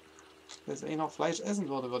 Wenn ich noch Fleisch essen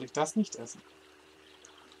würde, würde ich das nicht essen.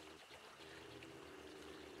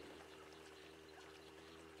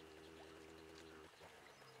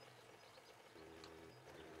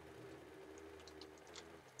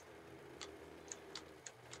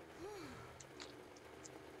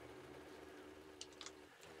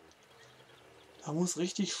 Da muss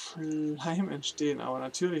richtig Schleim entstehen, aber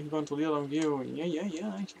natürlich in kontrollierter Umgebung. Ja, ich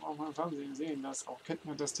habe auch mal im Fernsehen gesehen, dass auch kennt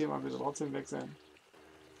man das Thema bitte trotzdem wechseln.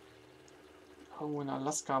 Irgendwo in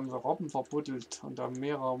Alaska haben sie Robben verbuddelt und da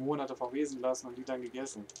mehrere Monate verwesen lassen und die dann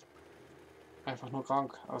gegessen. Einfach nur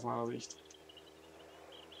krank, aus meiner Sicht.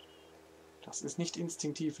 Das ist nicht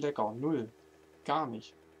instinktiv lecker. Null. Gar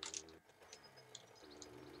nicht.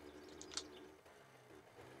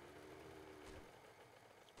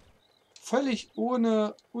 Völlig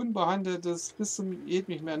ohne unbehandeltes, bis zum geht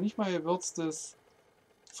nicht mehr, nicht mal gewürztes,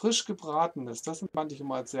 frisch gebratenes. Das fand ich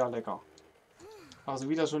immer als sehr lecker. Also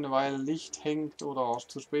wie das schon eine Weile Licht hängt oder auch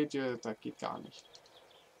zu spät, das geht gar nicht.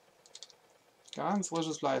 Ganz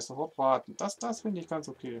frisches Fleisch, sofort braten. Das finde ich ganz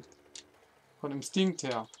okay. Von Instinkt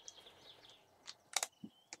her.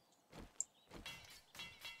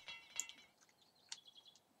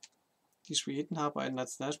 Die Schweden haben eine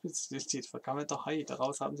Nationalspezialität vergammelter Hai.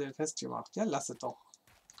 Daraus haben sie ein Fest gemacht. Ja, lasse doch.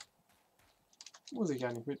 Muss ich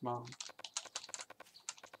ja nicht mitmachen.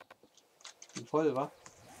 Bin voll, wa?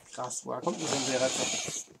 Krass, woher kommt denn so ein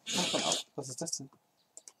Rezept? Mach mal auf. Was ist das denn?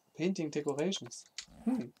 Painting Decorations.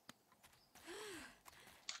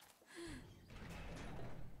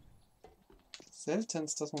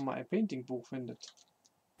 Seltenst, dass man mal ein Painting-Buch findet.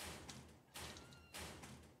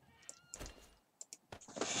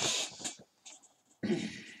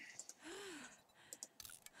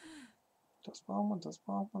 Das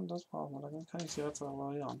braucht man. Dann kann ich sie jetzt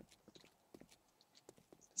variieren.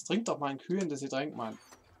 Das trinkt doch mal ein kühlendes Getränk, Mann.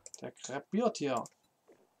 Der krepiert hier.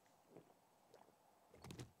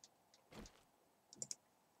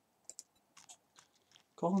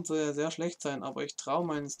 Kochen soll ja sehr schlecht sein, aber ich traue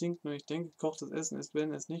meinen Instinkt und ich denke, gekochtes Essen ist,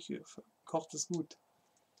 wenn es nicht kocht, ist gut.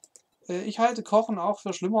 Ich halte Kochen auch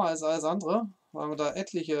für schlimmer als alles andere, weil man da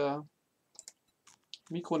etliche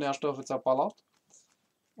Mikronährstoffe zerballert.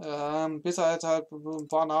 Bis halt ein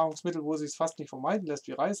paar Nahrungsmittel, wo sich es fast nicht vermeiden lässt,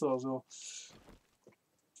 wie Reis oder so.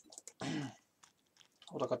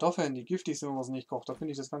 Oder Kartoffeln, die giftig sind, wenn man sie nicht kocht. Da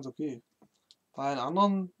finde ich das ganz okay. Bei allen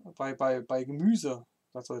anderen, bei Gemüse,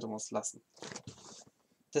 da sollte man es lassen.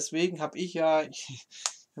 Deswegen habe ich ja,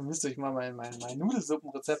 da müsst ihr euch mal mein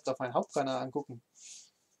Nudelsuppenrezept auf meinem Hauptkanal angucken.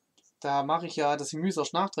 Da mache ich ja das Gemüse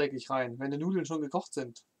erst nachträglich rein, wenn die Nudeln schon gekocht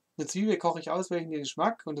sind. Eine Zwiebel koche ich aus wegen den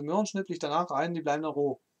Geschmack und die Möhren schnipple ich danach rein, die bleiben dann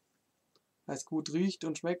roh. Weil es gut riecht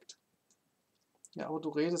und schmeckt. Ja, aber du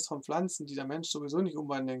redest von Pflanzen, die der Mensch sowieso nicht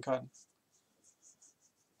umwandeln kann.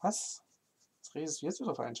 Was? Was redest du jetzt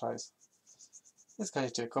wieder für einen Scheiß? Jetzt kann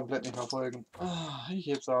ich dir komplett nicht mehr folgen. Ich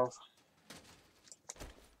heb's auf.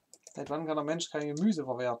 Seit wann kann der Mensch kein Gemüse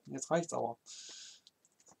verwerten? Jetzt reicht's aber.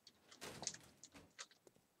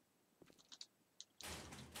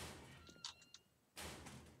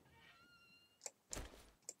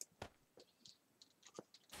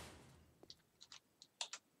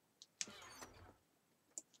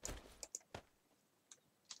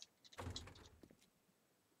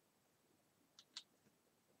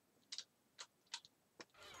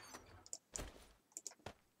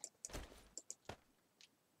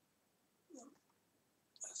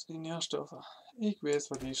 Das sind die Nährstoffe. Ich weiß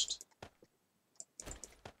vergisst.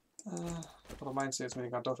 Oder meinst du jetzt mit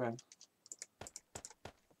den Kartoffeln?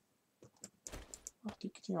 Ach, die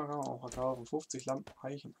Dinger kann man auch verkaufen. 50 Lampen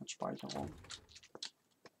reichen als Speicherung.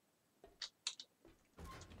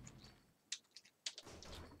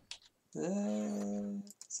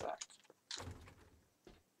 Zack.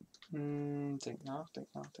 Denk nach,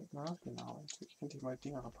 denk nach, denk nach. Genau, jetzt will ich endlich mal die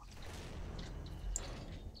Dinger reparieren.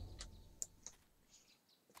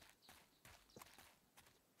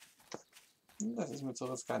 Das ist mir zu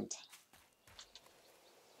riskant.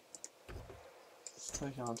 Das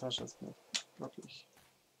Zeug in der Tasche ist mir wirklich.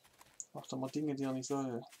 Macht doch mal Dinge, die er nicht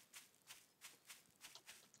soll.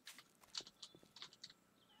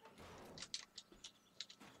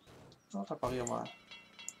 So, reparier mal.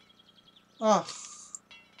 Ach,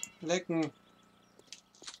 lecken.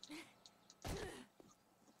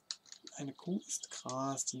 Eine Kuh ist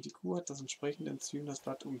Gras, denn die Kuh hat das entsprechende Enzym, das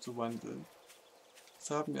Blatt umzuwandeln. Das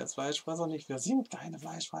haben wir als Fleischfresser nicht. Wir sind keine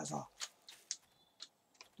Fleischfresser.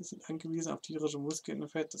 Wir sind angewiesen auf tierische Muskeln und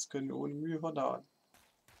Fett. Das können wir ohne Mühe verdauen.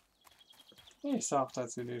 Ich sag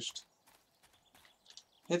dazu nicht.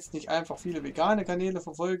 Hättest nicht einfach viele vegane Kanäle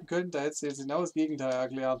verfolgen können, da hättest du jetzt genau das Gegenteil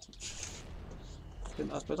erklärt.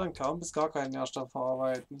 Denn aus Blättern kaum bis gar keinen Nährstoff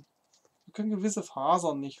verarbeiten. Wir können gewisse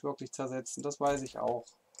Fasern nicht wirklich zersetzen, das weiß ich auch.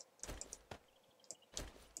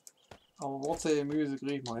 Aber Wurzelgemüse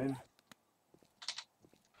kriege ich mal hin.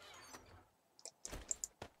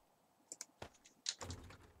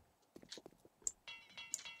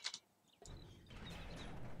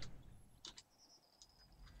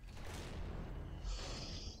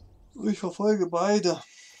 Ich verfolge beide.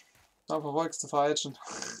 Dann verfolgst du falschen.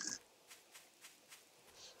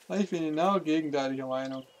 Ich bin genau gegenteiliger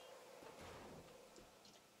Meinung.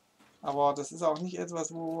 Aber das ist auch nicht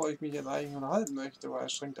etwas, wo ich mich jetzt eigentlich unterhalten möchte, weil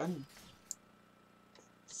es strengt an.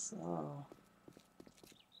 So.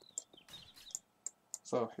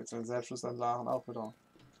 So, jetzt sind Selbstschussanlagen auch wieder.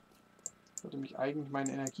 Ich würde mich eigentlich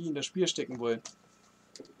meine Energie in das Spiel stecken wollen.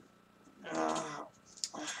 Ja.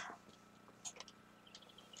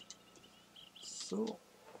 So.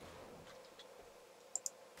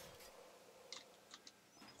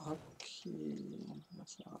 Okay.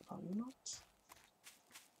 Das wäre repariert.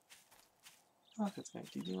 Ach, jetzt kann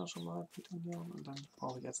ich die Dinger schon mal betonieren und dann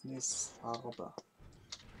brauche ich als nächstes Farbe.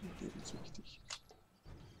 Lebenswichtig.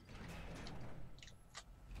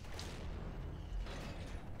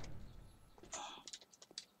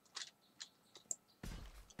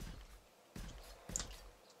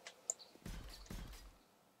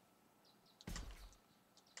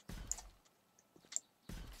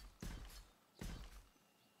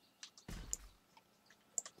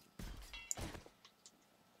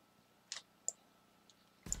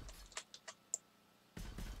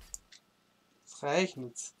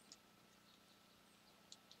 Reichnitz.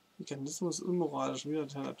 Mechanismus unmoralisch wieder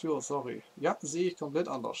der Natur, sorry. Ja, sehe ich komplett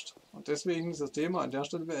anders. Und deswegen ist das Thema an der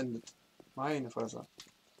Stelle beendet. Meine Fresse.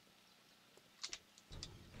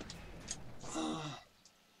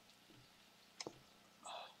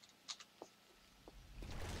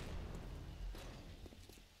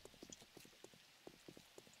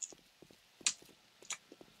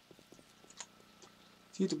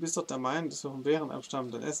 Wie, du bist doch der Meinung, dass wir von Bären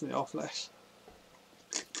abstammen, dann essen wir auch Fleisch.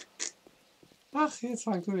 Ach, jetzt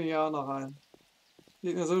fangen du ja noch rein.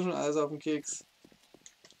 Geht mir so schon alles auf den Keks.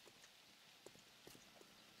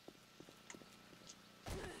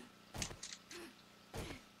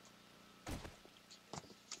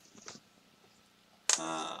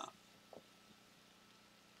 Ah.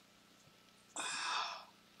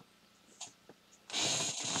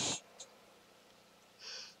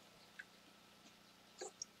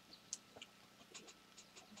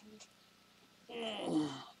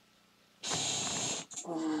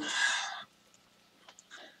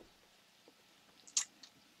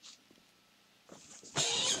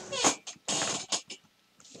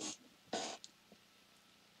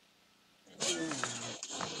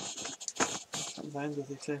 Kann sein, dass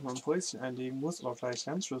ich gleich mal ein Päuschen einlegen muss oder vielleicht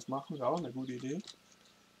ganz Schluss machen, wäre auch eine gute Idee.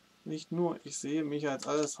 Nicht nur, ich sehe mich als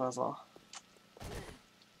Allesfresser.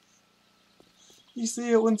 Ich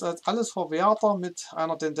sehe uns als Allesverwerter mit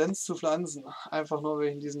einer Tendenz zu pflanzen. Einfach nur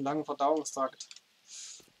wegen diesem langen Verdauungstrakt.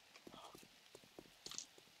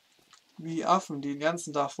 Wie Affen, die den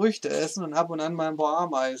ganzen Tag Früchte essen und ab und an mal ein paar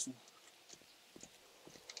Ameisen.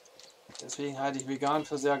 Deswegen halte ich vegan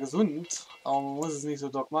für sehr gesund, aber man muss es nicht so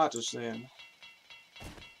dogmatisch sehen.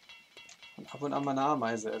 Und ab und an mal eine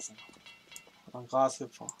Ameise essen. Oder ein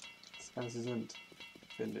Grashüpfer. Das ist ganz gesund,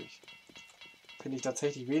 finde ich. Finde ich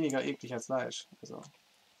tatsächlich weniger eklig als Fleisch. Also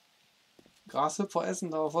Grashüpfer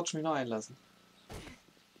essen, darauf würde ich mich noch einlassen.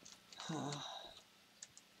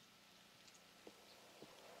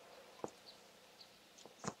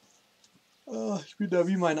 Oh, ich bin da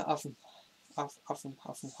wie meine Affen.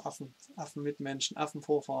 Affenmitmenschen,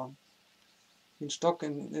 Affenvorfahren. Den Stock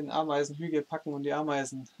in den Ameisenhügel packen und die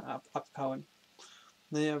Ameisen abkauen.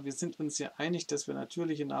 Naja, wir sind uns ja einig, dass wir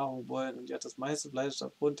natürliche Nahrung wollen und ja, das meiste Fleisch ist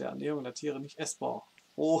aufgrund der Ernährung der Tiere nicht essbar.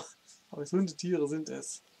 Oh, aber gesunde Tiere sind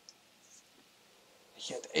es.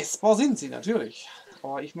 Essbar sind sie natürlich,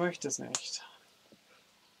 aber ich möchte es nicht.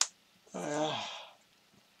 Ja.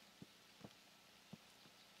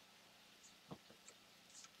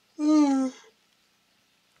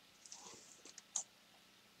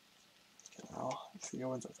 Genau, ich sehe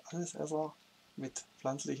uns als Allesesser mit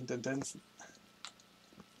pflanzlichen Tendenzen.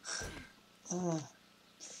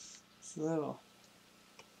 So.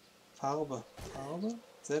 Farbe.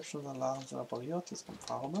 Selbstschussanlagen sind repariert, jetzt kommt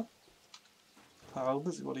Farbe. Farbe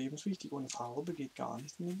ist überlebenswichtig, ohne Farbe geht gar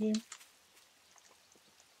nichts in dem Game.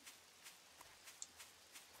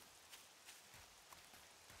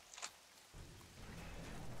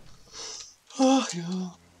 Ach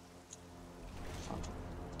ja.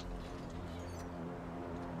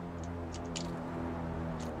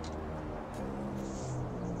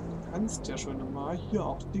 Du kannst ja schon mal hier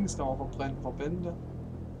auch Dings kann man verbrennen, Verbände.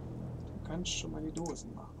 Du kannst schon mal die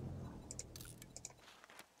Dosen machen.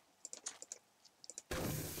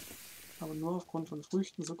 Aber nur aufgrund von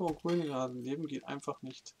Früchten, Zucker und Kohlenhydraten leben geht einfach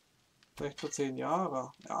nicht. Vielleicht für 10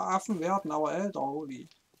 Jahre. Ja, Affen werden aber älter, holy.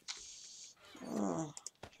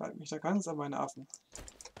 Ich halte mich da ganz an meine Affen.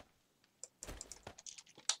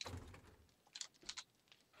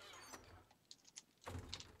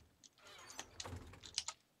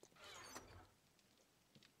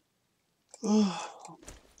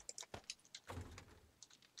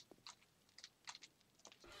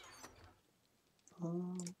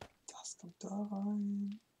 Das kommt da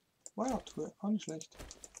rein. Wehrturmbau, auch nicht schlecht.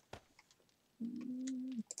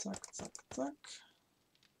 Zack, zack, zack.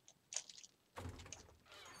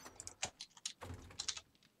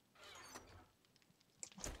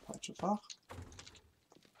 Falsche Fach.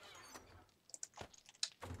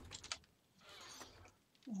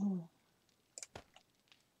 Oh.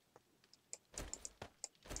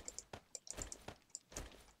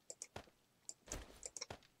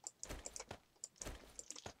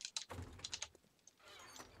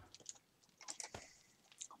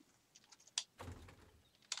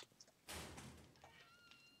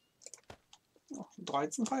 Oh,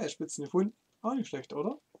 13 Pfeilspitzen gefunden. Auch nicht schlecht,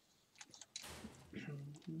 oder?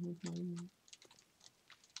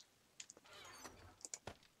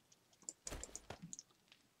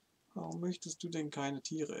 Warum möchtest du denn keine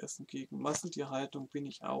Tiere essen? Gegen Massentierhaltung bin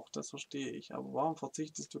ich auch, das verstehe ich. Aber warum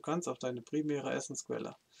verzichtest du ganz auf deine primäre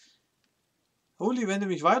Essensquelle? Holy, wenn du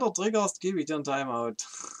mich weiter triggerst, gebe ich dir ein Timeout.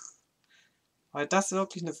 Weil das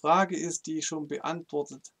wirklich eine Frage ist, die ich schon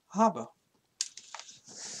beantwortet habe.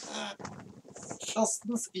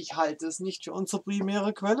 Erstens, ich halte es nicht für unsere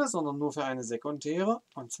primäre Quelle, sondern nur für eine sekundäre.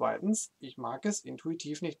 Und zweitens, ich mag es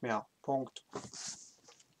intuitiv nicht mehr. Punkt.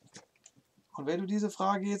 Und wenn du diese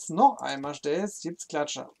Frage jetzt noch einmal stellst, gibt's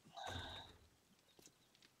Klatsche.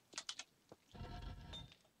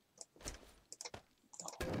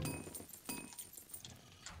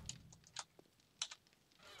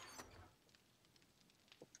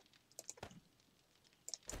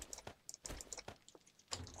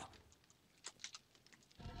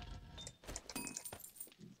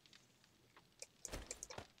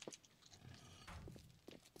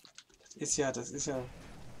 das ist ja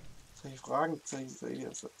solche Fragen,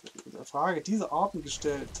 solche Frage dieser Arten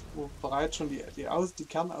gestellt, wo bereits schon die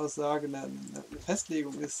Kernaussage eine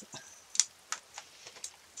Festlegung ist.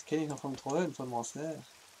 Das kenne ich noch vom Trollen von Marcel.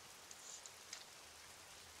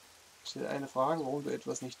 Stell eine Frage, warum du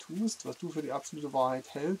etwas nicht tust, was du für die absolute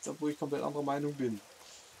Wahrheit hältst, obwohl ich komplett anderer Meinung bin.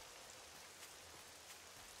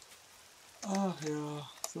 Ach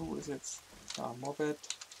ja, so ist jetzt. Da, Moped.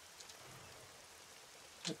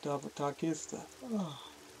 Da Kiste.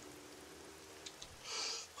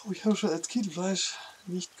 Oh, ich habe schon als Kind Fleisch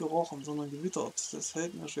nicht gerochen, sondern gewittert. Das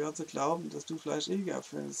fällt mir schwer zu glauben, dass du Fleisch ekelhaft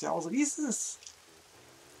findest. Ja, aber so ist es.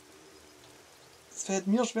 Es fällt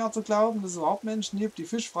mir schwer zu glauben, dass es überhaupt Menschen gibt, die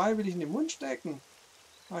Fisch freiwillig in den Mund stecken.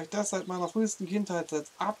 Weil ich das seit meiner frühesten Kindheit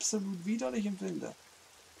als absolut widerlich empfinde.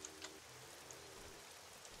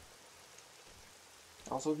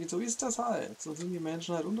 Aber so ist das halt. So sind die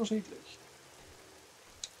Menschen halt unterschiedlich.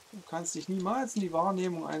 Du kannst dich niemals in die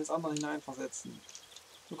Wahrnehmung eines anderen hineinversetzen.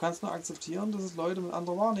 Du kannst nur akzeptieren, dass es Leute mit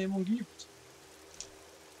anderer Wahrnehmung gibt.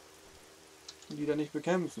 Und die da nicht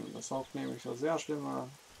bekämpfen. Das sorgt nämlich für sehr schlimme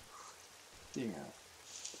Dinge.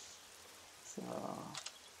 So.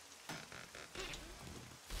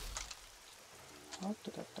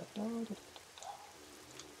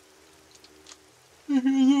 Ich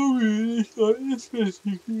bin so wenig, da ist es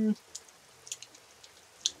nicht gut.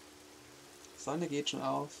 Die Sonne geht schon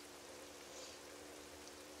auf.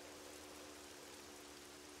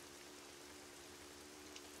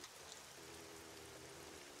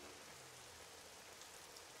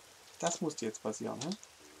 Das musste jetzt passieren, ne?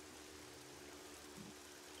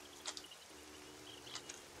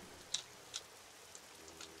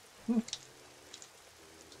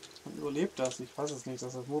 Man überlebt das. Ich weiß es nicht,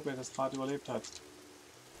 dass das Moped das gerade überlebt hat.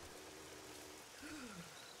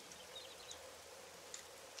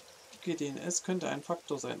 Okay, DNS könnte ein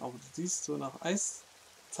Faktor sein, aber du siehst so nach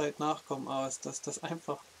Eiszeit-Nachkommen aus, dass das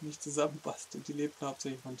einfach nicht zusammenpasst und die lebten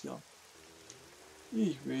hauptsächlich von Tieren.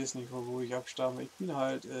 Ich weiß nicht, von wo ich abstamme. Ich bin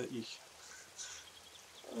halt ich.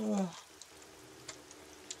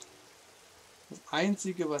 Das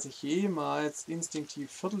Einzige, was ich jemals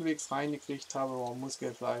instinktiv viertelwegs reingekriegt habe, war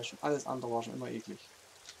Muskelfleisch. Alles andere war schon immer eklig.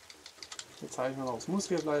 Jetzt habe ich mir noch das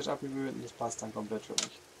Muskelfleisch abgewöhnt und das passt dann komplett für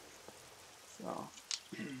mich. So.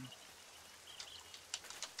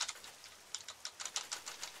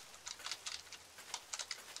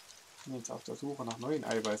 Ich bin jetzt auf der Suche nach neuen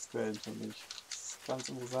Eiweißquellen für mich. Das ist ganz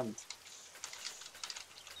interessant.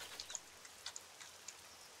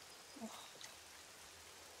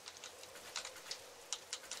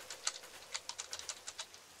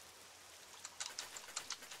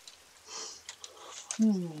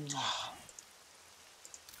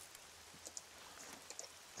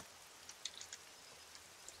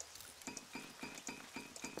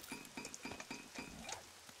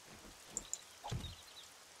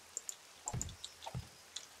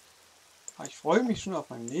 Ich freue mich schon auf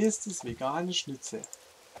mein nächstes veganes Schnitzel.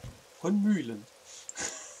 Von Mühlen.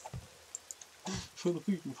 Von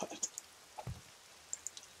Rügenwald.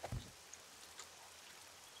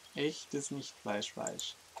 Echtes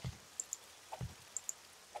Nicht-Fleisch.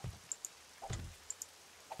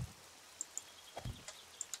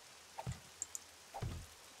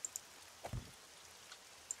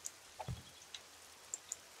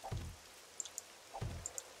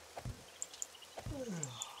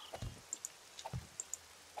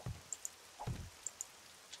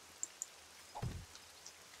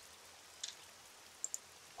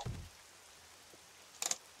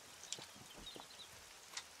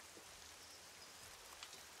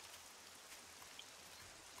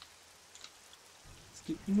 Es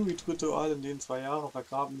gibt Inuit-Rituale, in denen 2 Jahre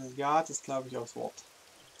vergraben sind. Ja, das glaube ich aufs Wort.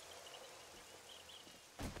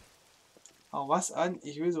 Aber was an?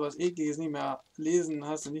 Ich will sowas Ekliges nicht mehr lesen.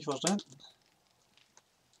 Hast du nicht verstanden?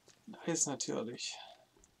 Ist natürlich.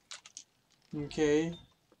 Okay.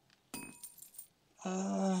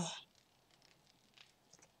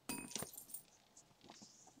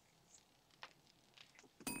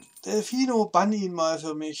 Delfino, bann ihn mal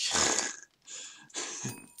für mich.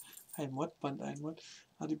 Ein Modband, ein Mod.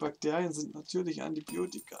 Ja, die Bakterien sind natürlich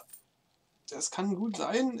Antibiotika. Das kann gut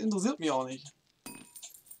sein, interessiert mich auch nicht.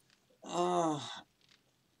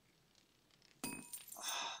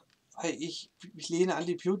 Ich lehne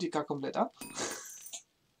Antibiotika komplett ab.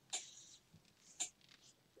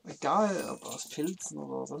 Egal, ob aus Pilzen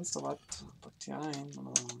oder sonst was,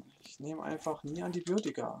 Bakterien. Ich nehme einfach nie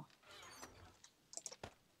Antibiotika.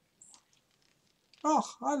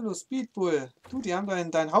 Ach, hallo Speedbull. Du, die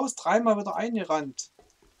haben dein Haus 3-mal wieder eingerannt.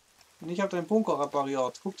 Und ich habe deinen Bunker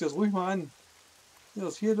repariert. Guck dir das ruhig mal an. Hier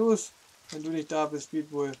ist viel los, wenn du nicht da bist,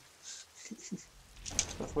 Speedbull.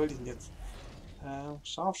 Was wollte ich denn jetzt?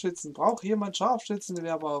 Scharfschützen. Braucht jemand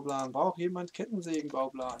Scharfschützengewehrbauplan? Braucht jemand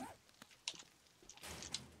Kettensägenbauplan?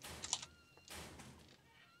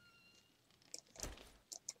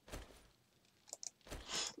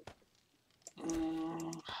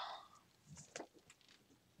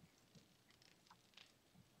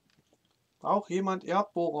 Braucht jemand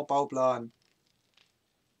Erdbohrerbauplan?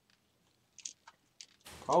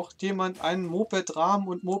 Braucht jemand einen Mopedrahmen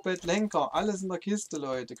und Mopedlenker? Alles in der Kiste,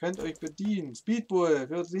 Leute. Könnt euch bedienen. Speedbull,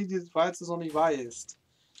 für die, falls du es noch nicht weißt.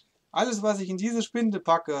 Alles, was ich in diese Spinde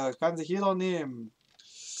packe, kann sich jeder nehmen.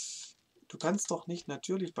 Du kannst doch nicht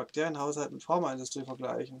natürlich Bakterienhaushalt mit Pharmaindustrie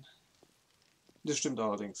vergleichen. Das stimmt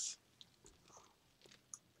allerdings.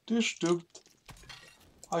 Das stimmt.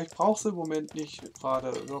 Aber ich brauche es im Moment nicht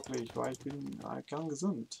gerade wirklich, weil ich bin gern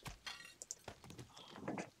gesund.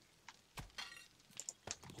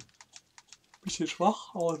 Bisschen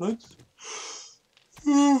schwach, aber sonst.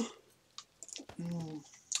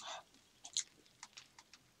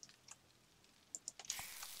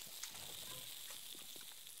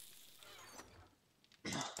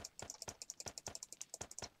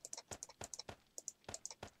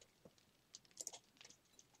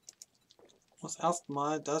 Muss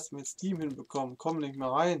erstmal das mit Steam hinbekommen. Komm nicht mehr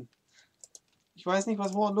rein. Ich weiß nicht,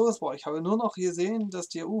 was vorhin los war. Ich habe nur noch gesehen, dass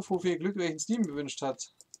dir UFO viel Glück welchen Steam gewünscht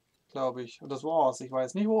hat. Glaube ich. Und das war's. Ich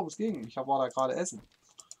weiß nicht, worum es ging. Ich war da gerade essen.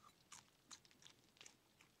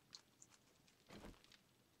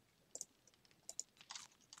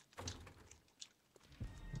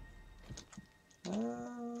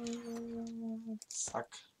 Zack.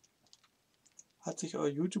 Hat sich euer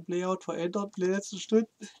YouTube-Layout verändert in den letzten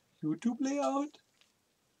Stunden? YouTube-Layout?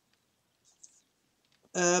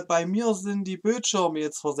 Bei mir sind die Bildschirme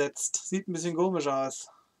jetzt versetzt. Sieht ein bisschen komisch aus.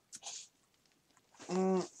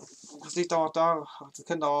 Das liegt auch da, das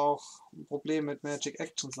könnte auch ein Problem mit Magic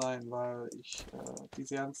Action sein, weil ich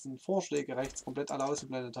diese ganzen Vorschläge rechts komplett alle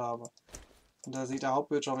ausgeblendet habe. Und da sieht der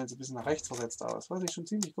Hauptbildschirm jetzt ein bisschen nach rechts versetzt aus, was ich schon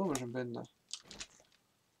ziemlich komisch empfinde.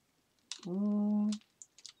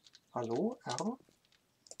 Hallo, R?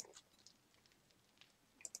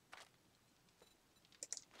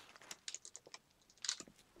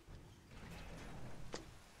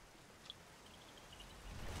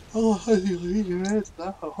 Oh, jetzt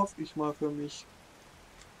nachher hoffe ich mal für mich.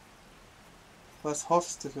 Was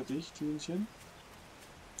hoffst du für dich, Tünchen?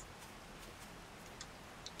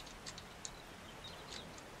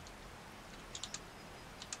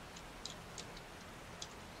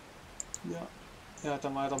 Ja, er hat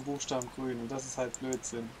dann weiter einen Buchstaben grün und das ist halt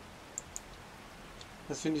Blödsinn.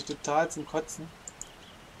 Das finde ich total zum Kotzen.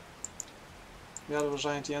 Ich werde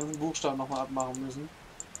wahrscheinlich die ganzen Buchstaben nochmal abmachen müssen.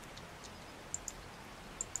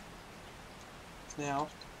 Das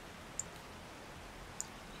nervt.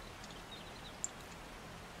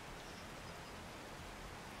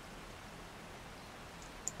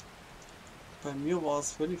 Bei mir war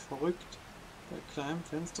es völlig verrückt. Bei kleinem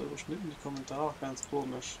Fenster überschnitten die Kommentare ganz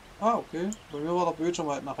komisch. Ah, okay. Bei mir war der Bildschirm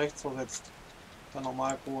halt nach rechts versetzt. Der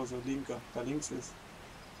normal große linke, der links ist.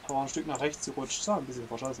 Er war ein Stück nach rechts gerutscht. Sah ein bisschen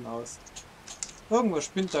verschossen aus. Irgendwas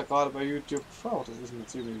spinnt da gerade bei YouTube. Oh, das ist eine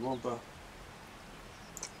ziemlich Wumpe.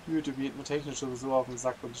 YouTube geht mir technisch sowieso auf den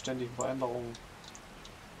Sack und ständigen Veränderungen.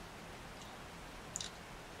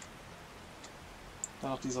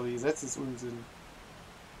 Dann noch dieser Gesetzesunsinn.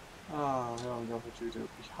 Ah, ja, und auf YouTube.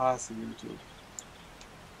 Ich hasse YouTube.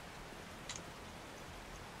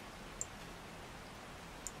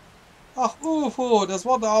 Ach, UFO, das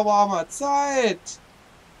wurde aber einmal Zeit.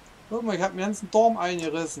 Guck mal, ich habe mir den ganzen Dorn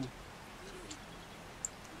eingerissen.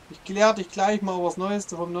 Ich kläre dich gleich mal über das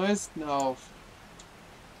Neueste vom Neuesten auf.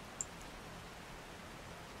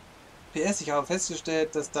 PS, ich habe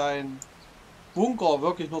festgestellt, dass dein Bunker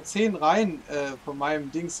wirklich nur 10 Reihen von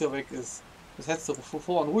meinem Dings hier weg ist. Das hättest du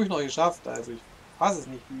vorhin ruhig noch geschafft. Also ich fasse es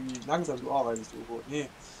nicht, wie langsam du arbeitest, UFO. Nee.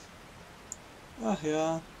 Ach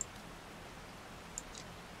ja.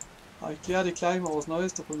 Aber ich kläre dir gleich mal das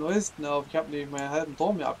Neueste vom Neuesten auf. Ich habe nämlich meinen halben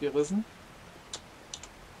Turm hier abgerissen.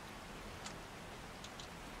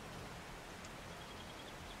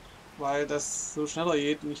 Weil das so schneller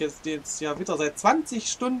geht und ich jetzt ja wieder seit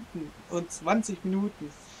 20 Stunden und 20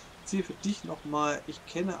 Minuten ziehe für dich nochmal. Ich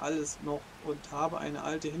kenne alles noch und habe eine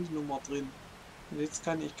alte Handynummer drin. Und jetzt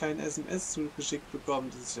kann ich kein SMS zugeschickt bekommen.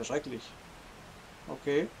 Das ist ja schrecklich.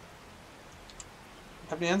 Okay.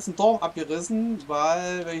 Ich habe den ganzen Turm abgerissen,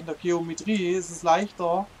 weil wegen der Geometrie ist es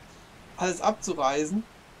leichter, alles abzureißen,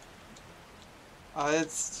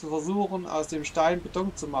 als zu versuchen, aus dem Stein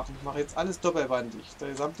Beton zu machen. Ich mache jetzt alles doppelwandig. Der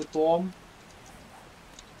gesamte Turm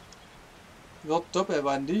wird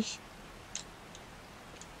doppelwandig.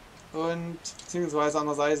 und beziehungsweise an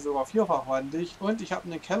der Seite sogar vierfachwandig. Und ich habe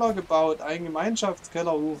einen Keller gebaut, einen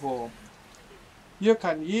Gemeinschaftskeller UFO. Hier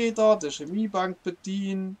kann jeder die Chemiebank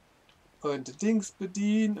bedienen und die Dings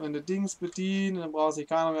bedienen und die Dings bedienen. Und dann braucht sich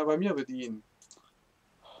keiner mehr bei mir bedienen.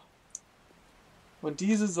 Und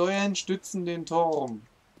diese Säulen stützen den Turm,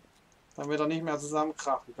 damit er nicht mehr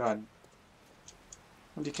zusammenkrachen kann.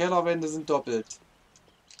 Und die Kellerwände sind doppelt.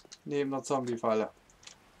 Neben der Zombie-Falle.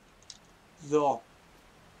 So.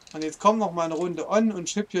 Und jetzt komm noch mal eine Runde on und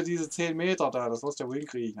schipp hier diese 10 Meter da. Das wirst du ja wohl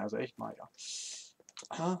hinkriegen. Also echt mal, ja.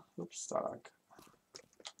 Ah, ups, da lang.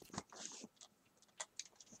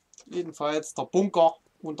 Jedenfalls, der Bunker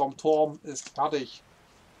unterm Turm ist fertig.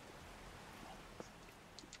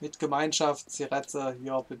 Mit Gemeinschaftsgeräte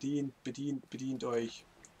hier bedient euch.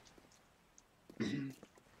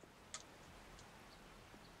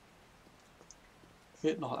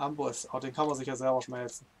 Fehlt noch ein Amboss, aber den kann man sich ja selber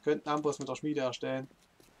schmelzen. Könnt einen Amboss mit der Schmiede erstellen.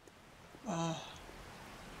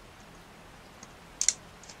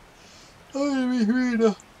 Ich bin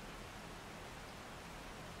müde.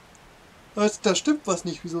 Da stimmt was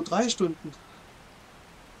nicht. Wieso 3 Stunden?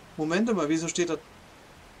 Moment mal, wieso steht da...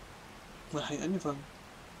 Na, habe ich angefangen.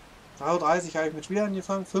 3:30 Uhr habe ich mit Spiel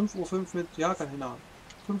angefangen, 5:05 Uhr mit... Ja, kann hinhauen.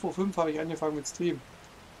 5:05 Uhr habe ich angefangen mit Stream.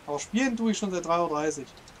 Aber spielen tue ich schon seit 3:30 Uhr.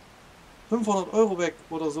 500 Euro weg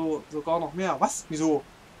oder so, sogar noch mehr. Was? Wieso?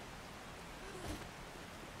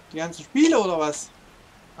 Die ganzen Spiele oder was?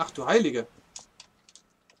 Ach du Heilige.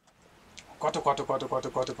 Oh Gott, oh Gott, oh Gott, oh Gott, oh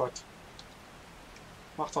Gott, oh Gott.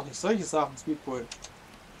 Mach doch nicht solche Sachen, Speedbull.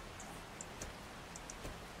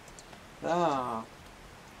 Da.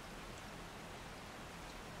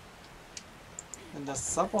 Wenn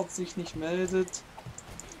das Support sich nicht meldet.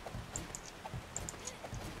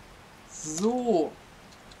 So.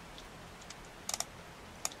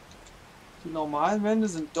 Die normalen Wände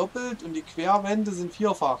sind doppelt und die Querwände sind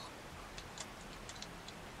vierfach.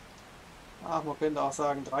 Ach, man könnte auch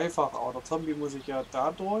sagen dreifach, aber der Zombie muss ich ja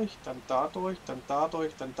dadurch, dann dadurch, dann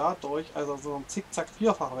dadurch, dann dadurch. Also so ein Zickzack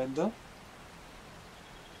Vierfachwände.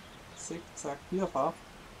 Zickzack vierfach.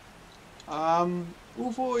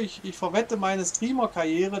 UFO, ich verwette meine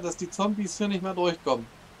Streamer-Karriere, dass die Zombies hier nicht mehr durchkommen.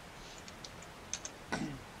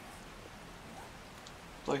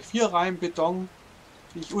 Durch 4 Reihen Beton,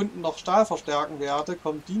 die ich unten noch Stahl verstärken werde,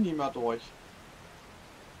 kommen die nicht mehr durch.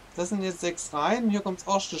 Das sind jetzt 6 Reihen, hier kommt das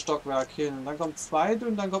erste Stockwerk hin, dann kommt das zweite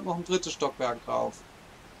und dann kommt noch ein drittes Stockwerk drauf.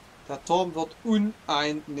 Der Turm wird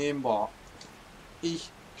uneinnehmbar.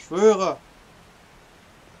 Ich schwöre.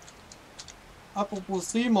 Apropos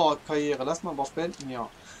Streamer-Karriere, lass mal ein paar spenden hier.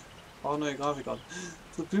 Ich brauche neue Grafiker.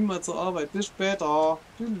 So, bin mal zur Arbeit. Bis später.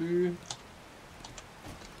 Tschüss.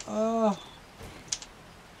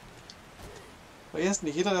 Vergesst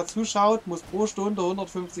nicht, jeder der zuschaut, muss pro Stunde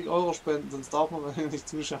 150 Euro spenden, sonst darf man nicht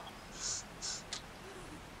zuschauen.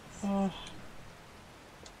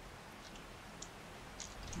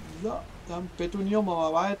 So, dann betonieren wir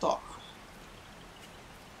mal weiter.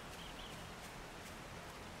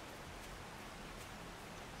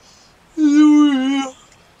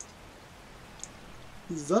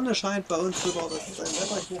 Die Sonne scheint bei uns wieder, das ist ein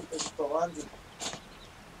Wetterchen, das ist der Wahnsinn.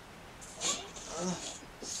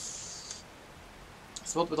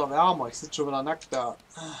 Es wird wieder wärmer, ich sitze schon wieder nackt da.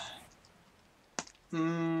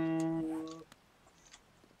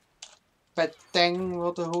 Bedenken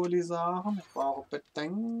würde Holi sagen. Ich brauche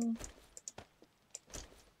Bedenken.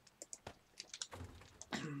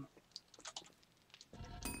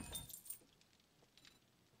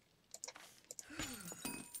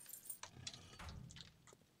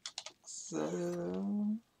 So.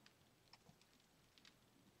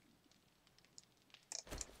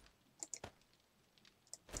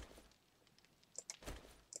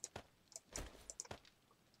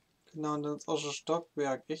 Genau, und das erste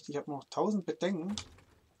Stockwerk. Echt, ich habe noch 1000 Bedenken.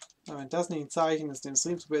 Aber wenn das nicht ein Zeichen ist, den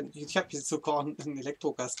Stream zu beenden. Ich habe jetzt sogar einen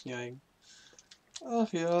Elektrokasten hier hängen. Ach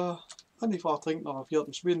ja. Und ich brauche dringend noch einen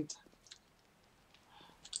 4. Schwind.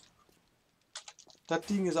 Das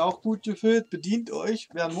Ding ist auch gut gefüllt. Bedient euch.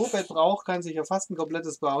 Wer ein Moped braucht, kann sich ja fast ein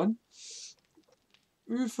komplettes bauen.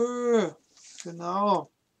 Üfö. Genau.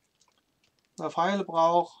 Wer Pfeile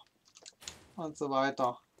braucht. Und so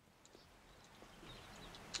weiter.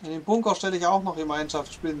 In den Bunker stelle ich auch noch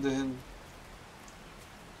Gemeinschaftsspinde hin.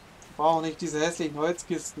 Ich brauche nicht diese hässlichen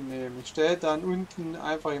Holzkisten nehmen. Ich stelle dann unten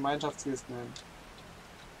einfach Gemeinschaftskisten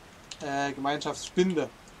hin. Gemeinschaftsspinde.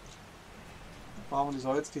 Brauchen diese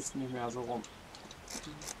Holzkisten nicht mehr so rum.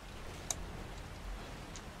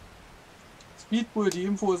 Speedbull, die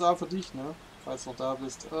Info ist auch für dich, ne? Falls du noch da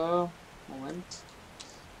bist. Moment.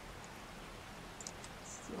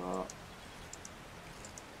 So.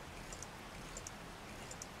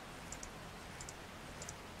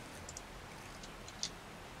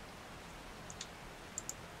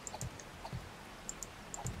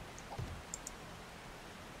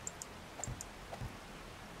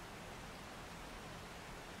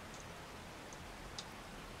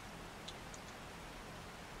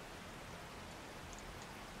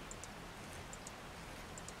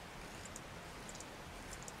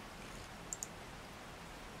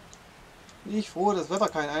 Ich froh, dass Wetter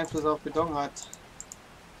keinen Einfluss auf Beton hat.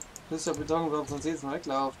 Bis der Beton wird, sonst jetzt mal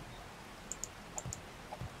weglaufen.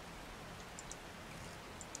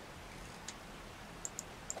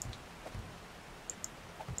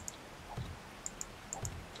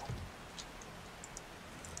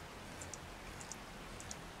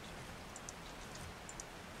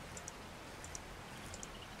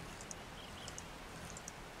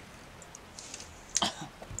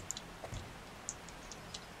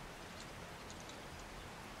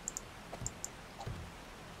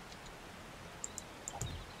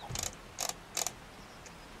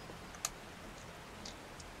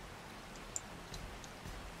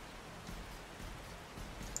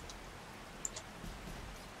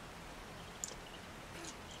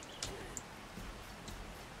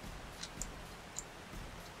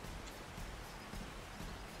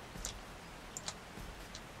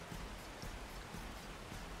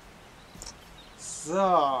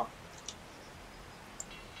 So.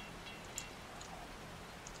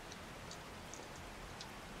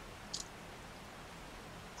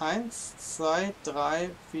 Eins, zwei,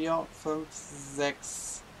 drei, vier, fünf,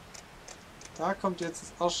 sechs. Da kommt jetzt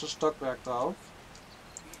das erste Stockwerk drauf.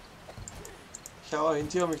 Ich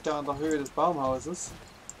orientiere mich da an der Höhe des Baumhauses.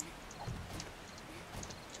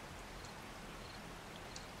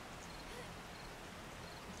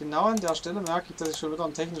 Genau an der Stelle merke ich, dass ich schon wieder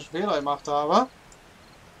einen technischen Fehler gemacht habe.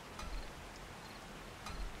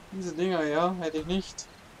 Diese Dinger hier hätte ich nicht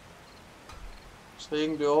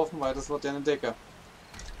schrägen dürfen, weil das wird ja eine Decke.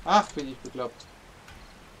 Ach, bin ich bekloppt.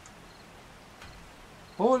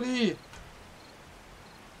 Holy!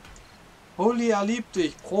 Holy, er liebt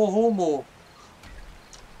dich. Pro Homo.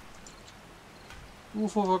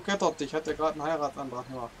 UFO vergöttert dich. Hat ja gerade einen Heiratsantrag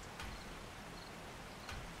gemacht.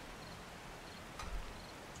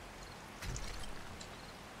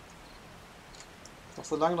 Doch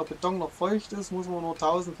solange der Beton noch feucht ist, muss man nur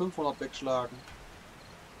 1500 wegschlagen.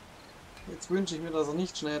 Jetzt wünsche ich mir, dass er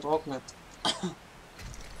nicht schnell trocknet.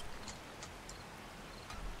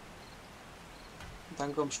 Und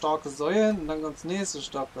dann kommen starke Säulen und dann kommt das nächste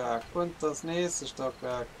Stockwerk und das nächste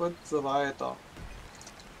Stockwerk und so weiter.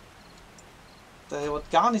 Daher wird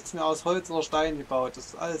gar nichts mehr aus Holz oder Stein gebaut. Das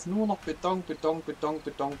ist alles nur noch Beton, Beton, Beton,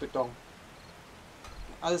 Beton, Beton.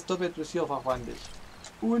 Alles doppelt bis vierfachwandig.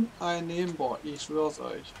 Uneinnehmbar, ich schwör's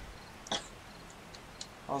euch.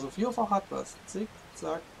 Also vierfach hat was. Zick,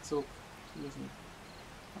 zack, zuck. Müssen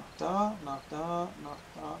nach da, nach da, nach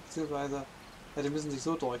da. Beziehungsweise, ja, die müssen sich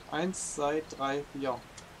so durch. 1, 2, 3, 4.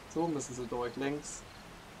 So müssen sie durch, längs.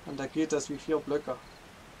 Und da geht das wie 4 Blöcke.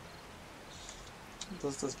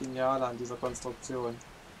 Das ist das Geniale an dieser Konstruktion.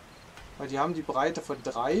 Weil die haben die Breite von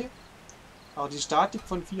 3, aber die Statik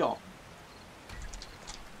von 4.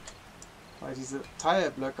 Weil diese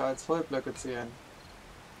Teilblöcke als Vollblöcke zählen.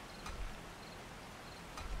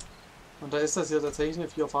 Und da ist das hier tatsächlich eine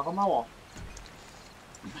vierfache Mauer.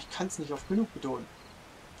 Ich kann es nicht oft genug betonen.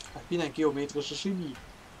 Ich bin ein geometrischer Genie.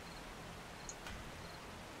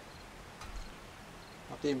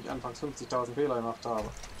 Nachdem ich anfangs 50.000 Fehler gemacht habe.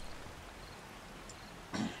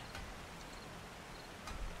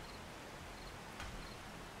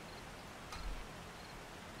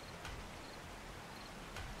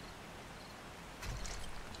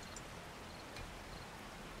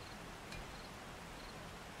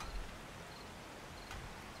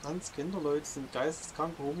 Transgender-Leute sind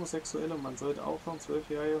geisteskranke Homosexuelle und man sollte aufhören,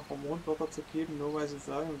 12-jährige Hormonwörter zu geben, nur weil sie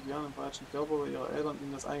sagen, sie wären im falschen Körper oder ihre Eltern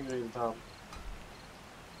ihnen das eingeredet haben.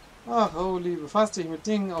 Ach, Holy, befass dich mit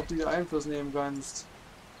Dingen, auf die du Einfluss nehmen kannst.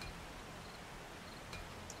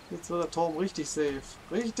 Jetzt wird der Turm richtig safe.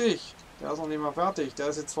 Richtig! Der ist noch nicht mal fertig. Der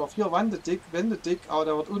ist jetzt zwar 4 Wände dick, aber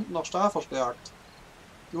der wird unten noch Stahl verstärkt.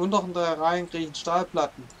 Die unteren 3 Reihen kriegen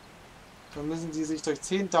Stahlplatten. Dann müssen die sich durch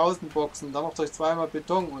 10.000 boxen, dann noch durch 2-mal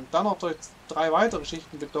Beton und dann noch durch 3 weitere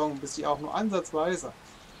Schichten Beton, bis die auch nur ansatzweise.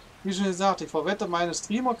 Wie schon gesagt, ich verwette meine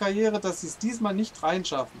Streamer-Karriere, dass sie es diesmal nicht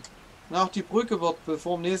reinschaffen. Und auch die Brücke wird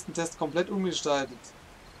vor dem nächsten Test komplett umgestaltet.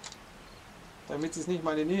 Damit sie es nicht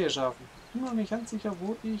mal in die Nähe schaffen. Ich bin noch nicht ganz sicher,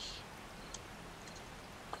 wo ich...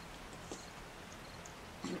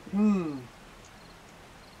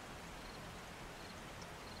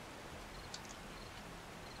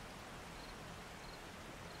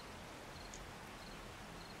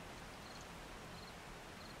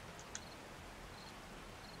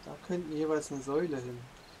 Da könnten jeweils eine Säule hin.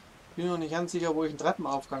 Ich bin noch nicht ganz sicher, wo ich einen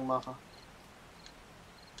Treppenaufgang mache.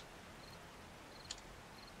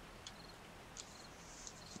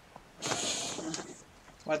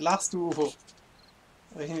 Was lachst du, Ufo?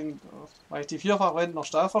 Weil ich die Vierfachwände noch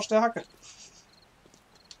Stahl verstärke?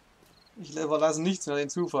 Ich überlasse nichts mehr den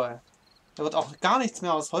Zufall. Da wird auch gar nichts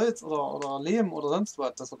mehr aus Holz oder Lehm oder sonst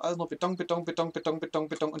was. Das wird alles nur Beton, Beton, Beton, Beton, Beton,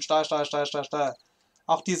 Beton und Stahl, Stahl, Stahl, Stahl, Stahl.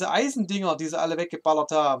 Auch diese Eisendinger, die sie alle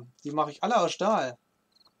weggeballert haben, die mache ich alle aus Stahl.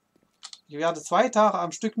 Ich werde 2 Tage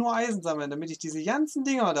am Stück nur Eisen sammeln, damit ich diese ganzen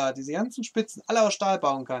Dinger da, diese ganzen Spitzen, alle aus Stahl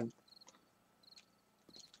bauen kann.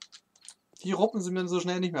 Die ruppen sie mir so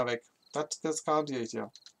schnell nicht mehr weg. Das garantiere ich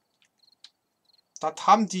dir. Das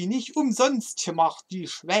haben die nicht umsonst gemacht, die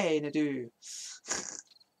Schwäne, du.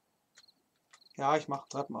 Ja, ich mache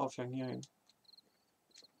Treppenaufgang hier hin.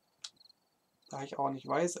 Da ich auch nicht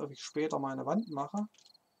weiß, ob ich später mal eine Wand mache,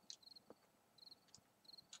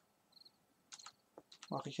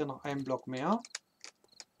 mache ich hier noch einen Block mehr.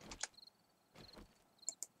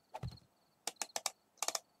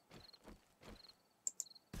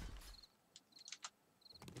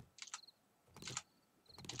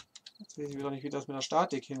 Jetzt weiß ich wieder nicht, wie das mit der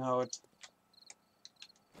Statik hinhaut.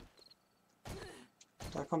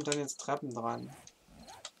 Da kommt dann jetzt Treppen dran.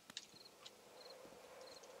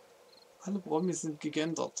 Alle Promis sind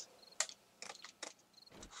gegendert.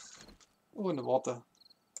 Ohne Worte.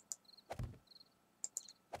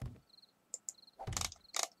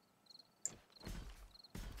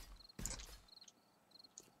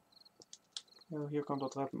 Ja, hier kommt der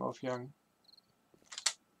Treppenaufgang.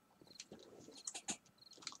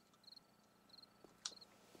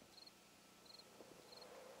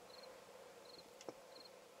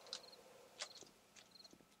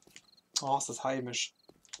 Oh, ist das heimisch.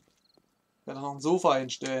 Ich werde noch ein Sofa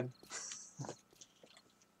hinstellen.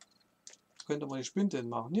 Könnte man die Spinde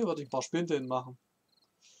machen. Hier würde ich ein paar Spinde machen.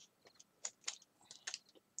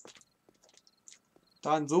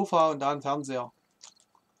 Da ein Sofa und da ein Fernseher.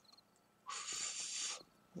 Das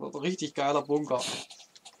wird ein richtig geiler Bunker.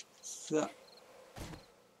 So.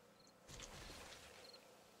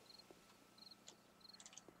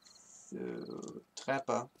 So,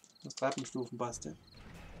 Treppe. Das Treppenstufen basteln.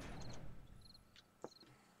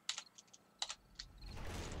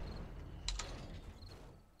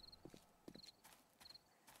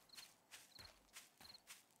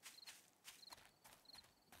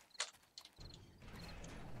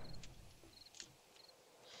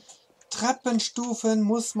 Treppenstufen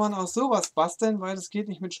muss man aus sowas basteln, weil das geht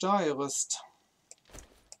nicht mit Stahlgerüst.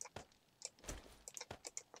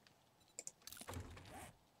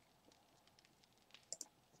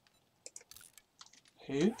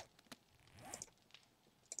 Hey?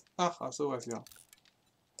 Ach, sowas ja.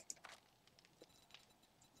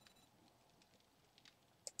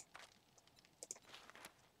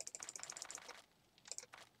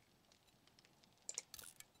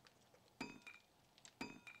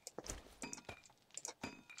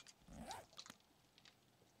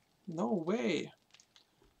 No way.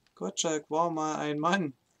 Gottschalk war mal ein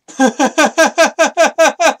Mann.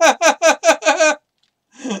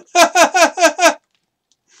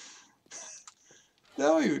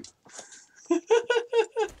 Ja, gut.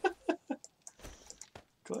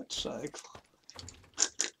 Gottschalk.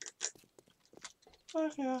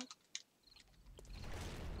 Ach ja.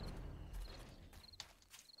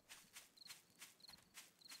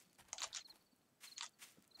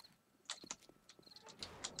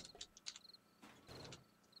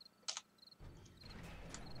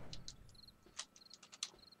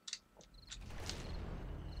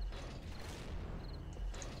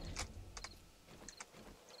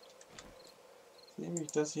 Sehen, wie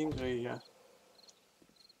ich das hinkriege.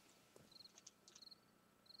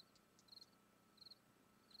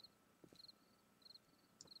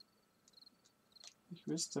 Ich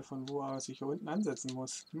wüsste, von wo aus ich hier unten ansetzen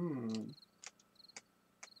muss.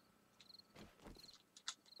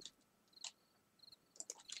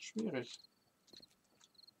 Schwierig.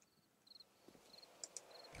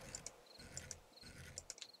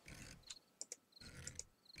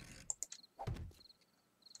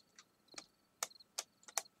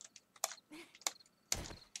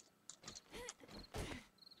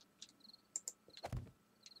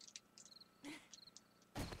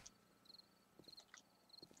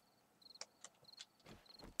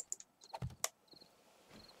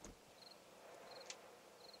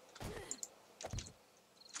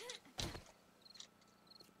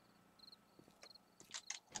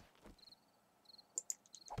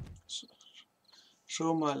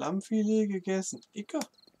 Schon mal Lammfilet gegessen? Icke? Das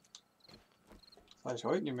weiß ich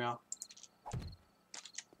heute nicht mehr.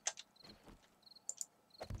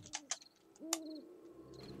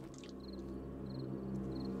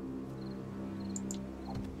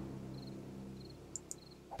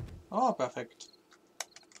 Ah, perfekt.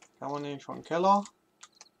 Kann man nämlich vom Keller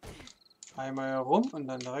einmal hier rum und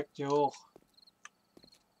dann direkt hier hoch.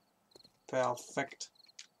 Perfekt.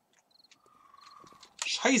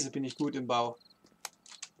 Scheiße, bin ich gut im Bau.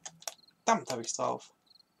 Verdammt, habe ich's drauf.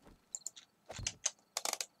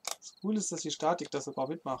 Das Coole ist, dass die Statik das sogar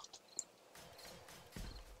mitmacht.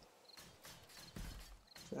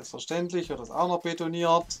 Selbstverständlich wird das auch noch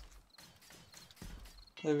betoniert.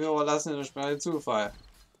 Wir überlassen den Spiel den Zufall.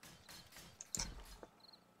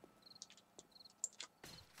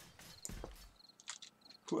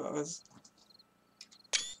 Cool aus.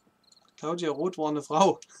 Claudia Roth war eine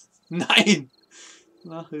Frau. Nein!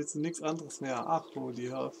 Ach, jetzt nichts anderes mehr. Ach, Rudi,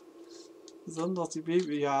 hör auf. Besonders die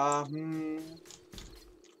Baby. Ja,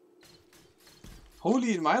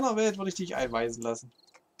 Holy, in meiner Welt würde ich dich einweisen lassen.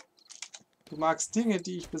 Du magst Dinge,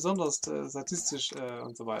 die ich besonders sadistisch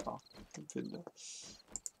und so weiter empfinde.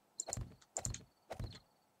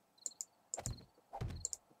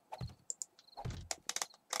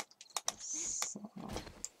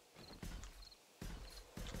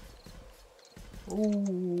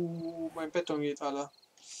 So. Mein Beton geht alle.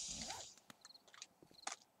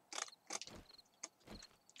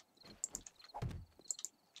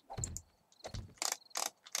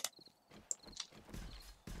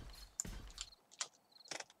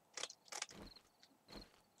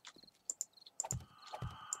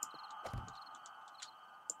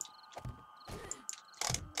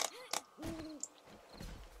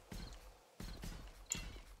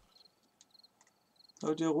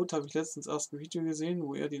 Claudia Roth habe ich letztens erst ein Video gesehen,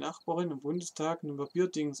 wo er die Nachbarin im Bundestag einen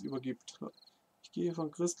Papierdings übergibt. Ich gehe von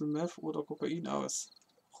Crystal Meth oder Kokain aus.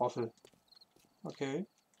 Roffel. Okay.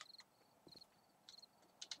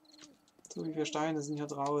 So, wie viele Steine sind hier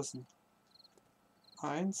draußen?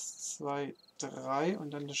 1, 2, 3 und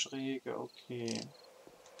dann eine Schräge. Okay.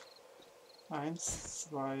 1,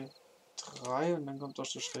 2, 3 und dann kommt doch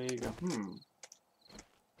die Schräge.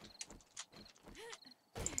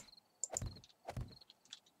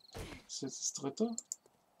 Das ist jetzt das dritte.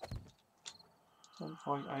 Dann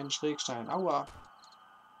brauche ich einen Schrägstein. Aua!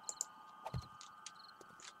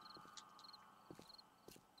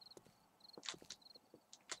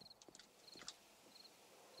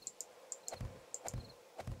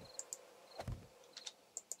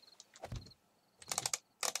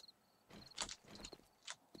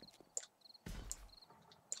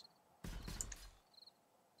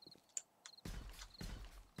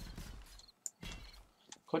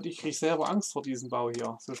 Gott, ich kriege selber Angst vor diesem Bau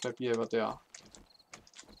hier. So stabil wird der.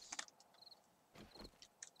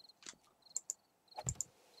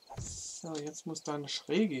 So, jetzt muss da eine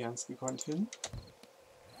Schräge ganz gekonnt hin.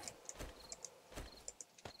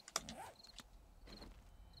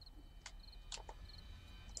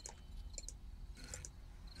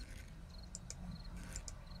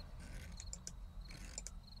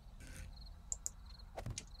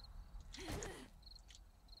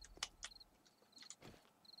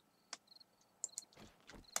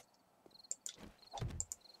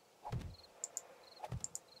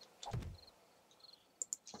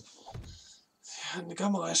 Eine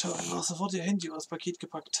Kamera, ich habe einfach sofort ihr Handy aus Paket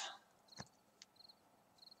gepackt.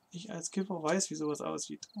 Ich als Kiffer weiß, wie sowas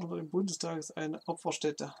aussieht. Unter dem Bundestag ist eine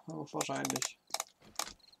Opferstätte, aber wahrscheinlich.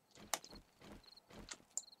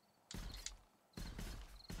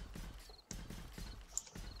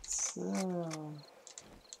 So.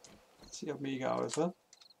 Das sieht ja mega aus, ne?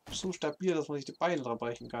 So stabil, dass man sich die Beine dran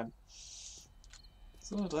brechen kann.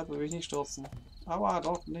 So eine Treppe will ich nicht stürzen. Aber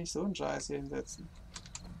doch nicht so einen Scheiß hier hinsetzen.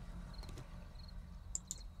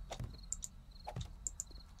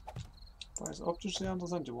 Weil es optisch sehr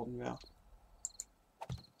interessant geworden wäre.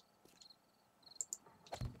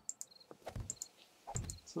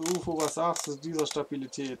 So, UFO, was sagst du zu dieser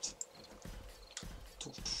Stabilität?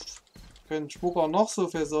 Können Spucker noch so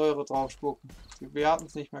viel Säure drauf spucken. Sie werden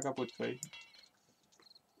es nicht mehr kaputt kriegen.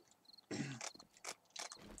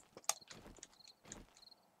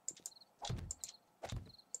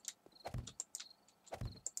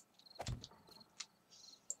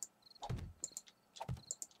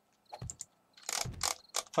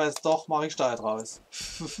 Falls doch, mache ich Stahl draus.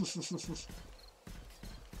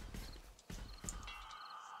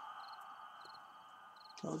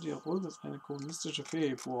 Claudia Roth ist eine kommunistische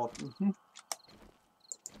Fehlgeburt.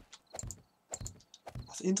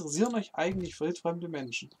 Was interessieren euch eigentlich wildfremde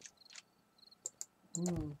Menschen?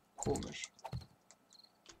 Komisch.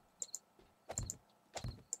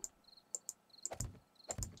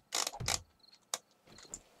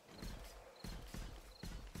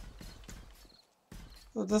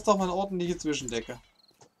 So, das ist doch mal eine ordentliche Zwischendecke.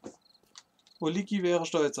 Oliki wäre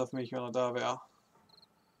stolz auf mich, wenn er da wäre.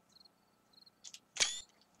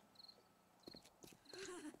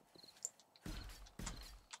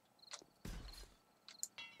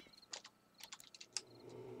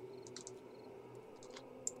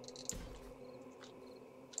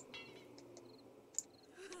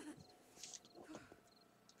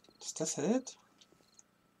 Das hält?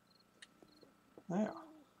 Naja.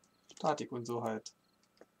 Statik und so halt.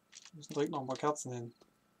 Wir müssen direkt noch ein paar Kerzen hin.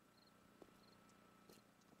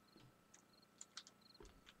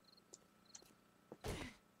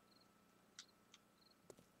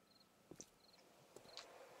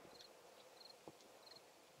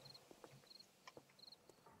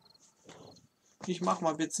 Ich mach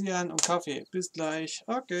mal PC an und Kaffee. Bis gleich.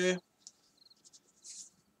 Okay.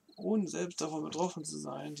 Ohne selbst davon betroffen zu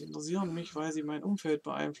sein. Die interessieren mich, weil sie mein Umfeld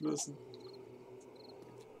beeinflussen.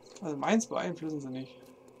 Also meins beeinflussen sie nicht.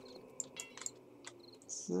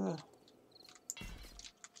 So.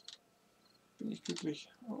 Bin ich glücklich.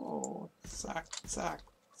 Oh, zack, zack,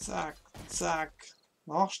 zack, zack.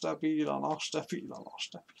 Noch stabiler, noch stabiler, noch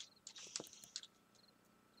stabiler.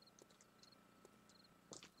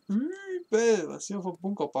 Übel, was hier für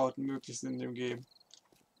Bunkerbauten möglich sind im Game.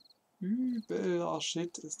 Übeler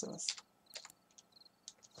Shit ist das.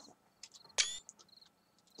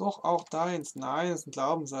 Doch auch deins. Nein, das ist ein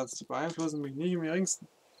Glaubenssatz. Die beeinflussen mich nicht im geringsten.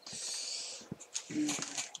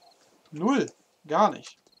 Null. Gar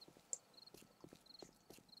nicht.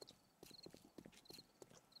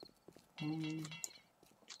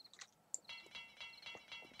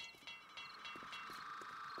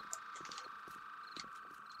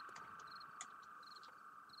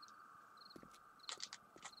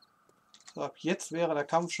 So, ab jetzt wäre der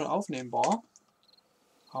Kampf schon aufnehmbar.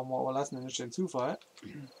 Haben wir überlassen nicht den Zufall.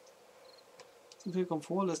 Zu viel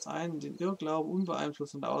Komfort lässt einen den Irrglauben,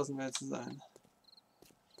 unbeeinflusst von der Außenwelt zu sein.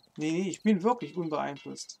 Nee, ich bin wirklich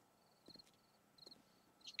unbeeinflusst.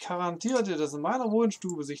 Ich garantiere dir, dass in meiner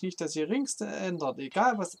Wohnstube sich nicht das geringste ändert,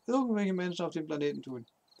 egal was irgendwelche Menschen auf dem Planeten tun.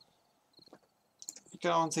 Ich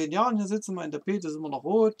kann auch in 10 Jahren hier sitzen, mein Tapet ist immer noch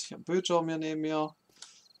rot, ich habe einen Bildschirm hier neben mir.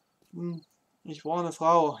 Ich war eine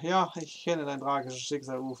Frau. Ja, ich kenne dein tragisches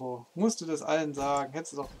Schicksal, UFO. Musst du das allen sagen?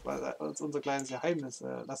 Hättest du doch uns unser kleines Geheimnis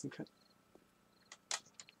lassen können.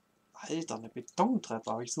 Alter, eine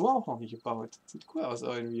Betontreppe habe ich so auch noch nicht gebaut. Sieht cool aus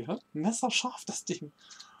irgendwie, hä? Messerscharf das Ding.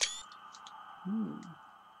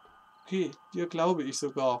 Okay, dir glaube ich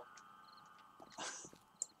sogar.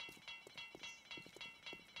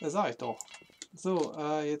 Das sag ich doch. So,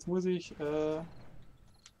 jetzt muss ich mal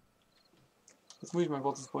ein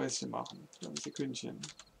kurzes Päuschen machen. Für ein Sekündchen.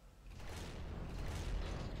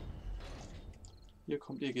 Hier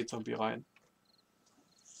kommt EG-Zombie rein.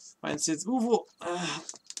 Meinst du jetzt UFO?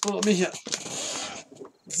 Oder Micha?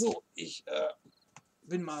 So, ich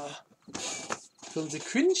bin mal für ein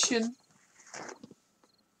Sekündchen.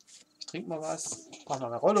 Ich trinke mal was. Mach noch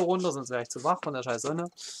eine Rolle runter, sonst wäre ich zu wach von der scheiß Sonne.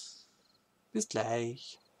 Bis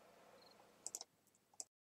gleich.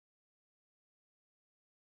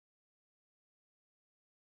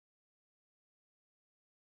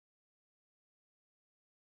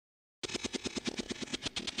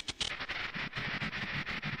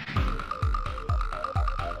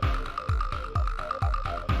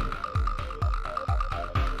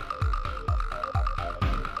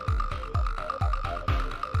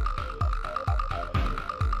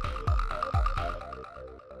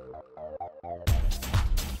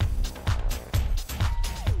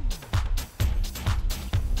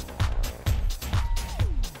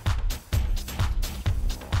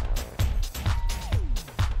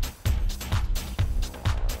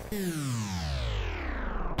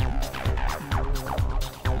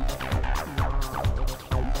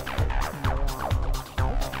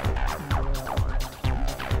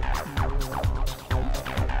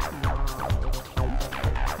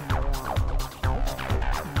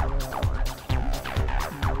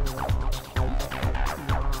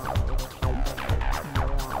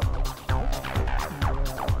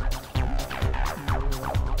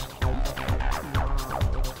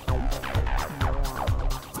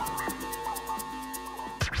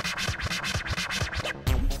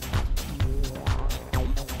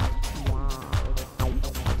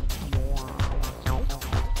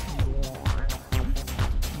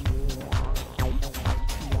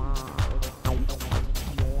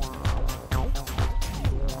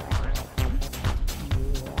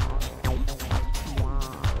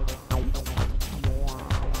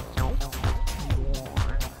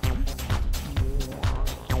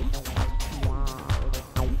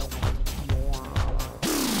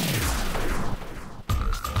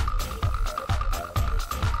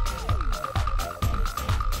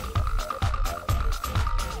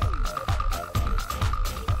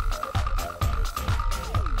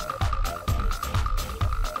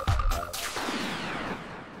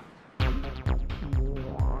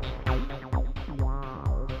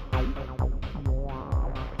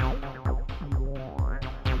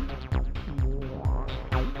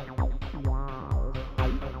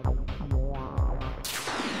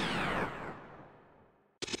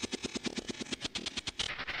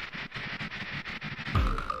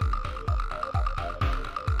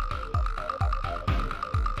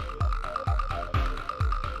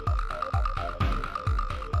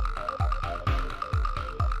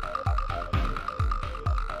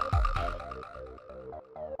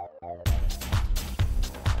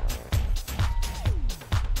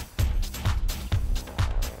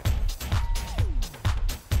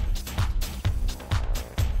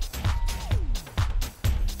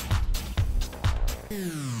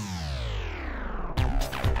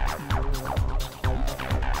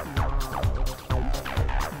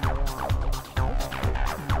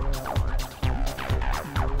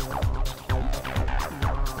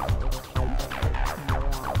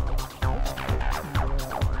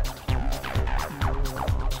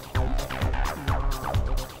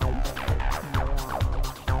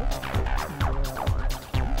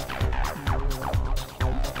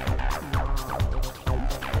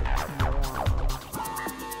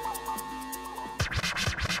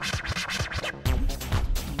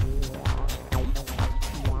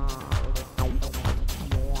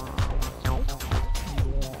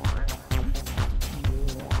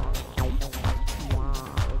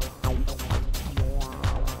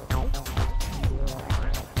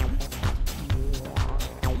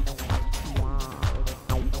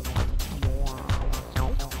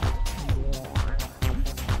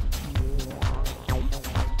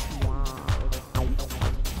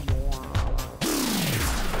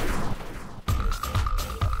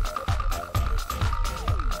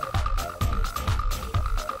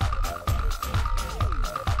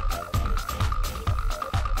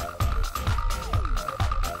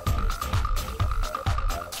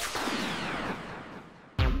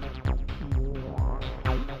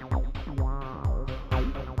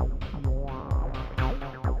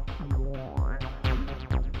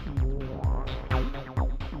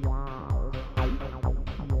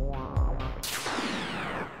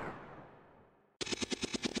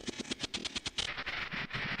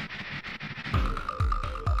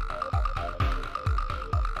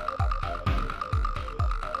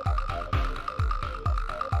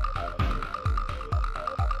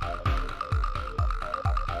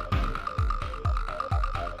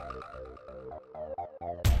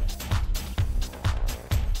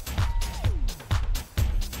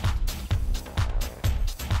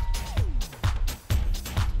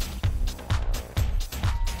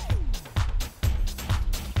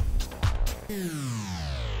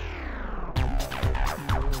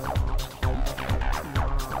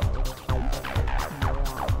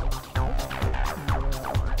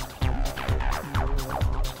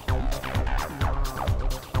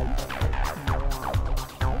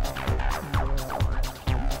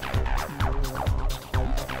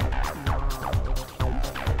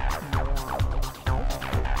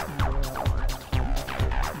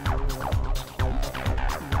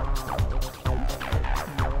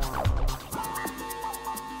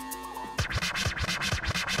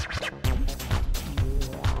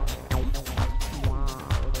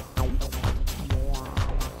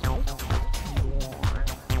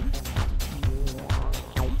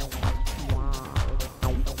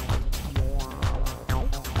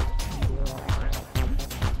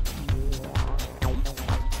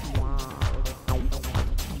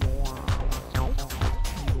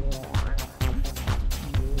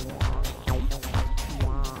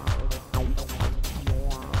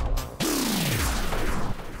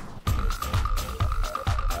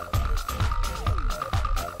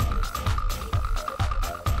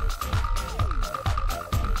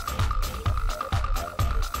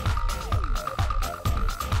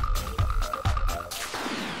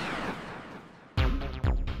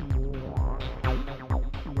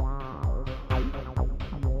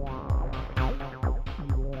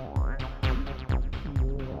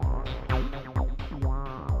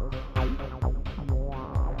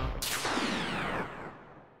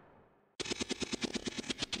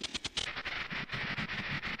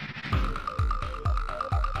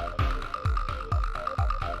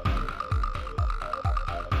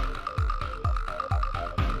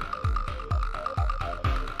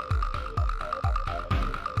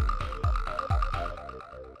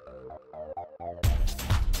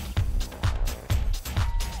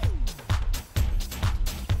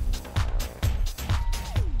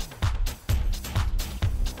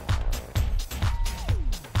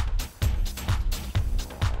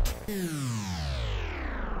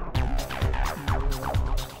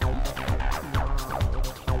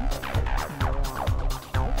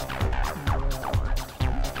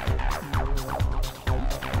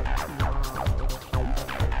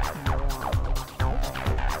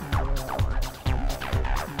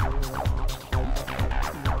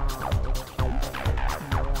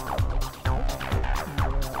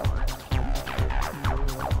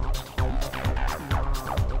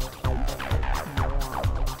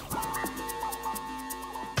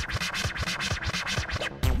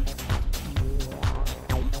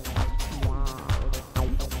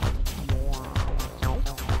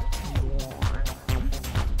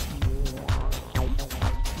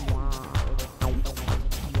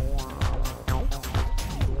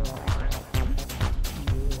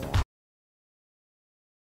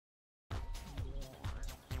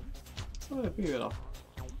 So, da bin ich wieder.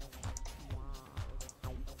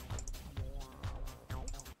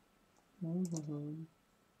 Mhm.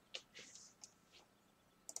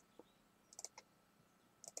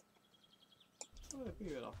 So, da bin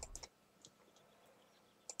ich wieder.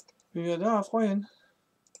 Bin wieder da, Freund.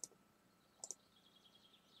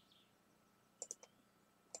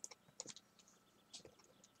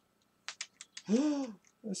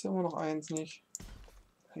 Ist ja immer noch eins nicht.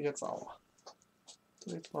 Jetzt auch.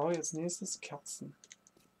 So, jetzt brauche ich als nächstes Kerzen.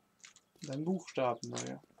 Und dann Buchstaben,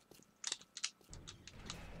 naja.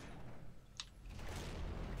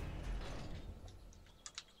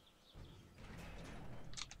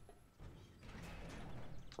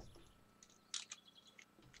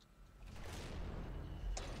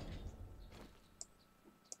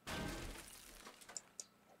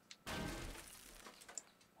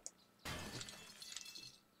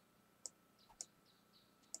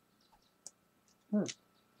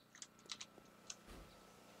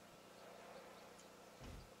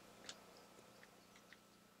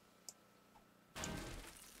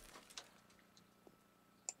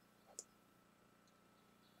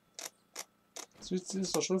 Das Witzige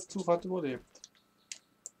ist, der Schriftzug hat überlebt.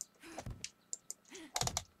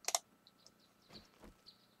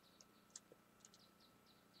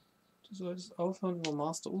 Du solltest aufhören, über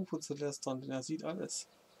Master UFO zu lästern, denn er sieht alles.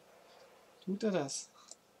 Tut er das?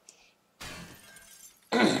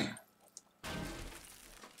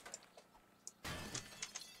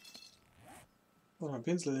 Oder ein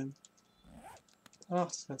Pinsel hin. Ach,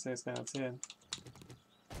 das kannst du jetzt gar nicht erzählen.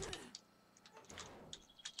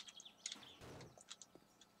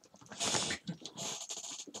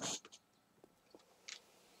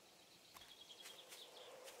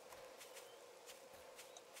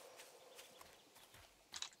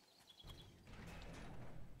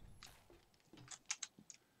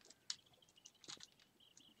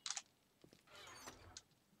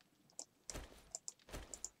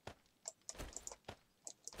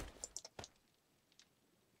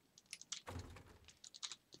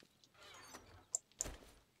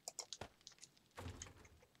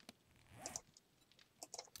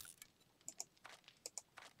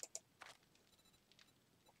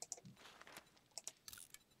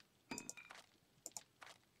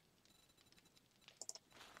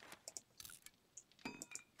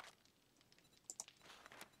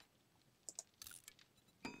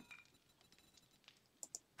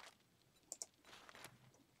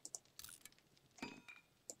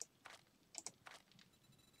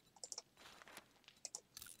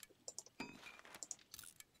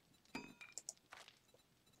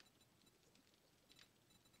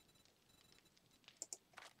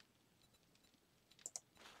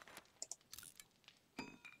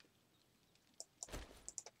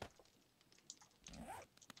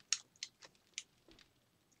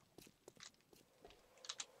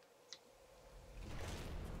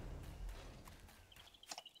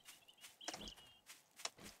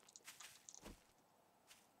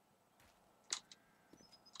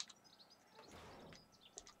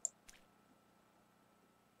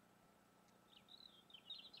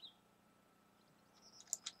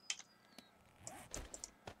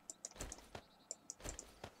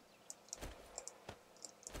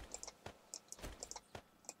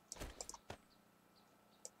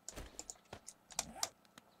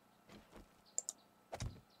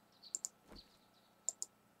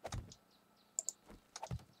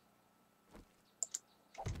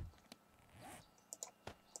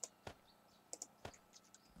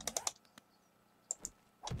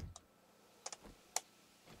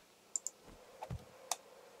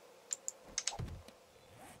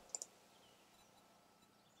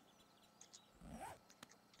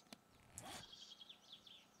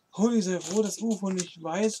 Holy, sei froh, dass UFO nicht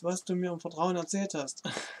weiß, was du mir im Vertrauen erzählt hast.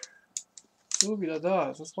 So, wieder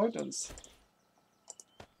da. Das freut uns.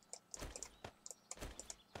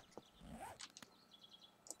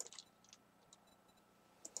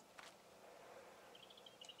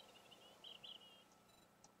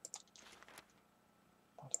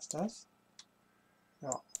 ist das?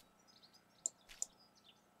 Ja.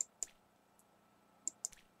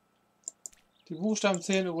 Die Buchstaben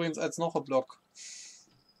zählen übrigens als noch ein Block.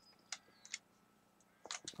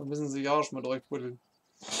 Da müssen Sie ja auch schon mit euch buddeln.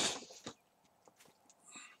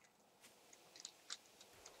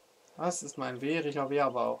 Das ist mein wehriger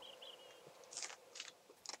Wehrbau.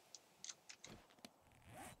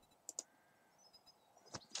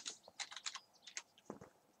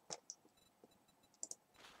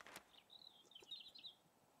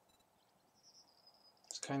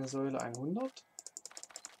 Ist keine Säule 100?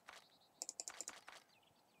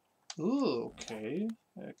 Okay.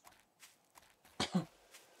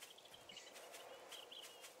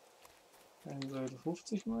 Eine Säule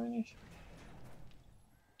 50 meine ich.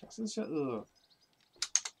 Das ist ja irre.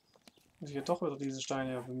 Muss ich ja doch wieder diese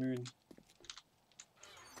Steine ja bemühen.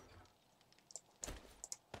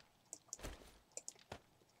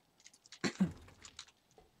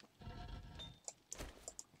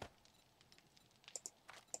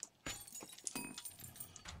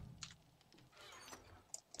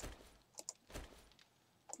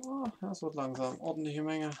 Oh, das wird langsam. Ordentliche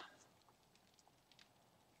Menge.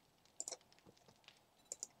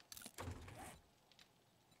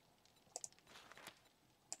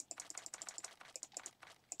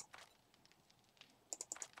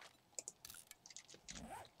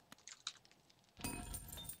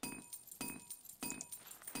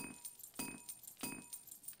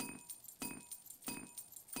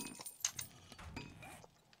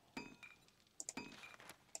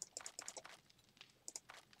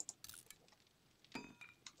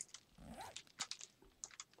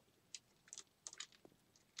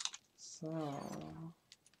 So.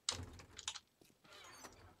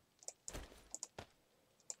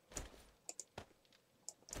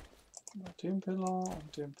 Den Pillar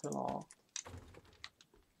und den Pillar.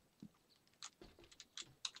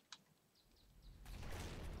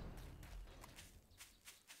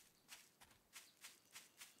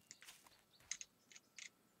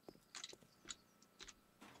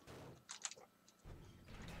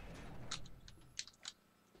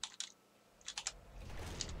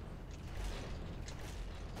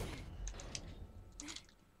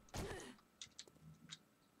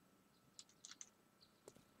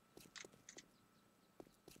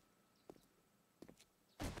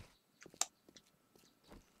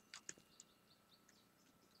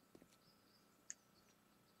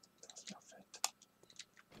 Das ist ja fett.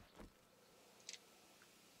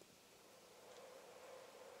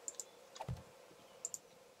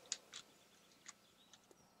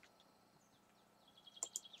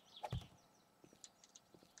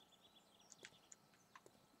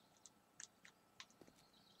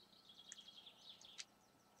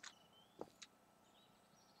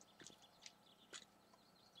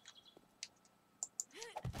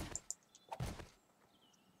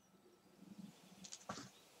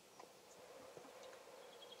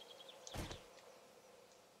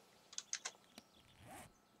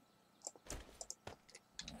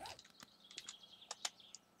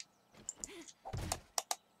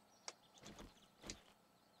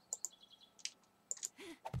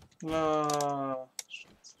 Na,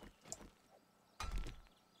 Scheiße.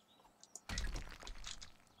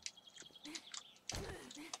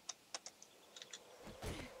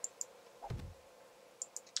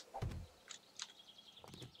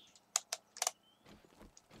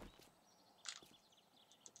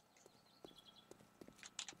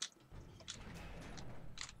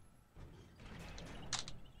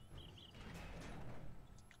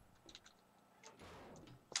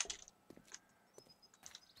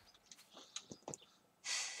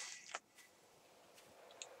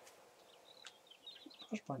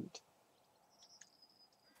 Spannend.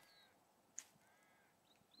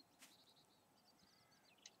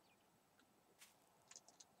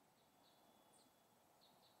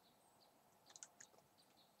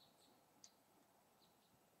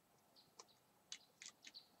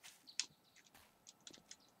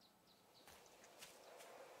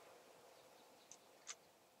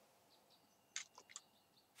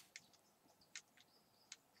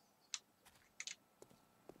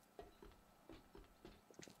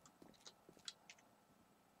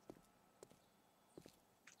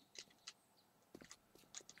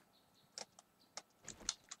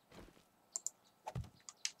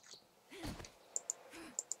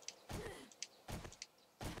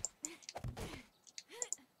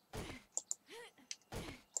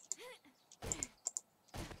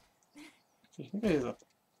 Krieg ich eine Gräser.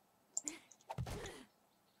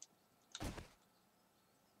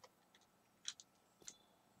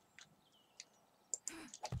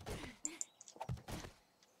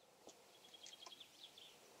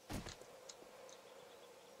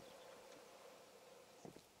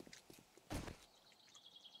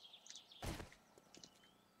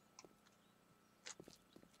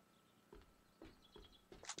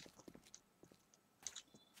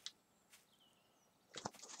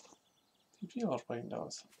 Sieht vielversprechend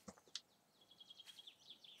aus.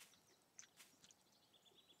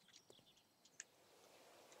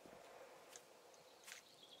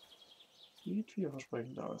 Sieht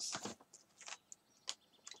vielversprechend aus.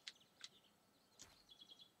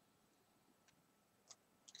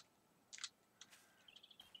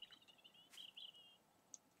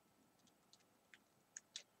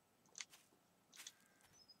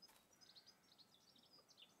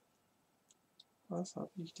 Was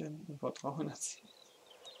habe ich denn im Vertrauen erzählt?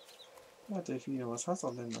 Ja, Delfine, was hast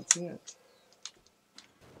du denn erzählt?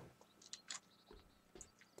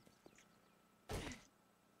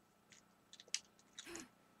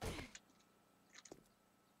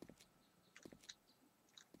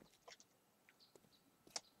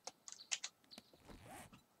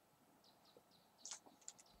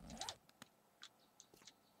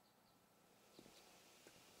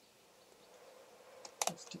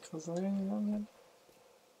 Auf dickere Säulen gegangen.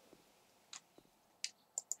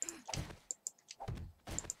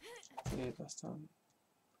 Sieht das dann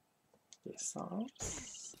besser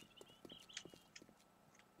aus?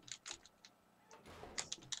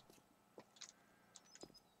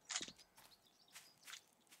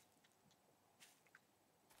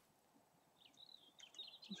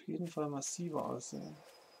 Auf jeden Fall massiver aussehen.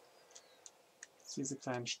 Diese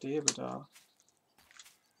kleinen Stäbe da.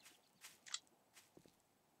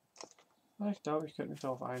 Na, ich glaube, ich könnte mich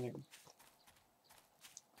darauf einigen.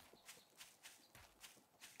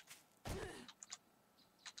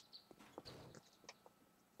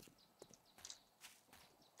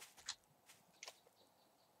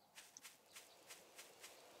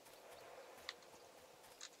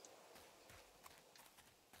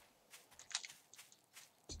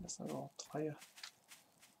 Das sind auch 3.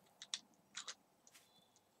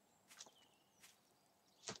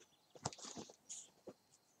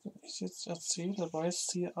 Wenn ich jetzt erzähle, weißt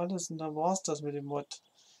du hier alles und dann war's das mit dem Mod.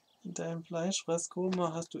 In deinem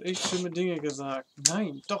Fleischfresskoma hast du echt schlimme Dinge gesagt.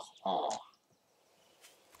 Nein, doch. Oh.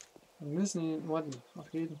 Wir müssen ihn modden,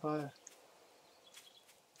 auf jeden Fall.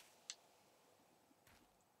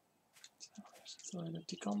 Tja, wenn ich so eine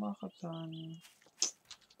dicker mache, dann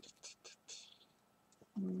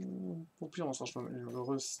probieren wir es erstmal mit dem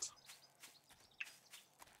Gerüst.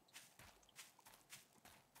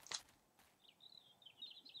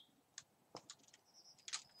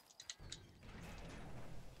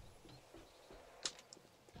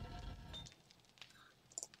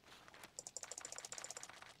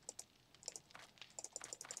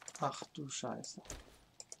 Ach du Scheiße.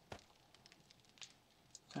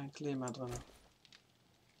 Kein Klee mehr drin.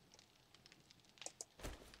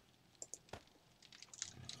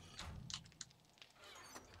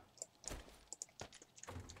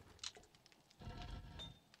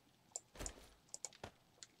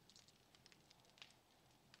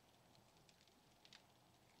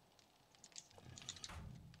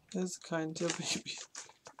 Das ist kein Tierbaby.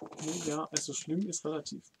 Ja, also schlimm ist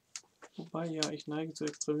relativ. Wobei, ja, ich neige zu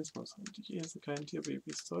Extremismus und ich esse kein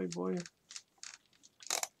Tierbabys. Sorry, boy.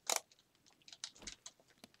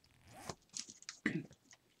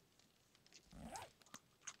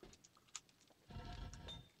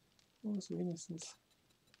 Oh, ist wenigstens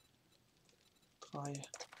 3.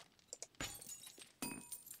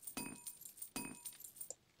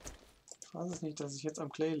 Ich weiß es nicht, dass ich jetzt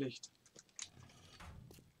am Clay liegt.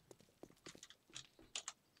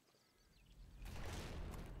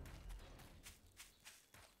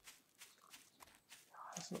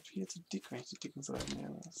 Das wird viel zu dick, wenn ich die dicken Seiten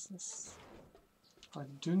nehme. Aber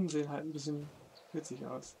die dünnen sehen halt ein bisschen witzig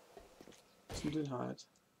aus. Zu dünn halt.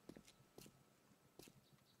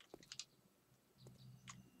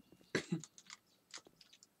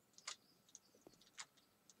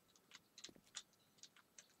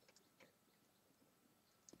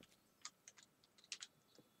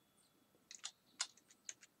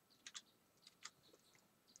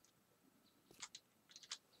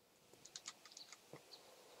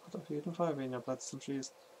 Hat auf jeden Fall weniger Platz zum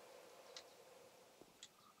Schießen.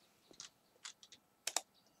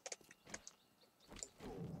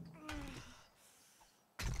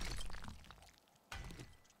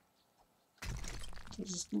 Das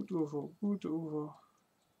ist gut, UFO. Gute UFO.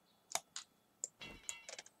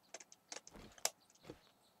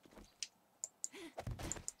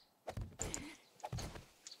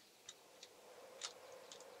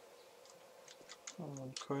 Aber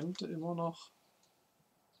man könnte immer noch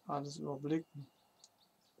alles überblicken.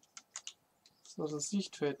 So das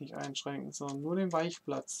Sichtfeld nicht einschränken, sondern nur den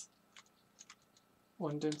Weichplatz.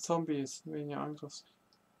 Und den Zombies weniger Angriff.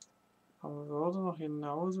 Aber man würde noch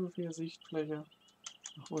genauso viel Sichtfläche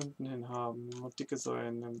nach unten hin haben, wenn man dicke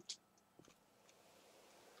Säulen nimmt.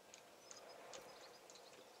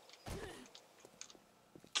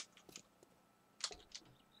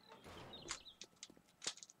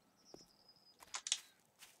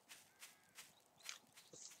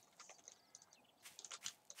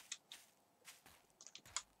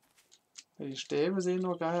 Die Stäbe sehen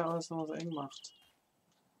nur geil aus, wenn man es eng macht.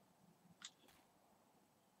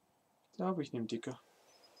 Ich glaube, ich nehme dicke.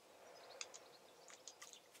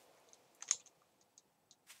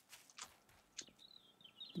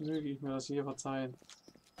 Möge ich mir das hier verzeihen.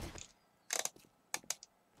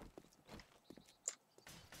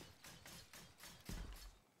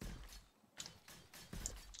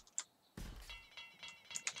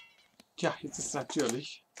 Ja, jetzt ist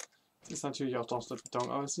natürlich auch doch der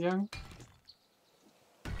Beton ausgegangen.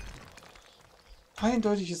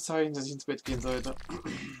 Eindeutiges Zeichen, dass ich ins Bett gehen sollte.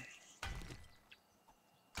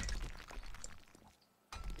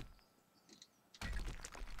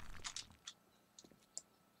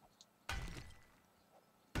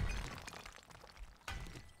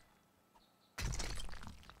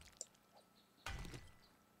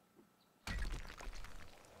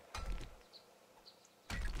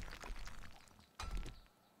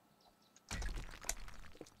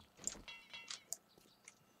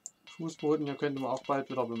 Fußboden hier könnte man auch bald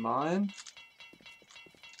wieder bemalen.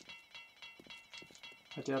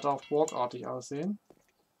 Der darf burgartig aussehen.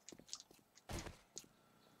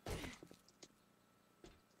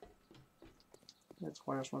 Jetzt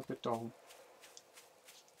brauche ich erstmal Beton.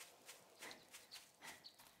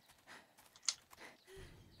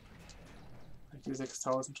 Die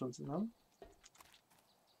 6000 schon zusammen.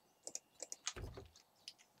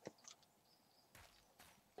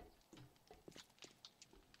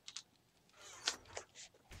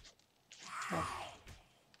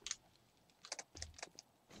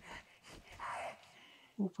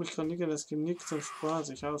 Granike, das Genick zum Spaß.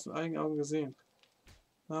 Ich habe es mit eigenen Augen gesehen.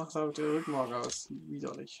 Nachsaugt der Rückenmark aus.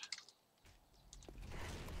 Widerlich.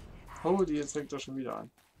 Oh, die jetzt fängt doch schon wieder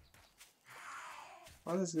an.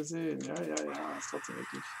 Alles gesehen. Ja, ist trotzdem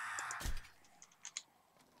eklig.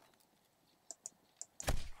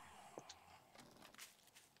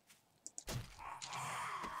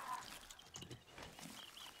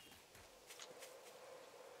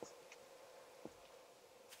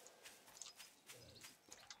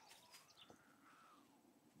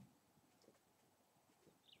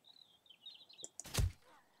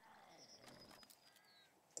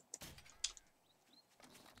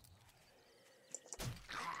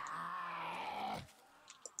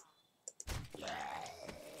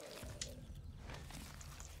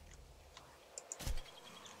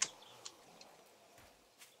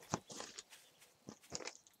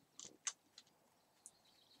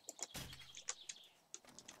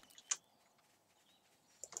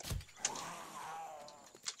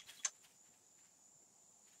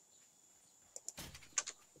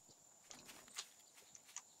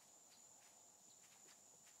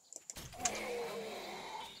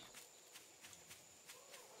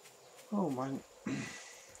 Oh Mann.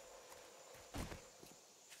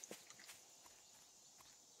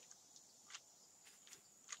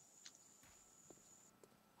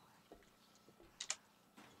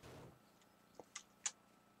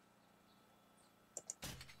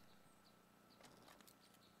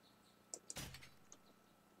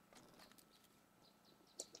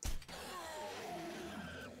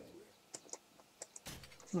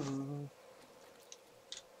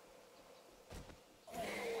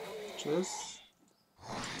 Tschüss.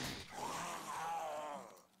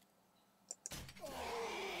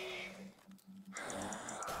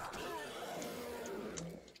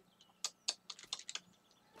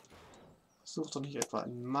 Versucht doch nicht etwa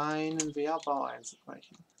in meinen Wehrbau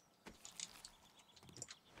einzubrechen.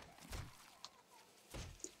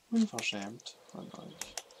 Unverschämt von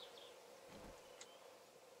euch.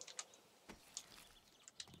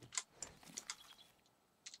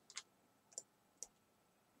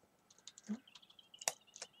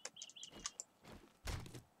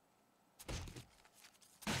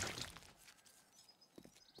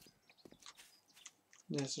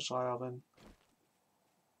 Nächste Schreierin.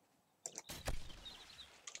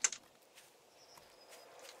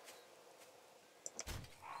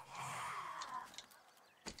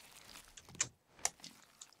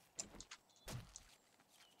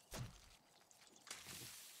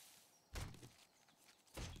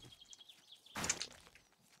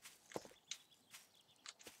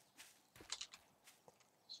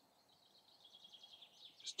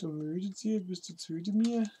 Bist du müde, Ziel? Bist du müde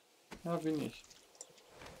mir? Ja, bin ich.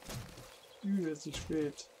 Es ist nicht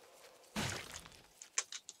spät.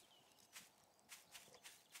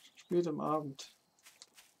 Spät am Abend.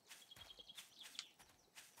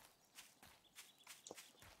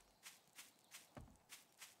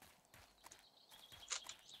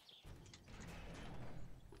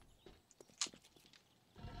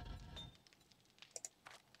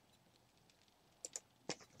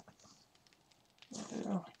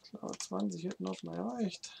 Ja. So, 20 hätten noch mal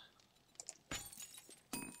erreicht.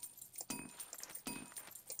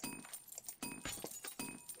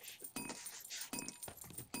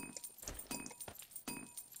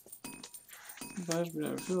 Zum Beispiel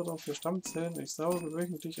ein Führer für Stammzellen. Ich sauge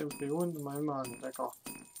wöchentlich Embryonen in meinem Magen. Lecker.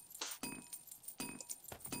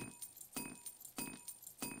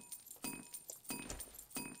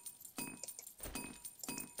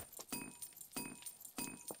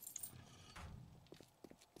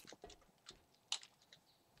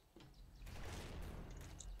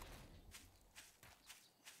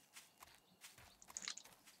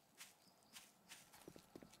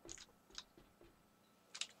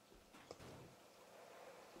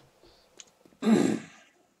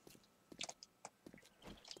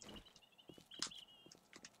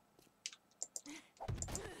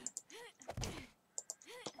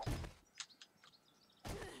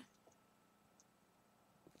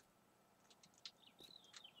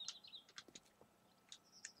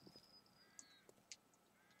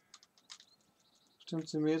 Stimmt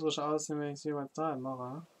symmetrisch aussehen, wenn ich es jeweils da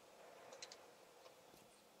mache.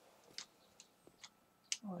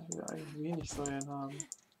 Aber ich will eigentlich wenig Säulen haben.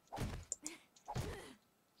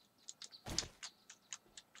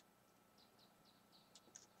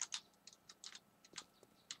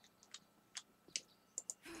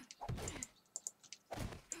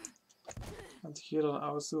 Kann sich jeder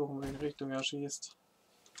aussuchen, welche Richtung er schießt.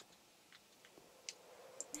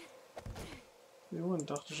 Jo, und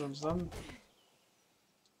dachte schon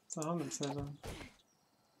Samenzetteln.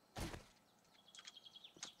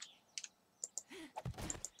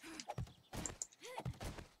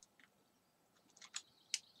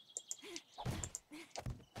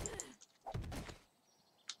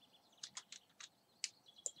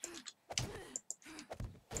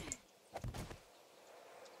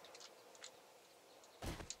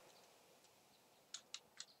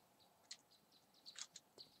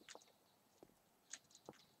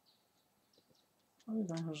 Oh, die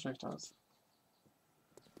sehen so schlecht aus.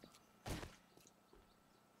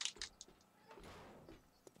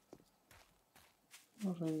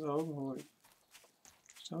 Noch schön saugen holen.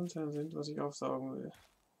 Stammzellen sind, was ich aufsaugen will.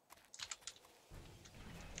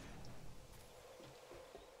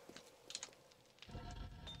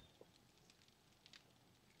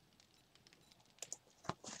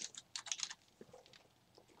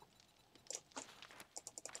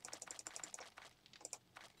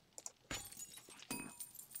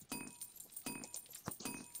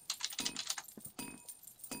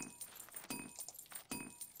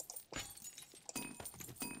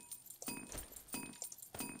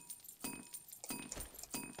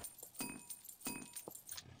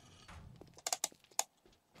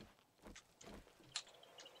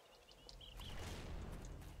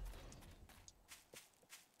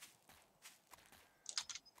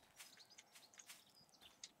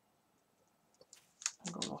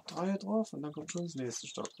 Dann kommen noch 3 drauf und dann kommt schon das nächste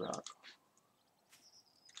Stockwerk.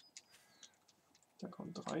 Da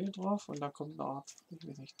kommt 3 drauf und da kommt eine Art, ich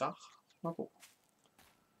weiß nicht, Dach. Mal gucken.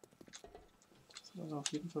 Das ist also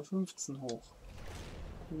auf jeden Fall 15 hoch.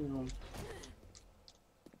 Minimum.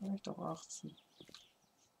 Vielleicht auch 18.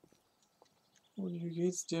 Und wie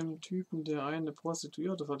geht's dem Typen, der eine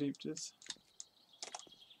Prostituierte verliebt ist?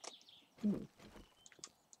 Hm.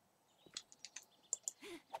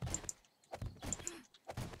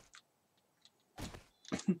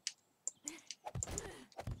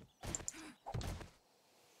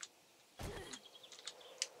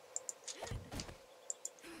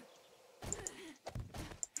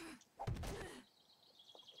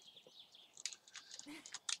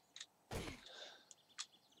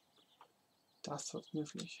 Das wird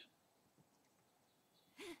knifflig.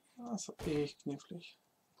 Das wird echt knifflig.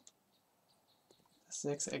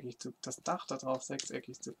 Das Dach da drauf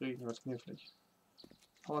sechseckig zu kriegen, wird knifflig.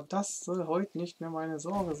 Aber das soll heute nicht mehr meine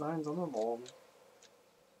Sorge sein, sondern morgen.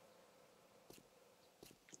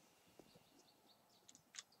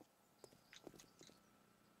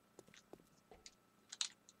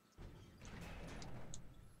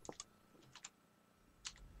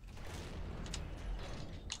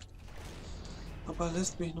 Papa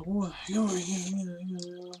lässt mich in Ruhe. In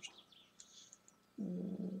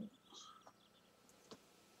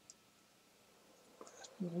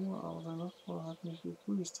Ruhe, aber der Nachbar hat mich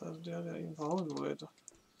gegrüßt, also der ihn verhauen wollte.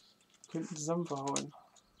 Könnten zusammen verhauen.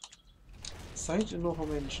 Seid ihr nur von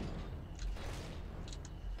Menschen?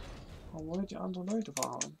 Warum wollt ihr andere Leute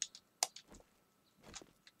verhauen?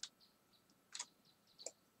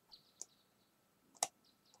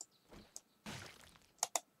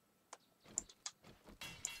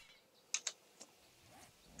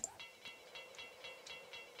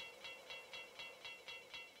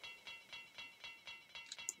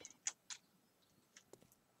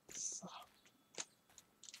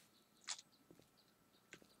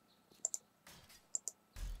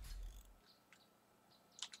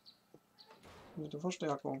 Mit der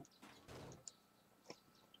Verstärkung.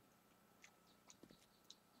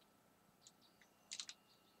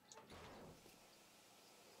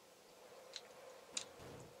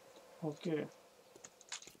 Okay.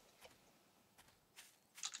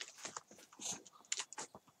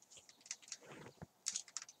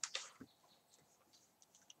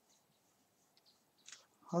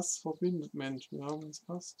 Hass verbindet Menschen. Wir haben uns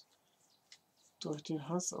fast durch den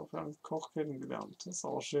Hass auf einen Koch kennengelernt. Das ist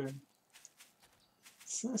auch schön.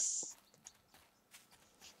 Das ist...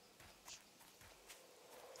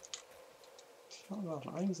 Ich habe da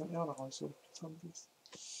schon einiges an Erde rausgesucht. Jetzt haben wir es.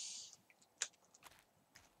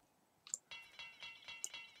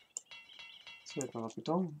 Jetzt fehlt mir noch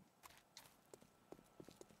Beton.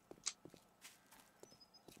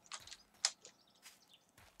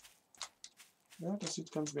 Ja, das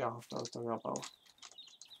sieht ganz wehrhaft aus, der Wehrbau.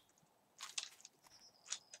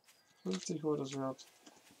 50 Euro das wert.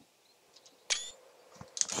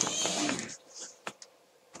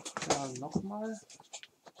 Ja, nochmal.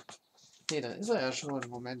 Ne, da ist er ja schon.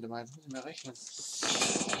 Moment mal, jetzt muss ich mir rechnen.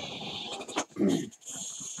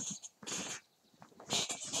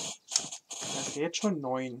 Da geht schon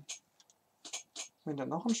 9. Wenn da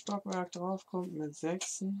noch ein Stockwerk draufkommt mit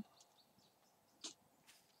 6,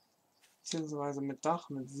 beziehungsweise mit Dach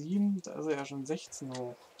mit 7, da ist er ja schon 16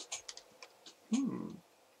 hoch.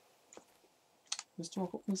 Müsst ihr mal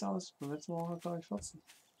gucken, wie es aussieht. Beim letzten Mal war glaube ich 14.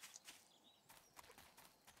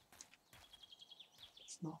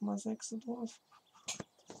 Jetzt nochmal 6 drauf.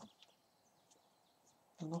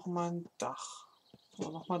 Dann nochmal ein Dach.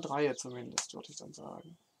 Oder nochmal 3 zumindest, würde ich dann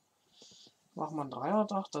sagen. Machen wir ein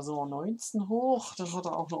Dreierdach, da sind wir 19 hoch. Dann hat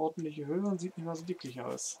er auch eine ordentliche Höhe und sieht nicht mehr so dicklich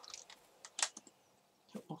aus.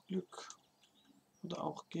 Ich habe noch Glück. Oder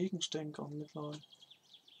auch Gegenstänker mittlerweile.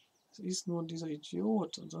 Es ist nur dieser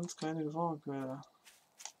Idiot und sonst keine Gefahrenquelle.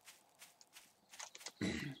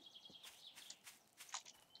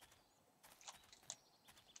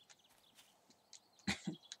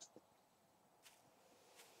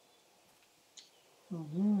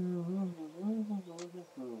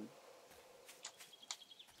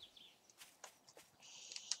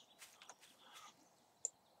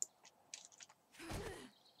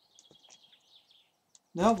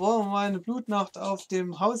 Ja, wollen wir mal eine Blutnacht auf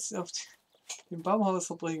dem Haus, auf dem Baumhaus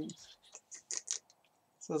verbringen.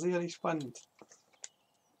 Das war sicherlich spannend.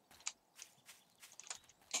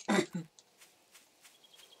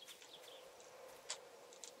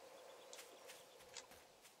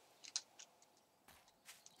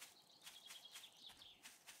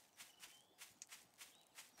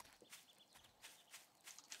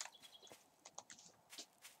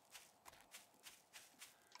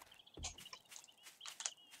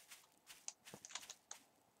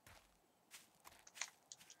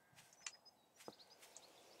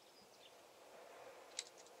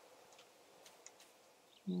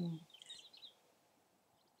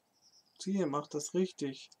 Siehe, macht das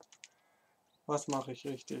richtig. Was mache ich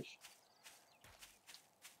richtig?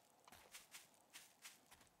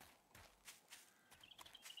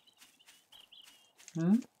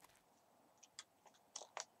 Hm?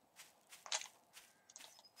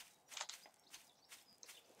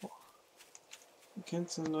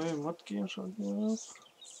 Kennst du eine neue Mod geben schon wieder was?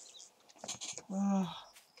 Ah.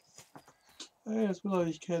 Ey, das will er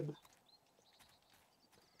nicht kennen.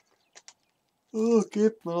 Oh,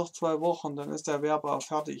 gebt mir noch 2 Wochen, dann ist der Wehrbau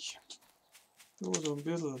fertig. So ein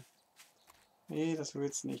bisschen. Nee, das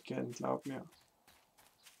willst du nicht kennen, glaub mir.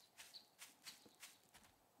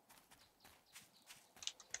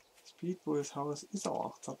 Speedbulls Haus ist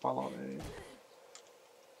auch zerballert, ey.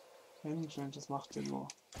 Mensch, das macht ihr nur.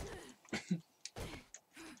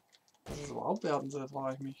 Was es überhaupt werden soll,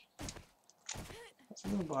 frage ich mich. Was ist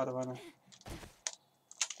eine Badewanne?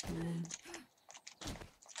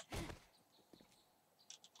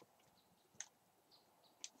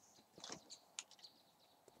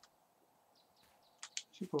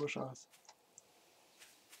 Sieht komisch aus.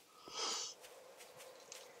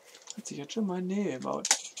 Hat sich jetzt schon mal in Nähe gebaut.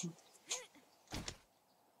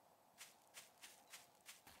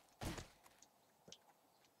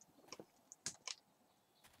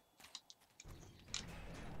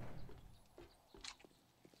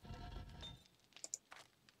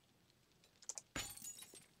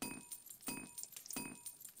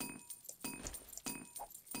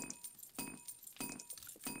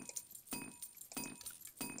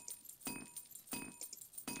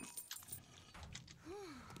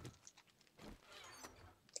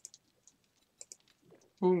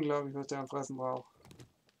 Unglaublich, was der an Fressen braucht.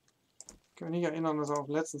 Ich kann mich nicht erinnern, dass er auf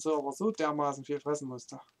dem letzten Server so dermaßen viel fressen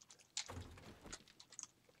musste.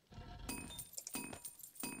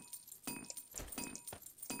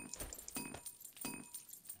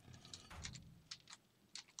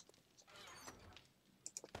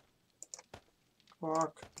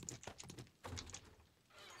 Fuck.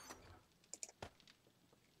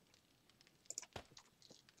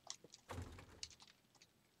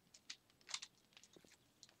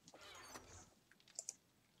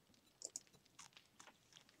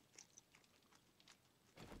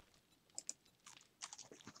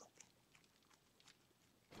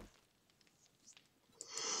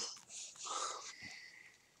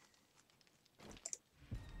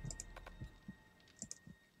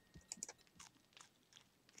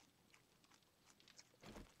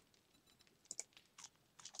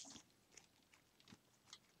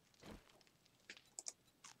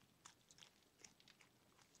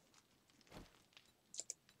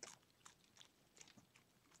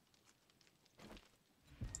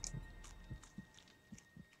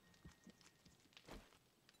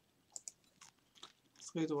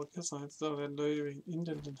 Rede Orchester, jetzt da werden Leute wegen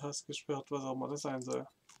Internet-Hass gesperrt, was auch immer das sein soll.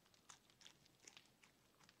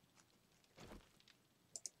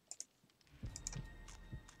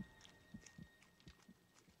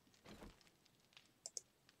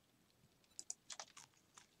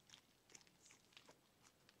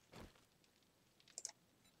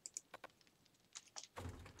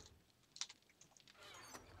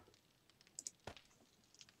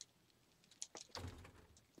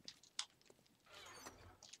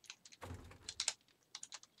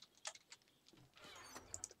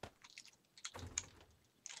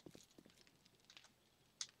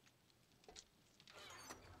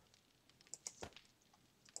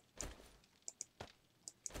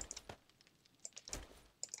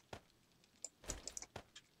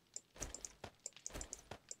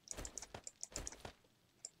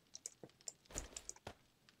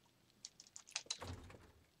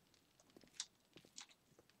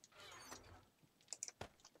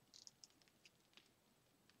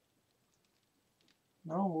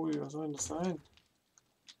 Na, Rudi, was soll denn das sein?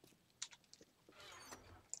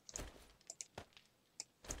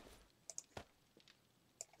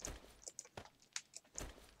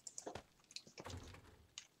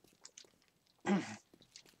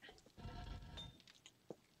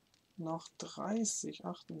 Noch 30,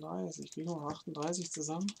 38. Kriegen wir 38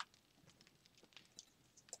 zusammen?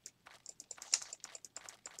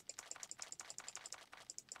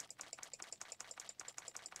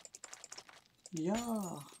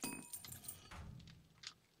 Ja.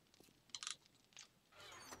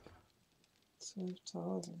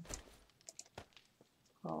 $12.000.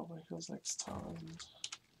 Brauche ich für 6.000.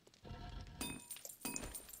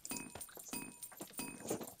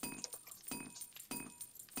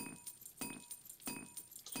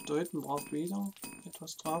 Deuten braucht wieder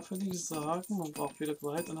etwas Straffälliges sagen und braucht wieder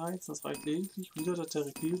Gewalt anheizen. Das reicht lediglich, wieder der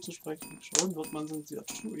Terrikel zu sprechen. Schon wird man zensiert.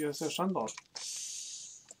 Ja, ist ja Standard.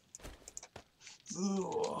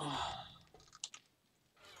 So.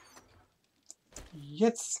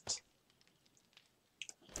 Jetzt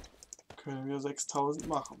können wir 6.000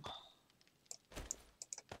 machen.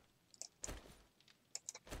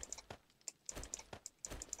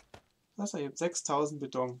 Das ergibt 6.000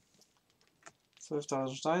 Beton.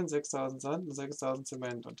 12.000 Stein, 6.000 Sand und 6.000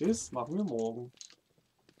 Zement. Und das machen wir morgen.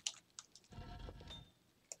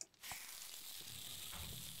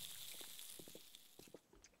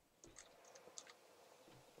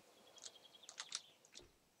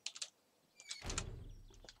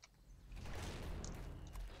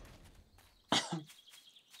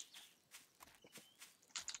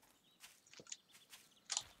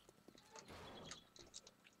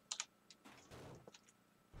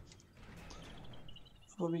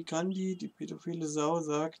 Aber wie kann die pädophile Sau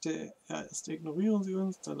sagte, erst ignorieren sie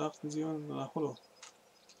uns, dann lachten sie uns nach Hallo.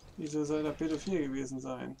 Wieso soll er pädophil gewesen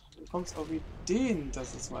sein? Du kommst auf Ideen,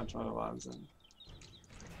 das ist manchmal der Wahnsinn.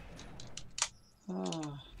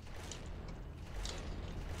 Ah.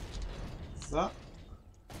 So.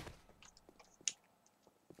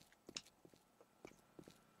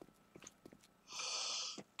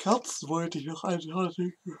 Kerzen wollte ich noch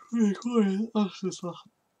einschalten. Ach, das war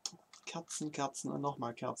Kerzen, Kerzen und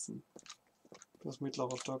nochmal Kerzen. Das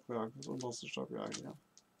mittlere Stockwerk, das unterste Stockwerk, ja.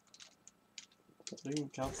 Da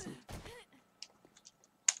dringend Kerzen.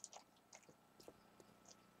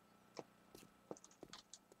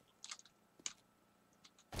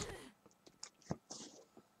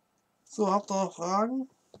 So, habt ihr noch Fragen,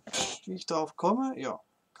 wie ich darauf komme? Ja.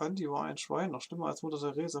 Kandi war ein Schwein, noch schlimmer als Mutter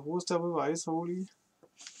Therese. Wo ist der Beweis, Holy?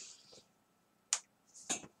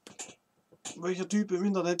 Welcher Typ im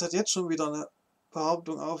Internet hat jetzt schon wieder eine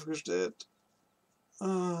Behauptung aufgestellt?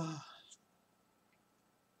 Ah.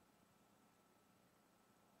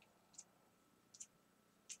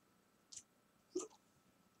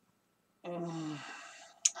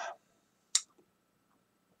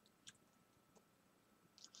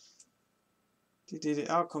 Die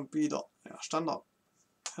DDR kommt wieder. Ja, Standard.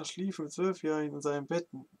 Er schlief mit 12-Jährigen in seinem Bett.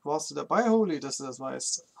 Warst du dabei, Holy, dass du das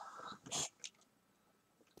weißt?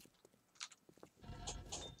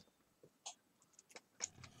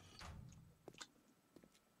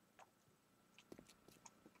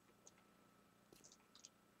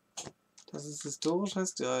 Das ist historisch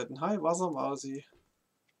festgehalten. Hi, Wassermausi.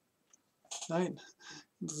 Nein,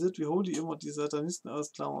 interessiert, wie Holy immer die Satanisten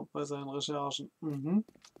ausklammert bei seinen Recherchen. Mhm.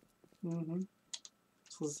 Mhm.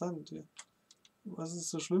 Interessant. Ja. Was ist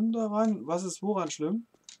so schlimm daran? Was ist woran schlimm?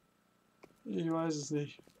 Ich weiß es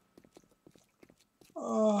nicht.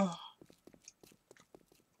 Ah.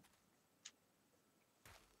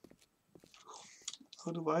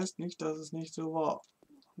 Aber du weißt nicht, dass es nicht so war.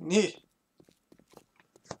 Nee.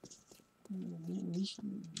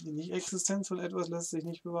 Die Nicht-Existenz von etwas lässt sich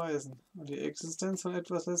nicht beweisen. Und die Existenz von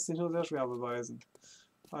etwas lässt sich nur sehr schwer beweisen.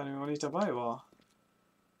 Vor allem, wenn man nicht dabei war.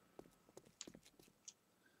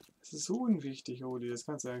 Das ist so unwichtig, Oli, das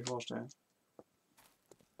kannst du dir nicht vorstellen.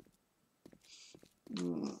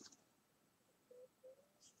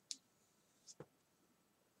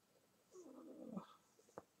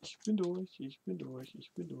 Ich bin durch, ich bin durch,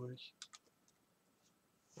 ich bin durch.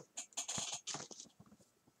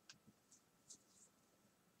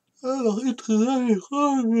 Ja, noch interessante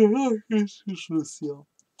Fragen. Jetzt ist Schluss hier.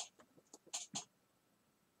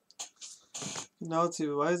 Genau, die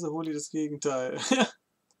Beweise, hol dir das Gegenteil.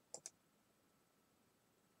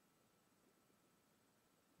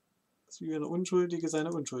 Das ist wie wenn eine Unschuldige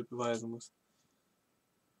seine Unschuld beweisen muss.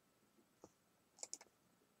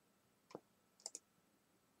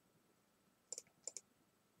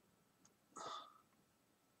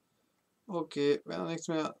 Okay, wenn noch nichts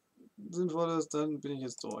mehr Sinnvolles, dann bin ich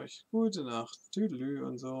jetzt durch. Gute Nacht, Tüdelü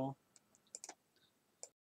und so.